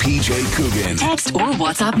with PJ Coogan. Text or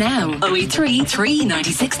WhatsApp now. 083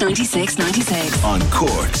 396 96 96. On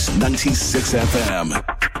Cork's 96 FM.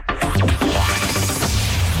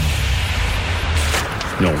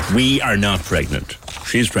 No, we are not pregnant.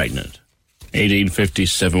 She's pregnant. 1850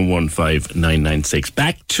 715 996.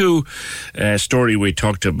 Back to a story we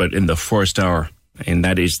talked about in the first hour, and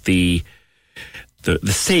that is the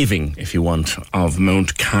saving, if you want, of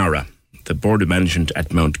Mount Cara. The Board of Management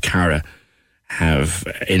at Mount Cara have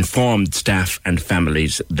informed staff and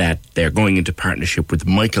families that they're going into partnership with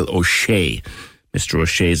Michael O'Shea. Mr.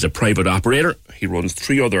 O'Shea is a private operator. He runs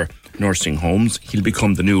 3 other nursing homes. He'll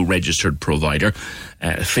become the new registered provider.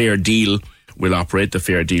 Fair Deal will operate. The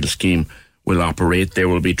Fair Deal scheme will operate. There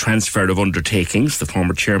will be transfer of undertakings. The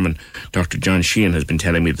former chairman, Dr. John Sheehan, has been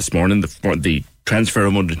telling me this morning the transfer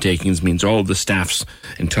of undertakings means all the staff's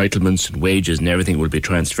entitlements and wages and everything will be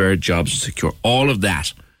transferred, jobs secure, all of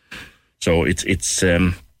that. So it's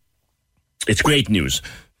great news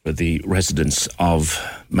for the residents of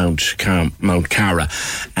Mount Cara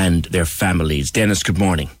and their families. Dennis, good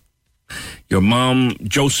morning. Your mom,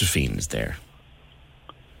 Josephine, is there.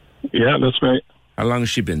 Yeah, that's right. How long has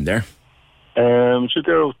she been there? She's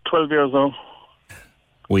there 12 years now.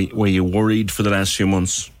 Were you worried for the last few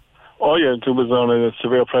months? Oh yeah, it was on a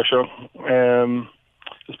severe pressure,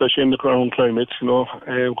 especially in the current climate,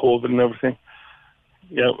 COVID and everything.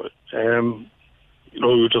 Yeah,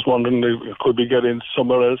 we were just wondering, could we get in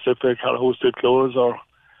somewhere else if the Cara House did close, or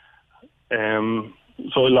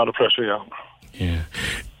so a lot of pressure, Yeah.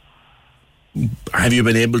 Have you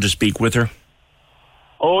been able to speak with her?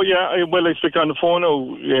 Oh yeah, I speak on the phone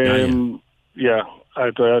now.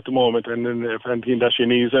 At the moment, and then if anything that she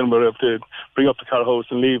needs, then we'll have to bring up the Cara House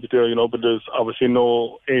and leave it there, but there's obviously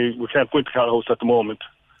we can't go into Cara House at the moment.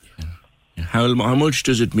 Yeah. How much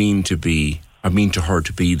does it mean to her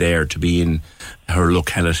to be there, to be in her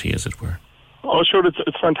locality, as it were? Oh, sure,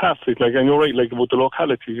 it's fantastic. And you're right, about the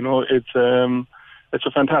locality. It's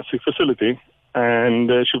a fantastic facility, and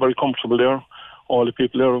she's very comfortable there. All the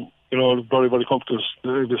people there, very, very comfortable.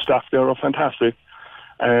 The staff there are fantastic.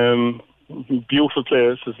 Beautiful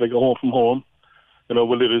place. It's like a home from home.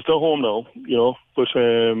 Well, it is their home now, but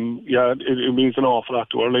it means an awful lot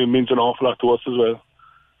to her. It means an awful lot to us as well.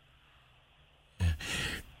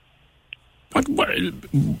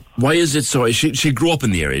 Why is it so? She grew up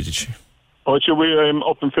in the area, did she? Oh, we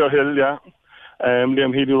up in Fairhill, yeah.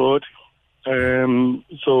 Liam Healy Road.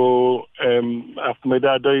 So after my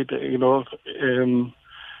dad died,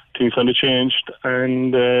 things kind of changed,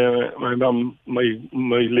 and my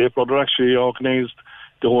late brother actually organised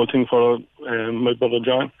the whole thing for my brother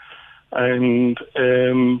John, and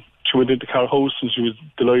she went into Carrow House and she was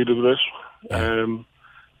delighted with it.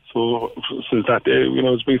 So since that day,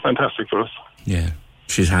 it's been fantastic for us. Yeah,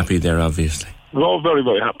 she's happy there, obviously. We're all very,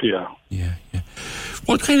 very happy, yeah. Yeah.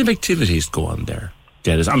 What kind of activities go on there,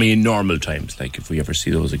 Dennis? I mean, in normal times, like if we ever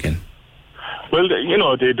see those again. Well,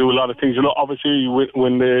 they do a lot of things. Obviously,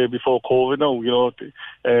 when before COVID now,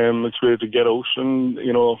 it's way to get out and,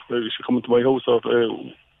 she come into my house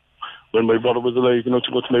when my brother was alive,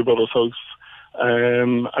 to go to my brother's house.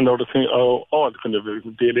 And other thing, all kind of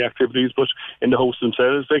daily activities, but in the house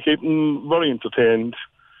themselves, they keep them very entertained.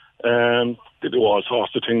 They do all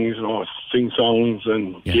sorts of things, sing songs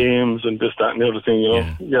and games and this, that, and the other thing.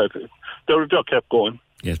 They're kept going.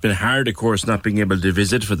 Yeah, it's been hard, of course, not being able to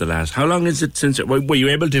visit for the last. How long is it since? Were you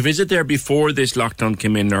able to visit there before this lockdown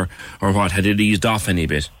came in, or what? Had it eased off any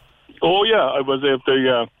bit? Oh yeah, I was able to.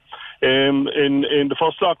 Yeah. In the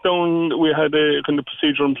first lockdown, we had a kind of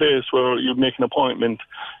procedure in place where you'd make an appointment,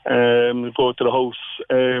 go to the house,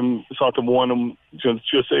 sort of one,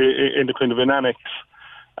 just in the kind of an annex,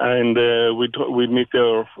 and we'd meet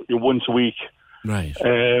there once a week. Right.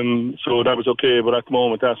 So that was okay, but at the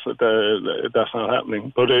moment that's not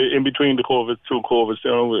happening. But in between the two COVIDs,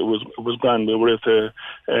 it was grand. We were able to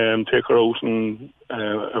take her out and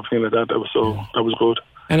everything like that. That was good.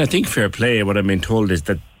 And I think fair play. What I've been told is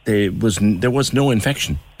that there was no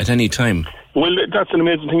infection at any time. Well, that's an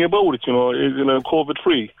amazing thing about it. COVID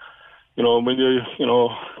free. When all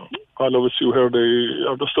of us you heard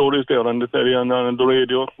the stories there on the telly and on the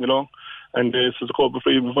radio. And this is a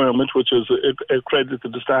COVID-free environment, which is a credit to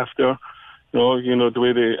the staff there. The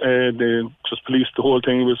way they just policed the whole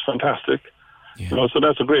thing was fantastic. Yeah. So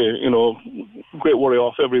that's a great worry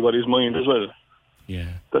off everybody's mind as well. Yeah.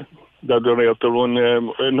 That they're able to run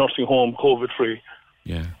a nursing home COVID-free.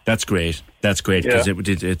 Yeah, that's great. That's great because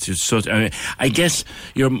it's just such. I guess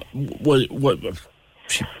she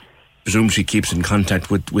presumes she keeps in contact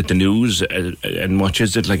with the news and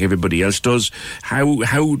watches it like everybody else does. How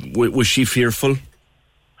was she fearful?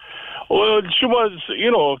 Well, she was.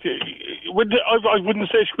 I wouldn't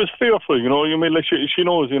say she was fearful. Like she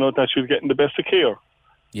knows. That she's getting the best of care.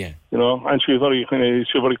 Yeah. And she's very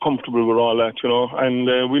comfortable with all that.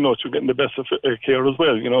 And we know she's getting the best of care as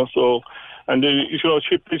well. So. And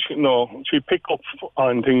she'd pick up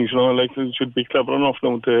on things, like she'd be clever enough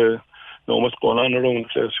now to know what's going on around the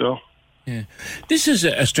place, Yeah. This is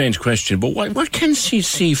a strange question, but what can she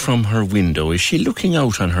see from her window? Is she looking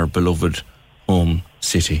out on her beloved home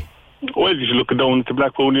city? Well, you're looking down at the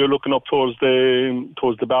Blackpool, you're looking up towards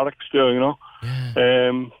the barracks there,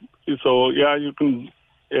 Yeah. So yeah, you can.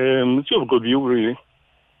 You have a good view, really.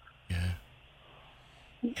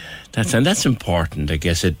 That's important. I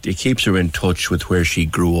guess it keeps her in touch with where she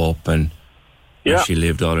grew up and where she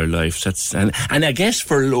lived all her life. And I guess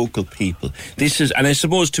for local people, this is, and I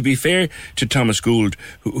suppose to be fair to Thomas Gould,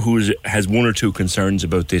 who has one or two concerns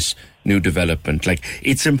about this new development, like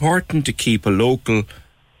it's important to keep a local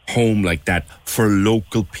home like that for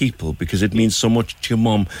local people because it means so much to your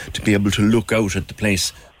mum to be able to look out at the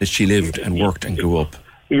place that she lived and worked and grew up.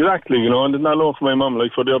 Exactly, and not only for my mum,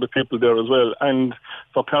 like for the other people there as well, and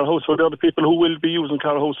for Carrow House, for the other people who will be using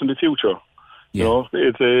Carrow House in the future. Yeah.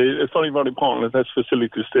 It's very, very important that that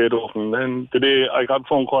facility stayed open. And today I got a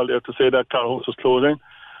phone call there to say that Carrow House was closing.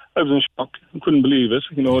 I was in shock. I couldn't believe it,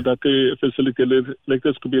 that the facility like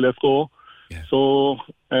this could be let go. Yeah. So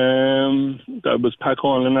that was Pat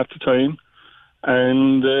Conlon at the time,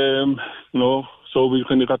 and so we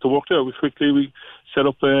kind of got to work there. We set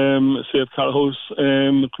up Save Carrow House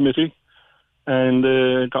committee and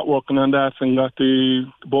got working on that and got the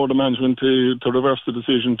Board of Management to reverse the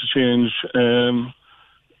decision to change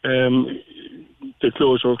the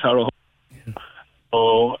closure of Carrow House. Yeah.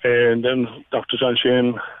 So, and then Dr. John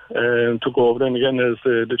Shane took over then again as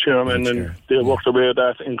the chairman, and they worked away at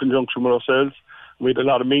that in conjunction with ourselves. We had a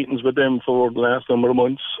lot of meetings with them for the last number of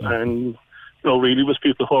months, and really was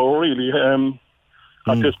people who really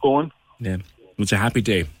got this going. Yeah. It's a happy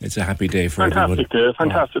day. It's a happy day for everybody.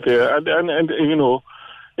 Fantastic day. And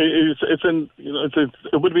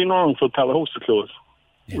it would be wrong for Carrow House to close.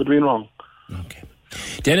 Yeah. It would be wrong. Okay.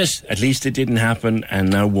 Dennis, at least it didn't happen and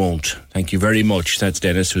now won't. Thank you very much. That's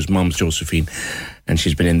Dennis, whose mum's Josephine, and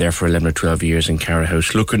she's been in there for 11 or 12 years in Carrow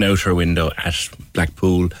House, looking out her window at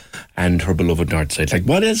Blackpool and her beloved Northside. Like,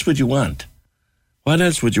 what else would you want? What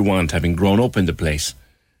else would you want, having grown up in the place?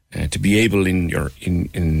 to be able in your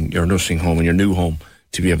nursing home, in your new home,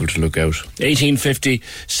 to be able to look out. 1850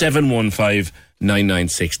 715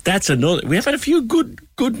 996. That's another. We have had a few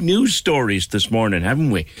good news stories this morning, haven't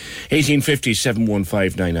we? 1850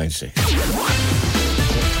 715 996.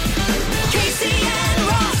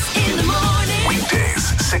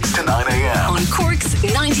 Weekdays, 6 to 9 a.m. On Cork's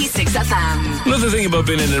 96 FM. Another thing about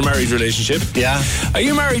being in a married relationship. Yeah. Are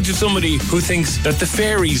you married to somebody who thinks that the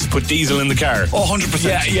fairies put diesel in the car? Oh,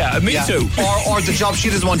 100%. Yeah, me too. Or the jobs she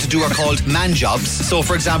doesn't want to do are called man jobs. So,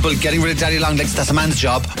 for example, getting rid of daddy long legs, that's a man's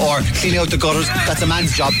job. Or cleaning out the gutters, that's a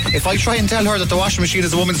man's job. If I try and tell her that the washing machine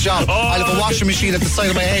is a woman's job, I'll have a washing machine at the side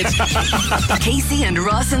of my head. Casey and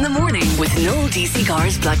Ross in the morning with Noel DC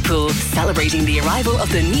Cars Blackpool, celebrating the arrival of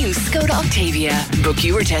the new Skoda Octavia. Book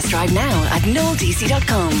your test drive now at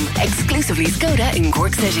noeldc.com. Exclusively Skoda in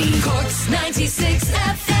Cork City. Cork's 96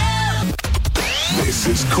 FM. This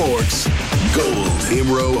is Cork's Gold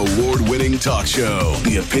Imro Award-winning talk show,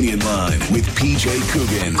 The Opinion Line with PJ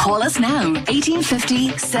Coogan. Call us now,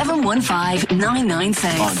 1850 715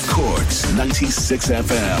 996. On Cork's 96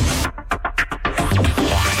 FM.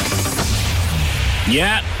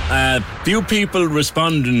 Yeah, few people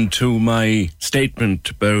responding to my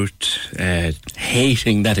statement about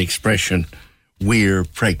hating that expression, we're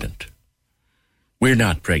pregnant. We're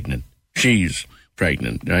not pregnant. She's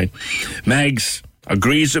pregnant, right? Mags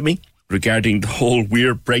agrees with me regarding the whole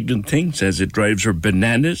we're pregnant thing, says it drives her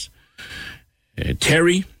bananas.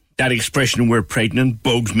 Terry, that expression we're pregnant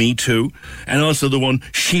bugs me too. And also the one,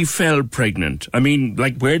 she fell pregnant. I mean,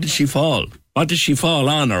 like, where did she fall? What did she fall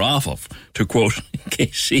on or off of? To quote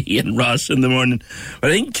Casey and Ross in the morning.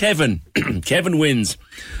 But I think Kevin wins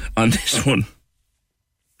on this one.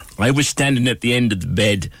 I was standing at the end of the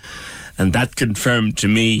bed, and that confirmed to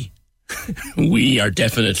me we are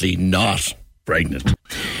definitely not pregnant.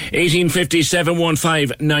 1850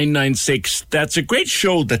 715 996. That's a great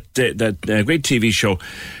show, that great TV show.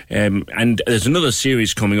 And there's another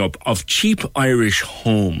series coming up of cheap Irish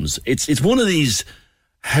homes. It's one of these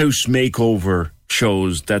house makeover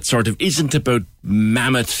shows that sort of isn't about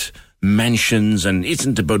mammoth mansions and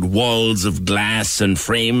isn't about walls of glass and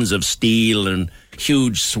frames of steel and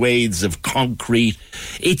huge swathes of concrete.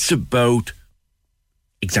 It's about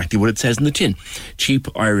exactly what it says in the tin. Cheap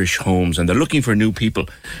Irish homes. And they're looking for new people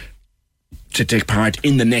to take part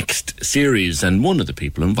in the next series. And one of the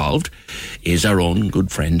people involved is our own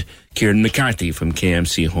good friend, Kieran McCarthy from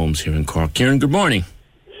KMC Homes here in Cork. Kieran, good morning.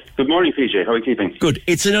 Good morning, PJ. How are you keeping? Good.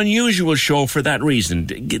 It's an unusual show for that reason.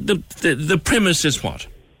 The premise is what?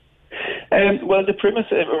 Well, the premise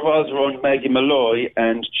revolves around Maggie Malloy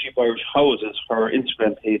and Cheap Irish Houses, her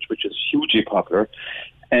Instagram page, which is hugely popular.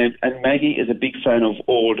 And Maggie is a big fan of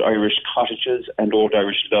old Irish cottages and old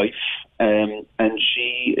Irish life. And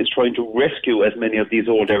she is trying to rescue as many of these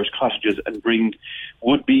old Irish cottages and bring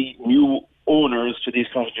would-be new owners to these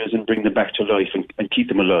cottages and bring them back to life and keep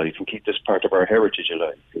them alive and keep this part of our heritage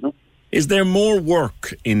alive, you know? Is there more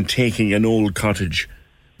work in taking an old cottage,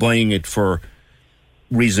 buying it for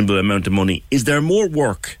reasonable amount of money? Is there more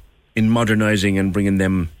work in modernising and bringing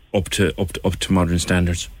them up to modern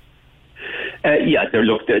standards? Yeah,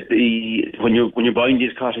 when you're buying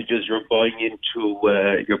these cottages, you're buying into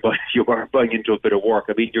a bit of work.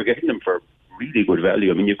 I mean, you're getting them for really good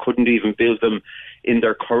value. I mean, you couldn't even build them in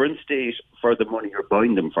their current state for the money you're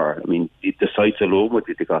buying them for. I mean, the sites alone would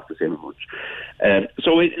cost the same amount.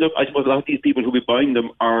 Look, I suppose a lot of these people who be buying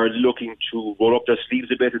them are looking to roll up their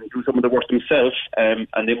sleeves a bit and do some of the work themselves,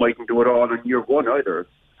 and they mightn't do it all in year one either.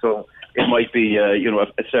 So it might be, a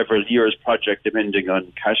several years project depending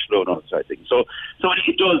on cash flow and all that sort of thing. So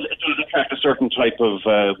it does attract a certain type of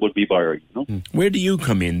would-be buyer, you know. Where do you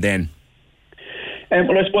come in then?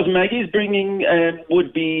 Well, I suppose Maggie's bringing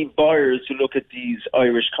would-be buyers to look at these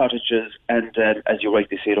Irish cottages, and as you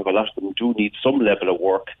rightly say, look, a lot of them do need some level of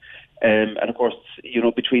work. And of course,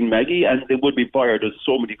 between Maggie and the would-be buyer, there's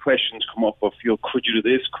so many questions come up of, could you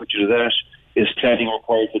do this? Could you do that? Is planning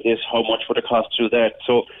required for this? How much would it cost to do that?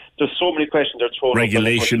 So there's so many questions that are thrown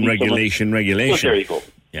Regulation. Well, there you go.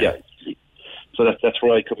 Yeah. So that's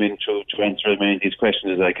where I come in to answer as many of these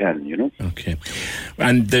questions as I can, you know. Okay.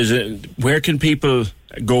 And where can people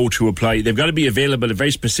go to apply? They've got to be available at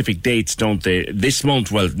very specific dates, don't they? This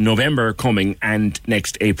month, November coming and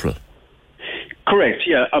next April. Correct,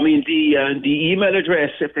 yeah. I mean, the email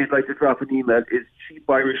address, if they'd like to drop an email, is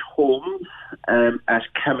cheapirishhomes at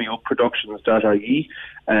cameoproductions.ie,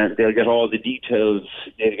 and they'll get all the details.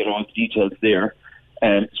 there.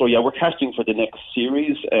 So, yeah, we're casting for the next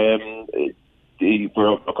series.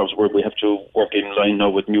 we have to work in line now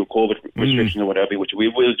with new COVID restrictions and whatever, which we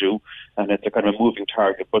will do, and it's a kind of a moving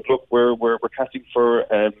target. But look, we're casting for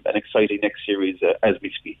an exciting next series as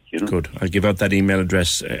we speak. Good. I'll give out that email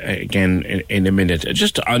address again in a minute.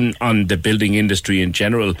 Just on the building industry in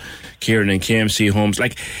general, Kieran, and KMC Homes,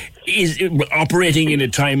 like, is it, operating in a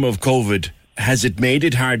time of COVID, has it made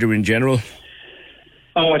it harder in general?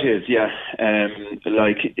 Oh, it is, yeah.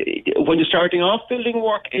 Like, when you're starting off building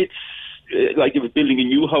work, it's like if you're building a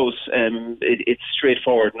new house, it's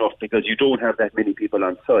straightforward enough because you don't have that many people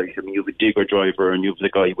on site. I mean, you have a digger driver and you have the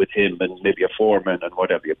guy with him and maybe a foreman and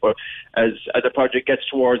whatever. But as the project gets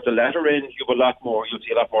towards the latter end, you'll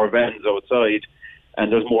see a lot more vans outside,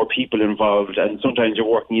 and there's more people involved, and sometimes you're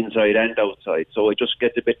working inside and outside, so it just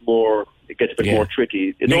gets a bit more more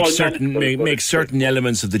tricky. Makes certain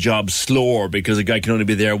elements of the job slower because a guy can only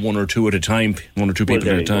be there one or two people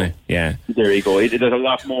at a time. Yeah, there you go. There's a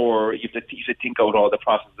lot more. You have to think out all the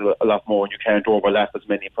processes a lot more, and you can't overlap as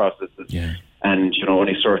many processes. Yeah. And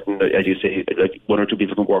only certain, as you say, like one or two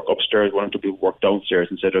people can work upstairs, one or two people work downstairs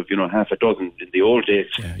instead of half a dozen in the old days.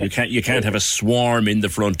 Yeah, you can't have a swarm in the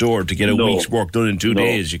front door to get a week's work done in 2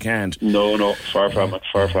 days. You can't. No, far from it.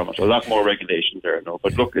 A lot more regulations there. No,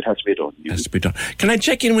 but look, it has to be done. It has to be done. Can I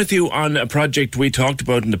check in with you on a project we talked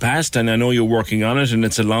about in the past, and I know you're working on it, and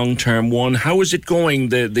it's a long-term one. How is it going?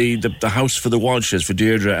 The house for the Walshes, for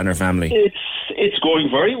Deirdre and her family. It's going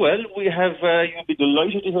very well. We have, you'll be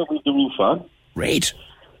delighted to hear with the roof on. Great.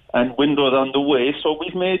 And windows on the way. So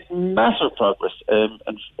we've made massive progress. And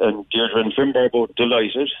Deirdre and Finbar are both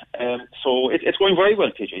delighted. So it's going very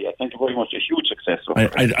well, PJ. Thank you very much. A huge success.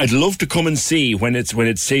 I'd love to come and see when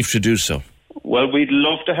it's safe to do so. Well, we'd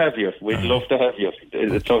love to have you.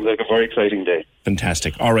 It sounds like a very exciting day.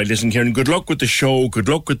 Fantastic. All right, listen, Kieran, good luck with the show, good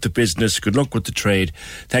luck with the business, good luck with the trade.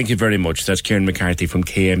 Thank you very much. That's Kieran McCarthy from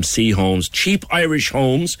KMC Homes. Cheap Irish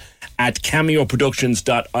Homes at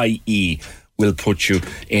cameoproductions.ie will put you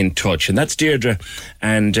in touch. And that's Deirdre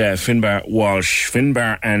and Finbar Walsh.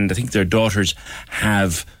 Finbar and I think their daughters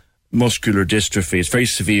have muscular dystrophy. It's very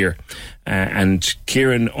severe. And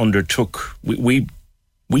Kieran undertook...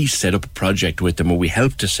 We set up a project with them, or we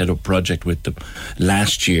helped to set up a project with them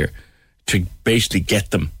last year to basically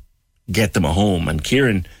get them a home. And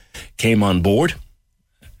Kieran came on board,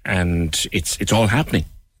 and it's all happening.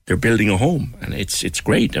 They're building a home, and it's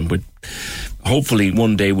great. And hopefully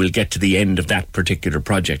one day we'll get to the end of that particular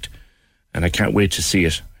project. And I can't wait to see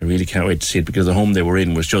it. I really can't wait to see it, because the home they were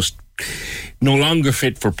in was just no longer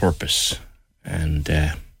fit for purpose. And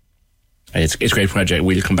it's a great project.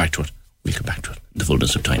 We'll come back to it. in the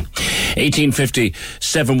fullness of time. 1850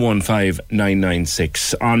 715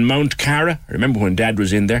 996. On Mount Cara, I remember when Dad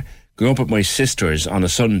was in there, going up with my sisters on a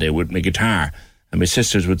Sunday with my guitar, and my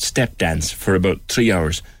sisters would step dance for about 3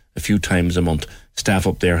 hours a few times a month. Staff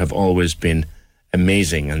up there have always been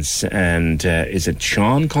amazing. And is it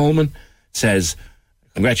Sean Coleman? Says,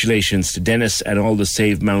 congratulations to Dennis and all the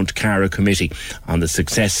Save Mount Cara committee on the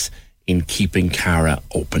success in keeping Cara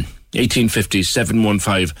open. 1850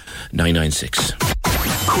 715 996.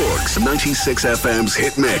 Cork's 96 FM's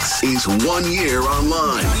Hit Mix is 1 year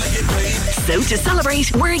online. So to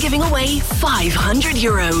celebrate, we're giving away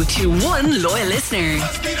 €500 to one loyal listener.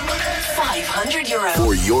 €500.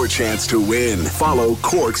 For your chance to win, follow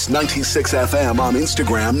Cork's 96 FM on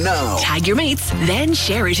Instagram now. Tag your mates, then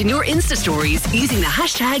share it in your Insta stories using the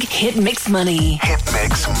hashtag HitMixMoney.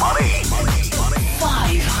 HitMixMoney.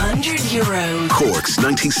 €500. Cork's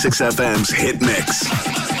 96 FM's Hit Mix.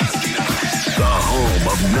 The home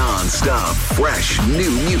of non-stop, fresh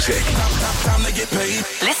new music.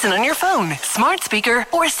 Listen on your phone, smart speaker,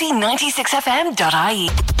 or c96fm.ie.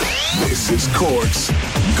 This is Cork's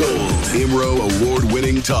Gold IMRO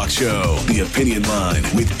award-winning talk show. The Opinion Line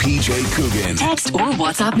with PJ Coogan. Text or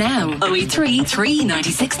WhatsApp now. 083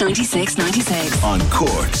 396 96 96. On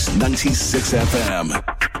Cork's 96 FM.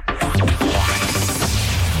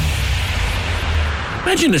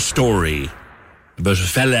 Imagine a story about a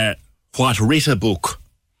fella what writ a book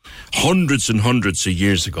hundreds and hundreds of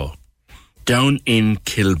years ago down in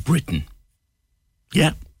Kilbrittain.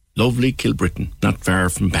 Yeah, lovely Kilbrittain, not far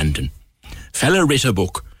from Bandon. Fella writ a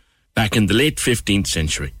book back in the late 15th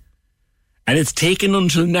century, and it's taken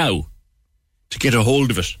until now to get a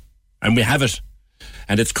hold of it, and we have it,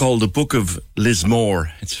 and it's called the Book of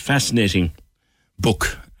Lismore. It's a fascinating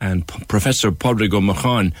book, and Professor Podrigo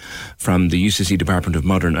Mahan from the UCC Department of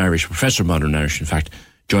Modern Irish, Professor of Modern Irish in fact,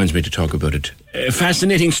 joins me to talk about it. A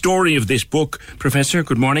fascinating story of this book. Professor,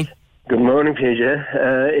 good morning. Good morning, PJ.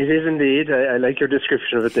 It is indeed. I like your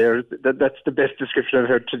description of it there. That's the best description I've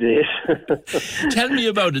heard to date. Tell me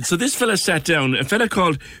about it. So this fella sat down, a fella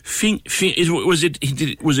called was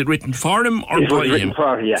it written for him or it by was written him?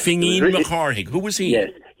 For, yeah. Fingine McCarthy. Who was he? Yes.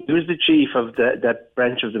 He was the chief of that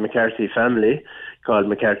branch of the McCarthy family called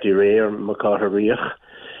McCarthy Ray or McCarthy Riach.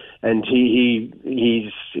 And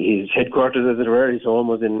his headquarters, as it were, his home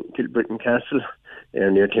was in Kilbritton Castle,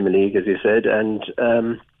 near Timoleague, as you said. And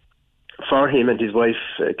for him and his wife,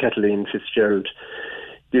 Kathleen Fitzgerald,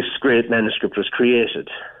 this great manuscript was created.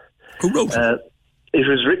 Who wrote it? It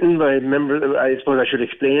was written by members. I suppose I should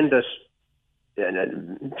explain that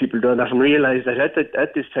people don't often realise that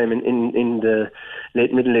at this time in the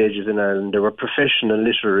late Middle Ages in Ireland, there were professional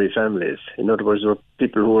literary families. In other words, there were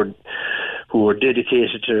people who were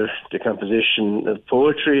dedicated to the composition of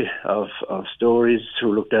poetry, of stories,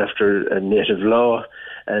 who looked after native law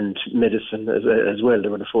and medicine as well.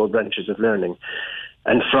 There were the 4 branches of learning.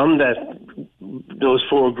 And from those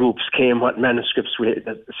 4 groups came what manuscripts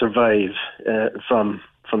that survive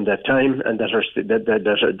from that time and that are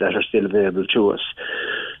still available to us.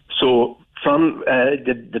 So from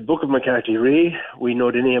the Book of McCarthy Ray, we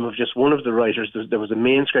know the name of just one of the writers. There was a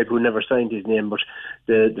main scribe who never signed his name, but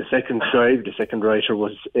the second scribe, the second writer,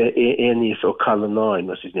 was Aeneas O'Callaghan,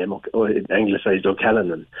 was his name, anglicised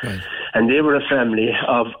O'Callaghan. Right. And they were a family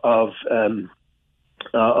of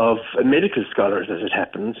medical scholars, as it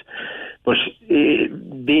happens. But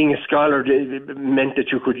being a scholar meant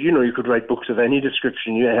that you could write books of any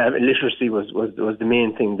description. Literacy was the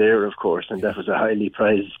main thing there, of course, and that was a highly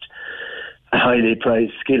prized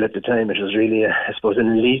skill at the time. It was really, I suppose,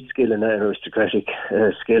 an elite skill and an aristocratic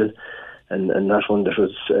skill, and not one that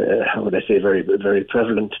was, how would I say, very, very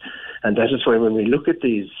prevalent. And that is why when we look at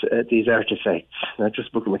these artefacts, not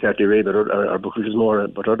just Book of McCarthy Ray, but our Book of Lismore,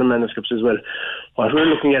 but other manuscripts as well, what we're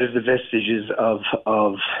looking at is the vestiges of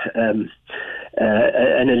an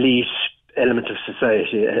elite element of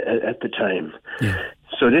society at the time. Yeah.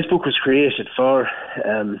 So this book was created for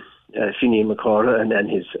Fingine McCarthy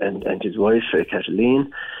and his wife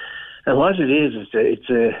Kathleen. And what it is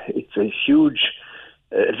it's a huge.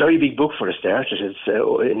 A very big book for a start. It is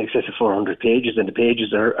in excess of 400 pages, and the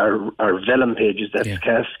pages are vellum pages. That's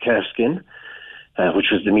calfskin,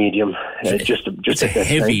 which was the medium. It's a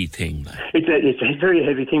heavy thing. It's a very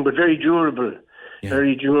heavy thing, but very durable. Yeah.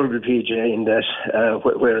 Very durable, PJ, in that.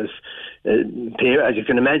 Whereas, paper, as you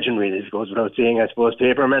can imagine, really, it goes without saying. I suppose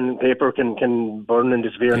paper can burn and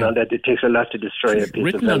disappear and all that. It takes a lot to destroy a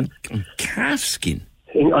piece of vellum. On calfskin.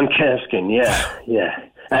 On calfskin, yeah.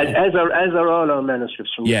 As are all our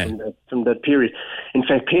manuscripts from that period. In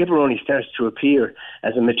fact, paper only starts to appear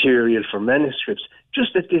as a material for manuscripts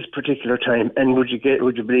just at this particular time. And would you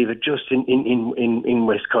believe it? Just in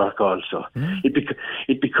West Cork also. Mm.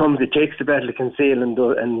 It takes the Battle of Kinsale and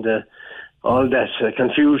all that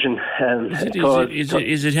confusion.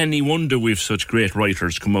 Is it any wonder we've such great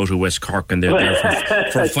writers come out of West Cork and they're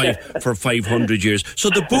there for 500 years? So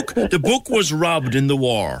the book was robbed in the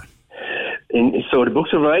war. So the books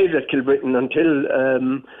arrived at Kilbritton until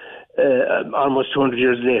almost 200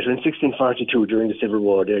 years later, in 1642, during the Civil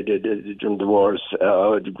War, during the wars,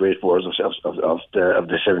 the great wars of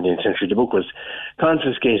the 17th century. The book was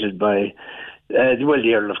confiscated by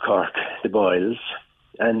the Earl of Cork, the Boyles,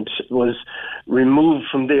 and was removed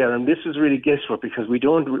from there. And this is really guesswork because we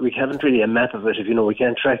haven't really a map of it. We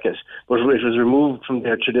can't track it. But it was removed from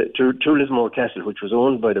there to Lismore Castle, which was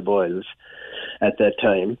owned by the Boyles at that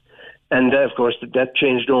time. And of course, that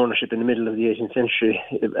changed ownership in the middle of the 18th century,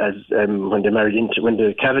 as when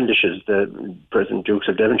the Cavendishes, the present Dukes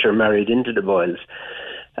of Devonshire, married into the Boyles,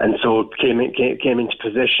 and so came into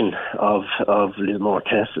possession of Lismore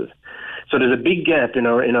Castle. So there's a big gap in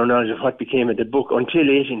our knowledge of what became of the book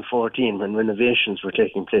until 1814, when renovations were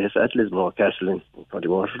taking place at Lismore Castle in County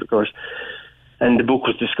Waterford, of course. And the book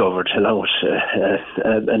was discovered along with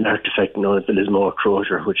an artefact known as the Lismore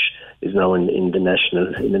Crozier, which is now in the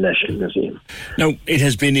National Museum. Now, it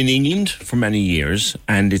has been in England for many years,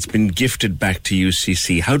 and it's been gifted back to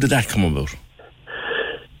UCC. How did that come about?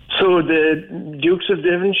 So the Dukes of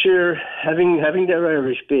Devonshire, having their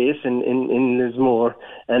Irish base in Lismore,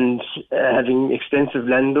 and having extensive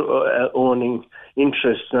land owning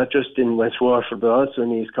interests, not just in West Waterford, but also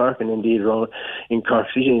in East Cork, and indeed around in Cork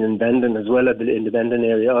City and in Bandon as well, in the Bandon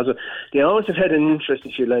area. Also, they always have had an interest,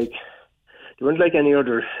 if you like. They weren't like any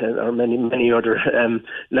other, or many other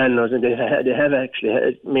landlords, and they have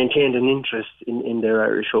actually maintained an interest in their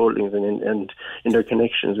Irish holdings and in their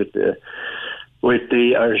connections with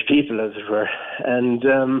the Irish people, as it were. And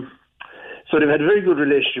So they've had a very good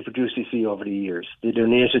relationship with UCC over the years. They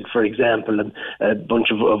donated, for example, a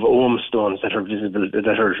bunch of Ohm stones that are visible,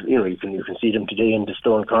 that are, you can see them today in the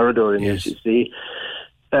stone corridor in UCC.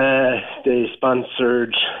 They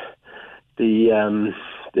sponsored the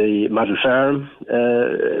model farm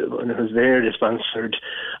when it was there. They sponsored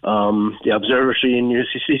the observatory in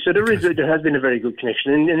UCC. So there has been a very good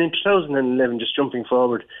connection. And in 2011, just jumping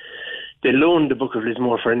forward, they loaned the Book of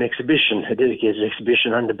Lismore for an exhibition, a dedicated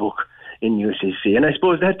exhibition on the book in UCC. And I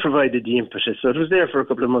suppose that provided the impetus. So it was there for a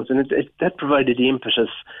couple of months, and that provided the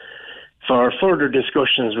impetus for further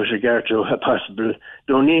discussions with regard to a possible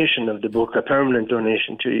donation of the book, a permanent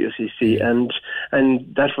donation to UCC. And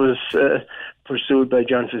that was pursued by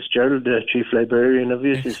John Fitzgerald, the Chief Librarian of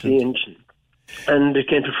UCC, and it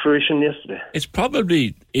came to fruition yesterday. It's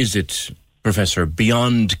probably, is it, Professor,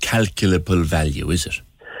 beyond calculable value, is it?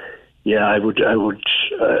 Yeah, I would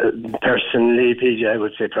personally, PJ, I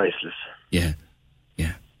would say priceless. Yeah.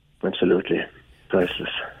 Absolutely, priceless.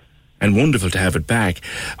 And wonderful to have it back.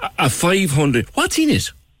 A 500. What's in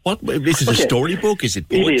it? This is a storybook? Is it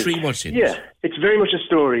poetry? What's in it? Yeah, it's very much a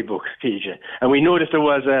storybook, PJ. And we know that there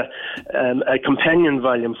was a companion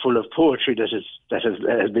volume full of poetry that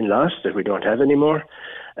has been lost, that we don't have anymore.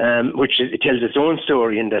 Which it tells its own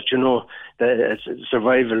story in that, the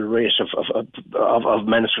survival rate of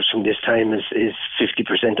manuscripts from this time is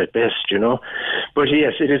 50% at best, But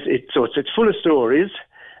yes, it's full of stories.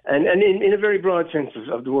 And in a very broad sense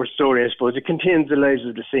of the word story, I suppose, it contains the lives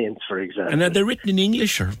of the saints, for example. And are they written in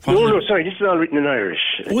English or? No, sorry, this is all written in Irish.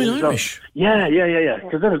 Oh, in Irish? Yeah,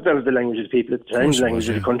 because that was the language of the people at the time, the language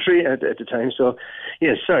of the country at the time. So,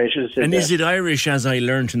 yes, sorry, I should have said and that. Is it Irish as I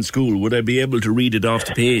learnt in school? Would I be able to read it off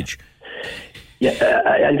the page? Yeah,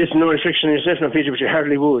 and this is no reflection on yourself, no, Peter, but you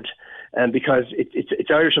hardly would. Because it's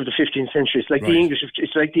Irish of the 15th century. It's like the English.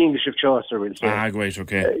 It's like the English of Chaucer, we'll say. Great,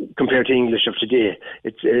 okay. Compared to English of today,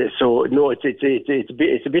 it's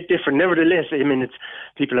a bit different. Nevertheless, I mean,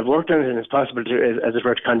 people have worked on it, and it's possible to, as it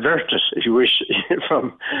were, to convert it, if you wish,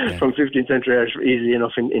 from 15th century Irish easily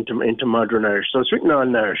enough into modern Irish. So it's written all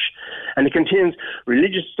in Irish, and it contains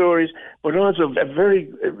religious stories, but also a very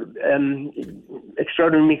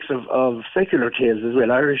extraordinary mix of secular tales as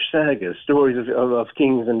well, Irish sagas, stories of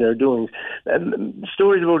kings and their doings.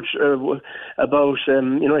 Stories about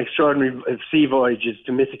extraordinary sea voyages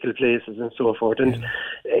to mythical places and so forth, and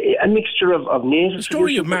a mixture of native. The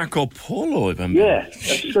story of Marco Polo, if I'm I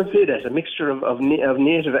was going to say that, a mixture of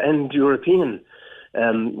native and European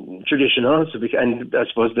tradition also, and I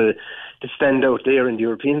suppose the standout there in the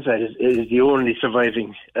European side is the only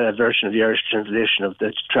surviving version of the Irish translation of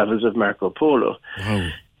the Travels of Marco Polo. Wow.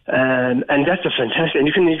 And that's a fantastic, and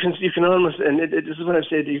you can almost, and this is what I've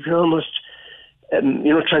said, you can almost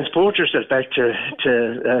transport yourself back to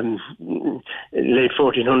late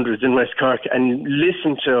 1400s in West Cork and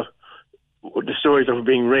listen to the stories that were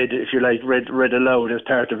being read, if you like, read aloud as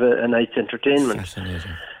part of a night's entertainment.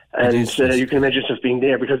 Fascinating. And you can imagine yourself being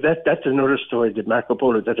there, because that's another story that Marco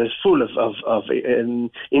Polo that is full of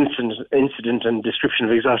incident and description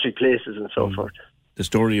of exotic places and so forth. The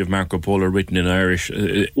story of Marco Polo written in Irish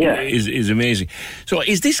is amazing. So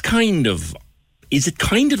is it kind of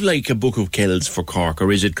like a Book of Kells for Cork, or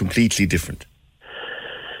is it completely different?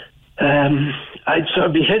 I'd sort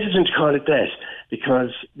of be hesitant to call it that,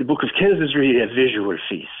 because the Book of Kells is really a visual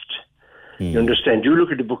feast. You understand? You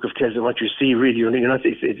look at the Book of Kells and what you see really,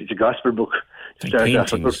 it's a gospel book to start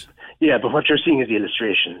off with. Yeah, but what you're seeing is the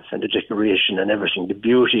illustrations and the decoration and everything. The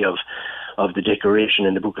beauty of the decoration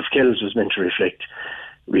in the Book of Kells was meant to reflect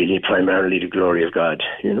really primarily the glory of God,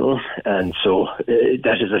 and so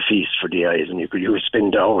that is a feast for the eyes, and you could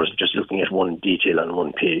spend hours just looking at one detail on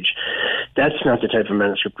one page. That's not the type of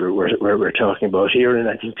manuscript we're talking about here, and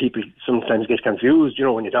I think people sometimes get confused,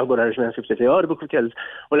 when you talk about Irish manuscripts, they say, the Book of Kells.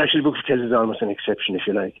 Well, actually, the Book of Kells is almost an exception, if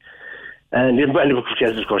you like. And the Book of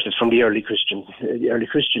Kells, of course, is from the early Christian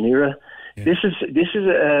era. Yeah. This is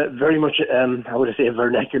very much how would I say, a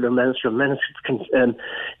vernacular manuscript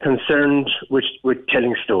concerned with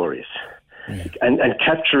telling stories. And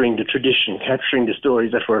capturing the tradition, capturing the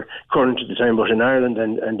stories that were current at the time, both in Ireland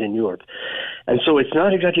and in Europe. And so it's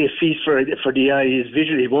not exactly a feast for the eyes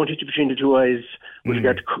visually. It won't hit you between the two eyes with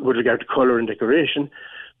regard to colour and decoration.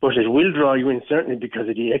 But it will draw you in, certainly, because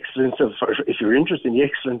of the excellence if you're interested in the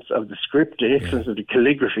excellence of the script, the excellence of the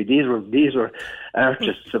calligraphy. These were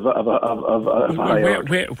artists of high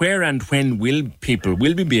order. Where and when will people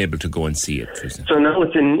be able to go and see it? So now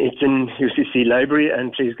it's in UCC Library,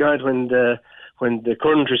 and please God, when when the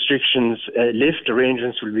current restrictions lift,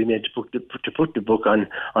 arrangements will be made to put the book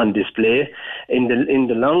on display. In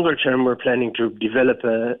the longer term, we're planning to develop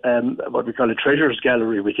what we call a treasures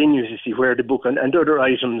gallery within UCC, where the book and other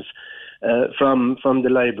items from the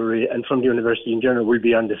library and from the university in general will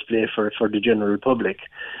be on display for the general public.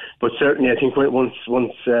 But certainly, I think once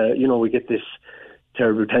we get this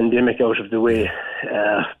terrible pandemic out of the way,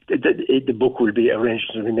 the book will be arranged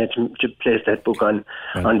to be made to place that book on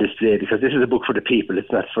display, because this is a book for the people. It's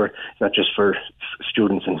not just for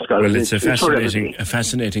students and scholars. Well, it's a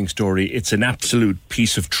fascinating story. It's an absolute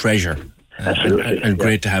piece of treasure. Absolutely. And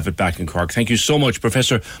great to have it back in Cork. Thank you so much,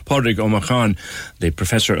 Professor Pádraig O'Macan, the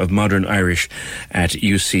Professor of Modern Irish at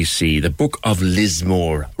UCC. The Book of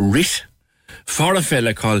Lismore, writ for a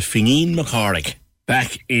fella called Finghin McCorrick,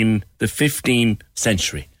 back in the 15th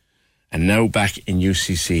century, and now back in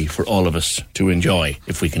UCC for all of us to enjoy,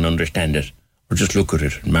 if we can understand it, or just look at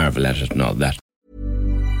it and marvel at it and all that.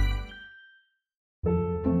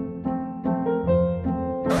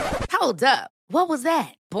 Hold up. What was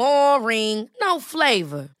that? Boring. No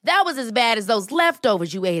flavor. That was as bad as those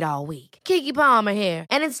leftovers you ate all week. Keke Palmer here,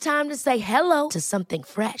 and it's time to say hello to something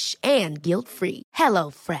fresh and guilt-free. Hello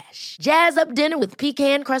Fresh. Jazz up dinner with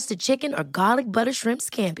pecan-crusted chicken or garlic butter shrimp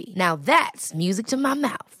scampi. Now that's music to my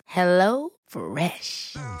mouth. Hello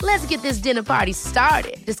Fresh. Let's get this dinner party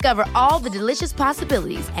started. Discover all the delicious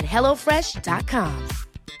possibilities at HelloFresh.com.